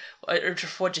 "Why? Or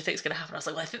what do you think is going to happen?" I was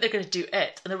like, "Well, I think they're going to do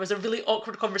it." And there was a really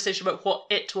awkward conversation about what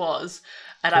it was,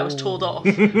 and I was told off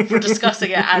for discussing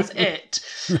it as it.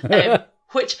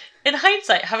 Which, in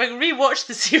hindsight, having rewatched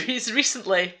the series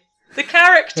recently, the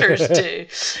characters do.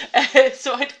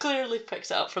 So I'd clearly picked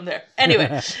it up from there.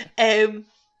 Anyway,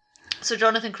 so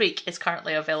Jonathan Creek is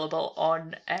currently available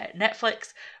on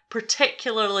Netflix.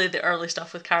 Particularly the early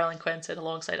stuff with Carolyn Quentin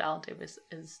alongside Alan Davis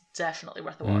is definitely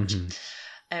worth a watch.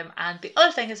 And the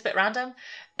other thing is a bit random.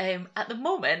 At the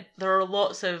moment, there are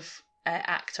lots of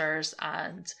actors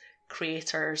and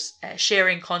creators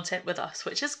sharing content with us,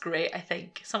 which is great. I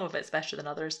think some of it's better than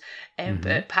others.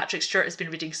 But Patrick Stewart has been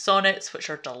reading sonnets, which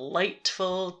are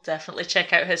delightful. Definitely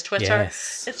check out his Twitter.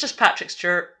 Yes. It's just Patrick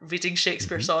Stewart reading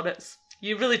Shakespeare sonnets.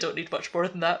 You really don't need much more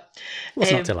than that.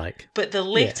 What's not to like? But the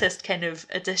latest kind of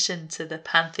addition to the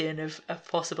pantheon of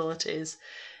possibilities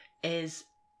is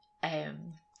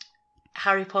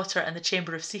Harry Potter and the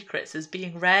Chamber of Secrets is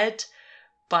being read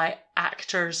by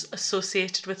actors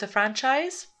associated with the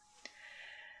franchise.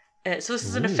 So this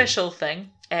is an official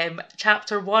thing.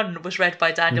 Chapter 1 was read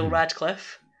by Daniel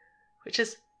Radcliffe, which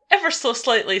is ever so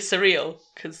slightly surreal,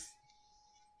 because,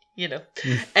 you know.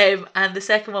 And the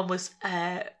second one was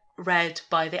read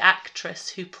by the actress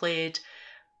who played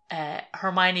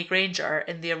Hermione Granger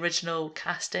in the original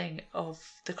casting of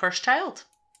The Cursed Child.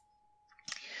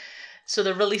 So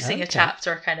they're releasing a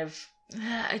chapter kind of,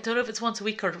 I don't know if it's once a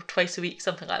week or twice a week,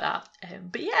 something like that.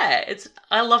 But yeah,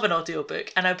 I love an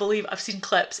audiobook, and I believe I've seen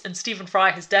clips, and Stephen Fry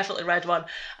has definitely read one,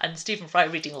 and Stephen Fry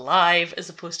reading live as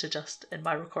opposed to just in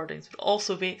my recordings would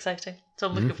also be exciting. So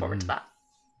I'm looking forward to that.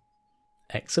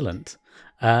 Excellent.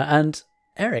 And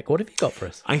Eric, what have you got for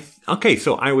us? Okay,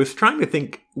 so I was trying to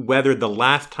think whether the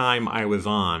last time I was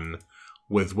on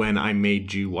was when I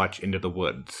made you watch Into the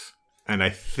Woods. And I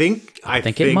think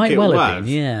it might well have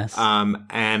been, yes.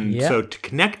 So to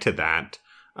connect to that,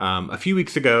 a few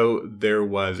weeks ago, there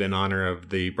was, in honor of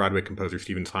the Broadway composer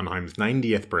Stephen Sondheim's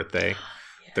 90th birthday,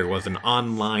 there was an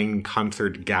online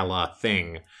concert gala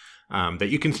thing that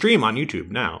you can stream on YouTube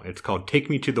now. It's called Take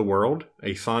Me to the World,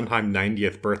 a Sondheim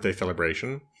 90th birthday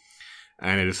celebration.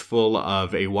 And it is full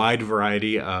of a wide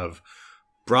variety of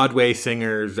Broadway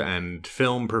singers and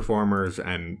film performers,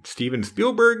 and Steven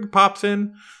Spielberg pops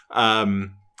in,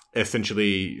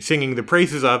 essentially singing the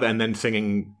praises of, and then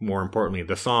singing, more importantly,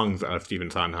 the songs of Stephen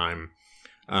Sondheim,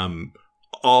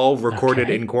 all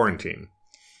recorded in quarantine.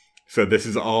 So this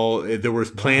is all, there was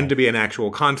planned to be an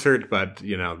actual concert, but,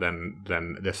 you know,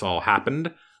 then this all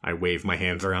happened. I wave my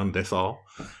hands around this all.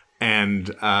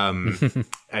 And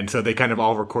and so they kind of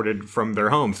all recorded from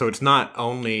their home. So it's not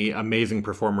only amazing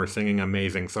performers singing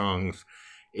amazing songs,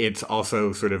 it's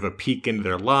also sort of a peek into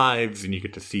their lives, and you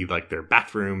get to see like their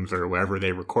bathrooms or wherever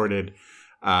they recorded.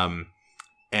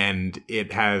 And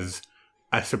it has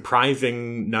a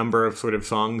surprising number of sort of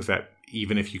songs that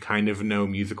even if you kind of know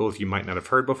musicals, you might not have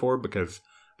heard before, because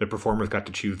the performers got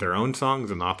to choose their own songs,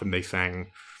 and often they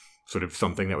sang sort of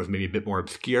something that was maybe a bit more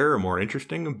obscure or more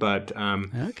interesting, but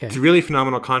it's really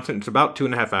phenomenal content. It's about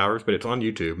 2.5 hours, but it's on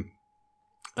YouTube,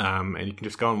 and you can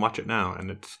just go and watch it now, and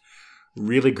it's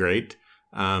really great.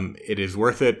 It is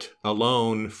worth it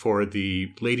alone for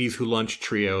the Ladies Who Lunch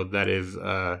trio that is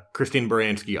Christine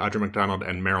Baranski, Audra McDonald,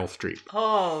 and Meryl Streep.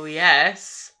 Oh,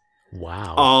 yes.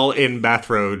 Wow. All in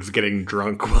bathrobes getting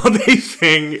drunk while they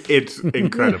sing. It's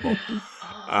incredible.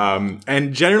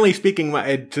 And generally speaking,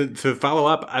 to follow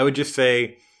up, I would just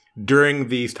say during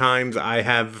these times, I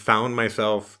have found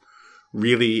myself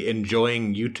really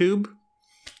enjoying YouTube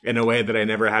in a way that I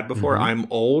never had before. Mm-hmm. I'm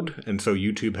old, and so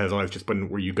YouTube has always just been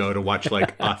where you go to watch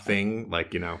like a thing,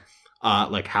 like,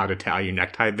 like how to tie your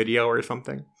necktie video or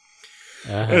something.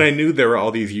 And I knew there were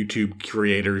all these YouTube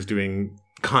creators doing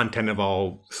content of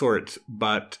all sorts,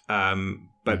 but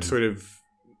sort of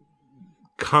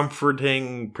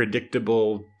comforting,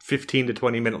 predictable 15 to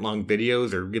 20 minute long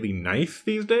videos are really nice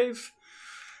these days.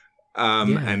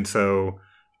 And so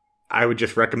I would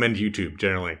just recommend YouTube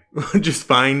generally. Just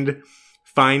find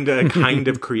a kind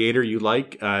of creator you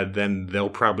like, then they'll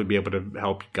probably be able to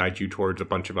help guide you towards a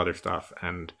bunch of other stuff,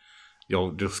 and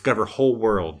you'll discover whole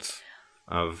worlds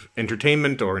of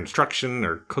entertainment or instruction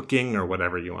or cooking or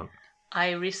whatever you want.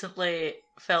 I recently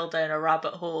fell down a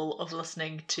rabbit hole of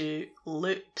listening to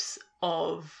loops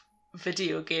of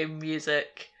video game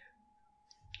music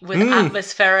with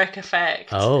atmospheric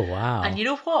effects. Oh, wow. And you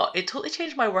know what? It totally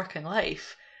changed my working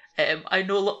life. I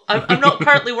know I'm not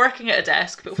currently working at a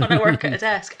desk, but when I work at a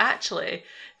desk, actually,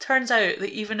 turns out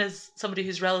that even as somebody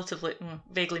who's relatively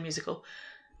vaguely musical,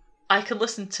 I can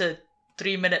listen to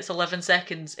 3 minutes 11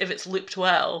 seconds if it's looped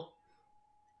well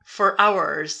for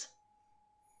hours.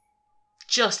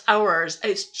 Just hours.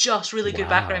 It's just really good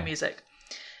background music.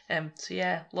 So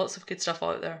yeah, lots of good stuff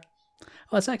out there.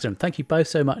 Oh, that's excellent. Thank you both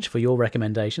so much for your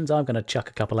recommendations. I'm going to chuck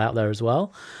a couple out there as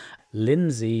well.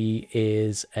 Lindsay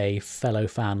is a fellow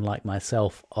fan like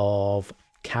myself of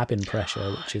Cabin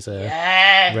Pressure, which is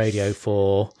a Radio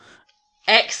 4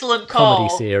 excellent call.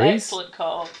 Comedy series. Excellent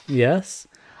call. Yes.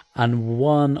 And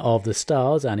one of the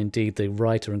stars, and indeed the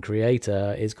writer and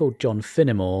creator, is called John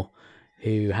Finnemore,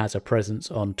 who has a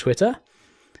presence on Twitter.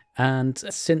 And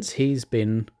since he's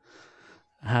been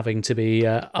having to be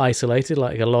isolated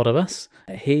like a lot of us,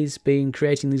 he's been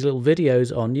creating these little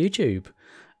videos on YouTube.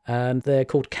 And they're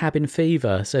called Cabin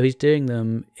Fever. So he's doing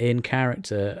them in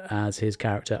character as his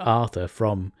character Arthur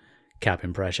from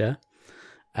Cabin Pressure.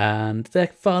 And they're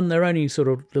fun. They're only sort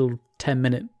of little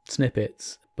 10-minute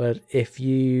snippets. But if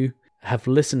you have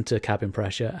listened to Cabin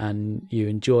Pressure and you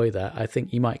enjoy that, I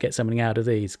think you might get something out of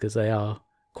these because they are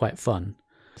quite fun.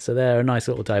 So they're a nice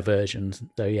little diversion.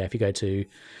 So yeah, if you go to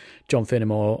John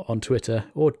Finnemore on Twitter,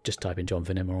 or just type in John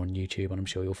Finnemore on YouTube, and I'm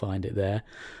sure you'll find it there.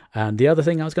 And the other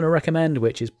thing I was going to recommend,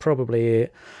 which is probably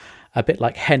a bit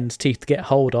like hen's teeth to get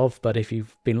hold of, but if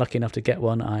you've been lucky enough to get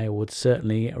one, I would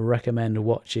certainly recommend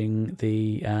watching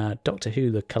the Doctor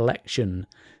Who The Collection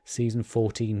Season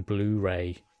 14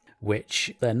 Blu-ray,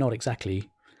 which they're not exactly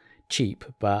cheap,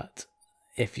 but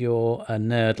if you're a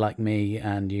nerd like me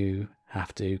and you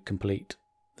have to complete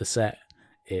the set,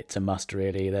 it's a must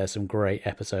really. There's some great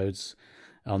episodes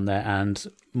on there, and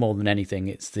more than anything,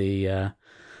 it's the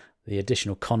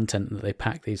additional content that they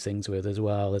pack these things with as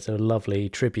well. There's a lovely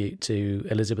tribute to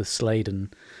Elizabeth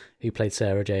Sladen, who played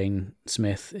Sarah Jane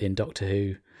Smith in Doctor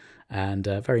Who, and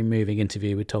a very moving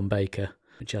interview with Tom Baker,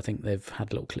 which I think they've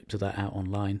had little clips of that out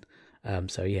online.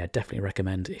 So yeah, definitely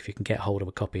recommend if you can get hold of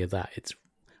a copy of that. It's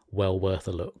well worth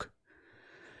a look.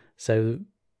 So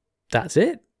that's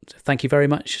it. So thank you very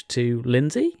much to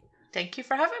Lindsay. Thank you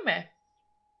for having me.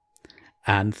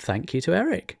 And thank you to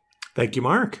Eric. Thank you,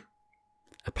 Mark.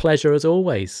 A pleasure as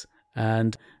always.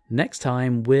 And next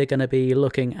time we're going to be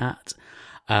looking at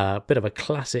a bit of a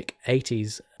classic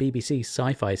 80s BBC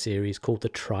sci-fi series called The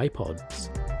Tripods.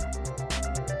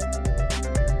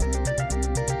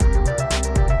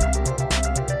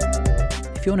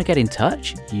 If you want to get in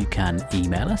touch, you can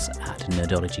email us at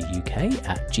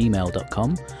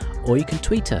nerdologyuk@gmail.com, or you can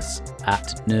tweet us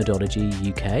at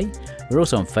nerdologyuk. We're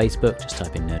also on Facebook, just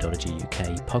type in Nerdology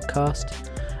UK podcast.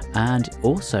 And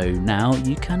also now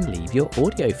you can leave your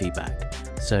audio feedback.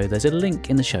 So there's a link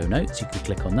in the show notes, you can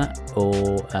click on that,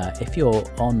 or if you're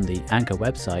on the Anchor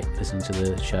website listening to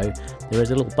the show, there is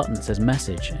a little button that says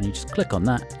message, and you just click on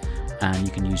that, and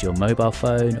you can use your mobile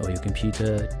phone or your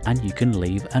computer, and you can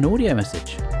leave an audio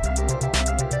message.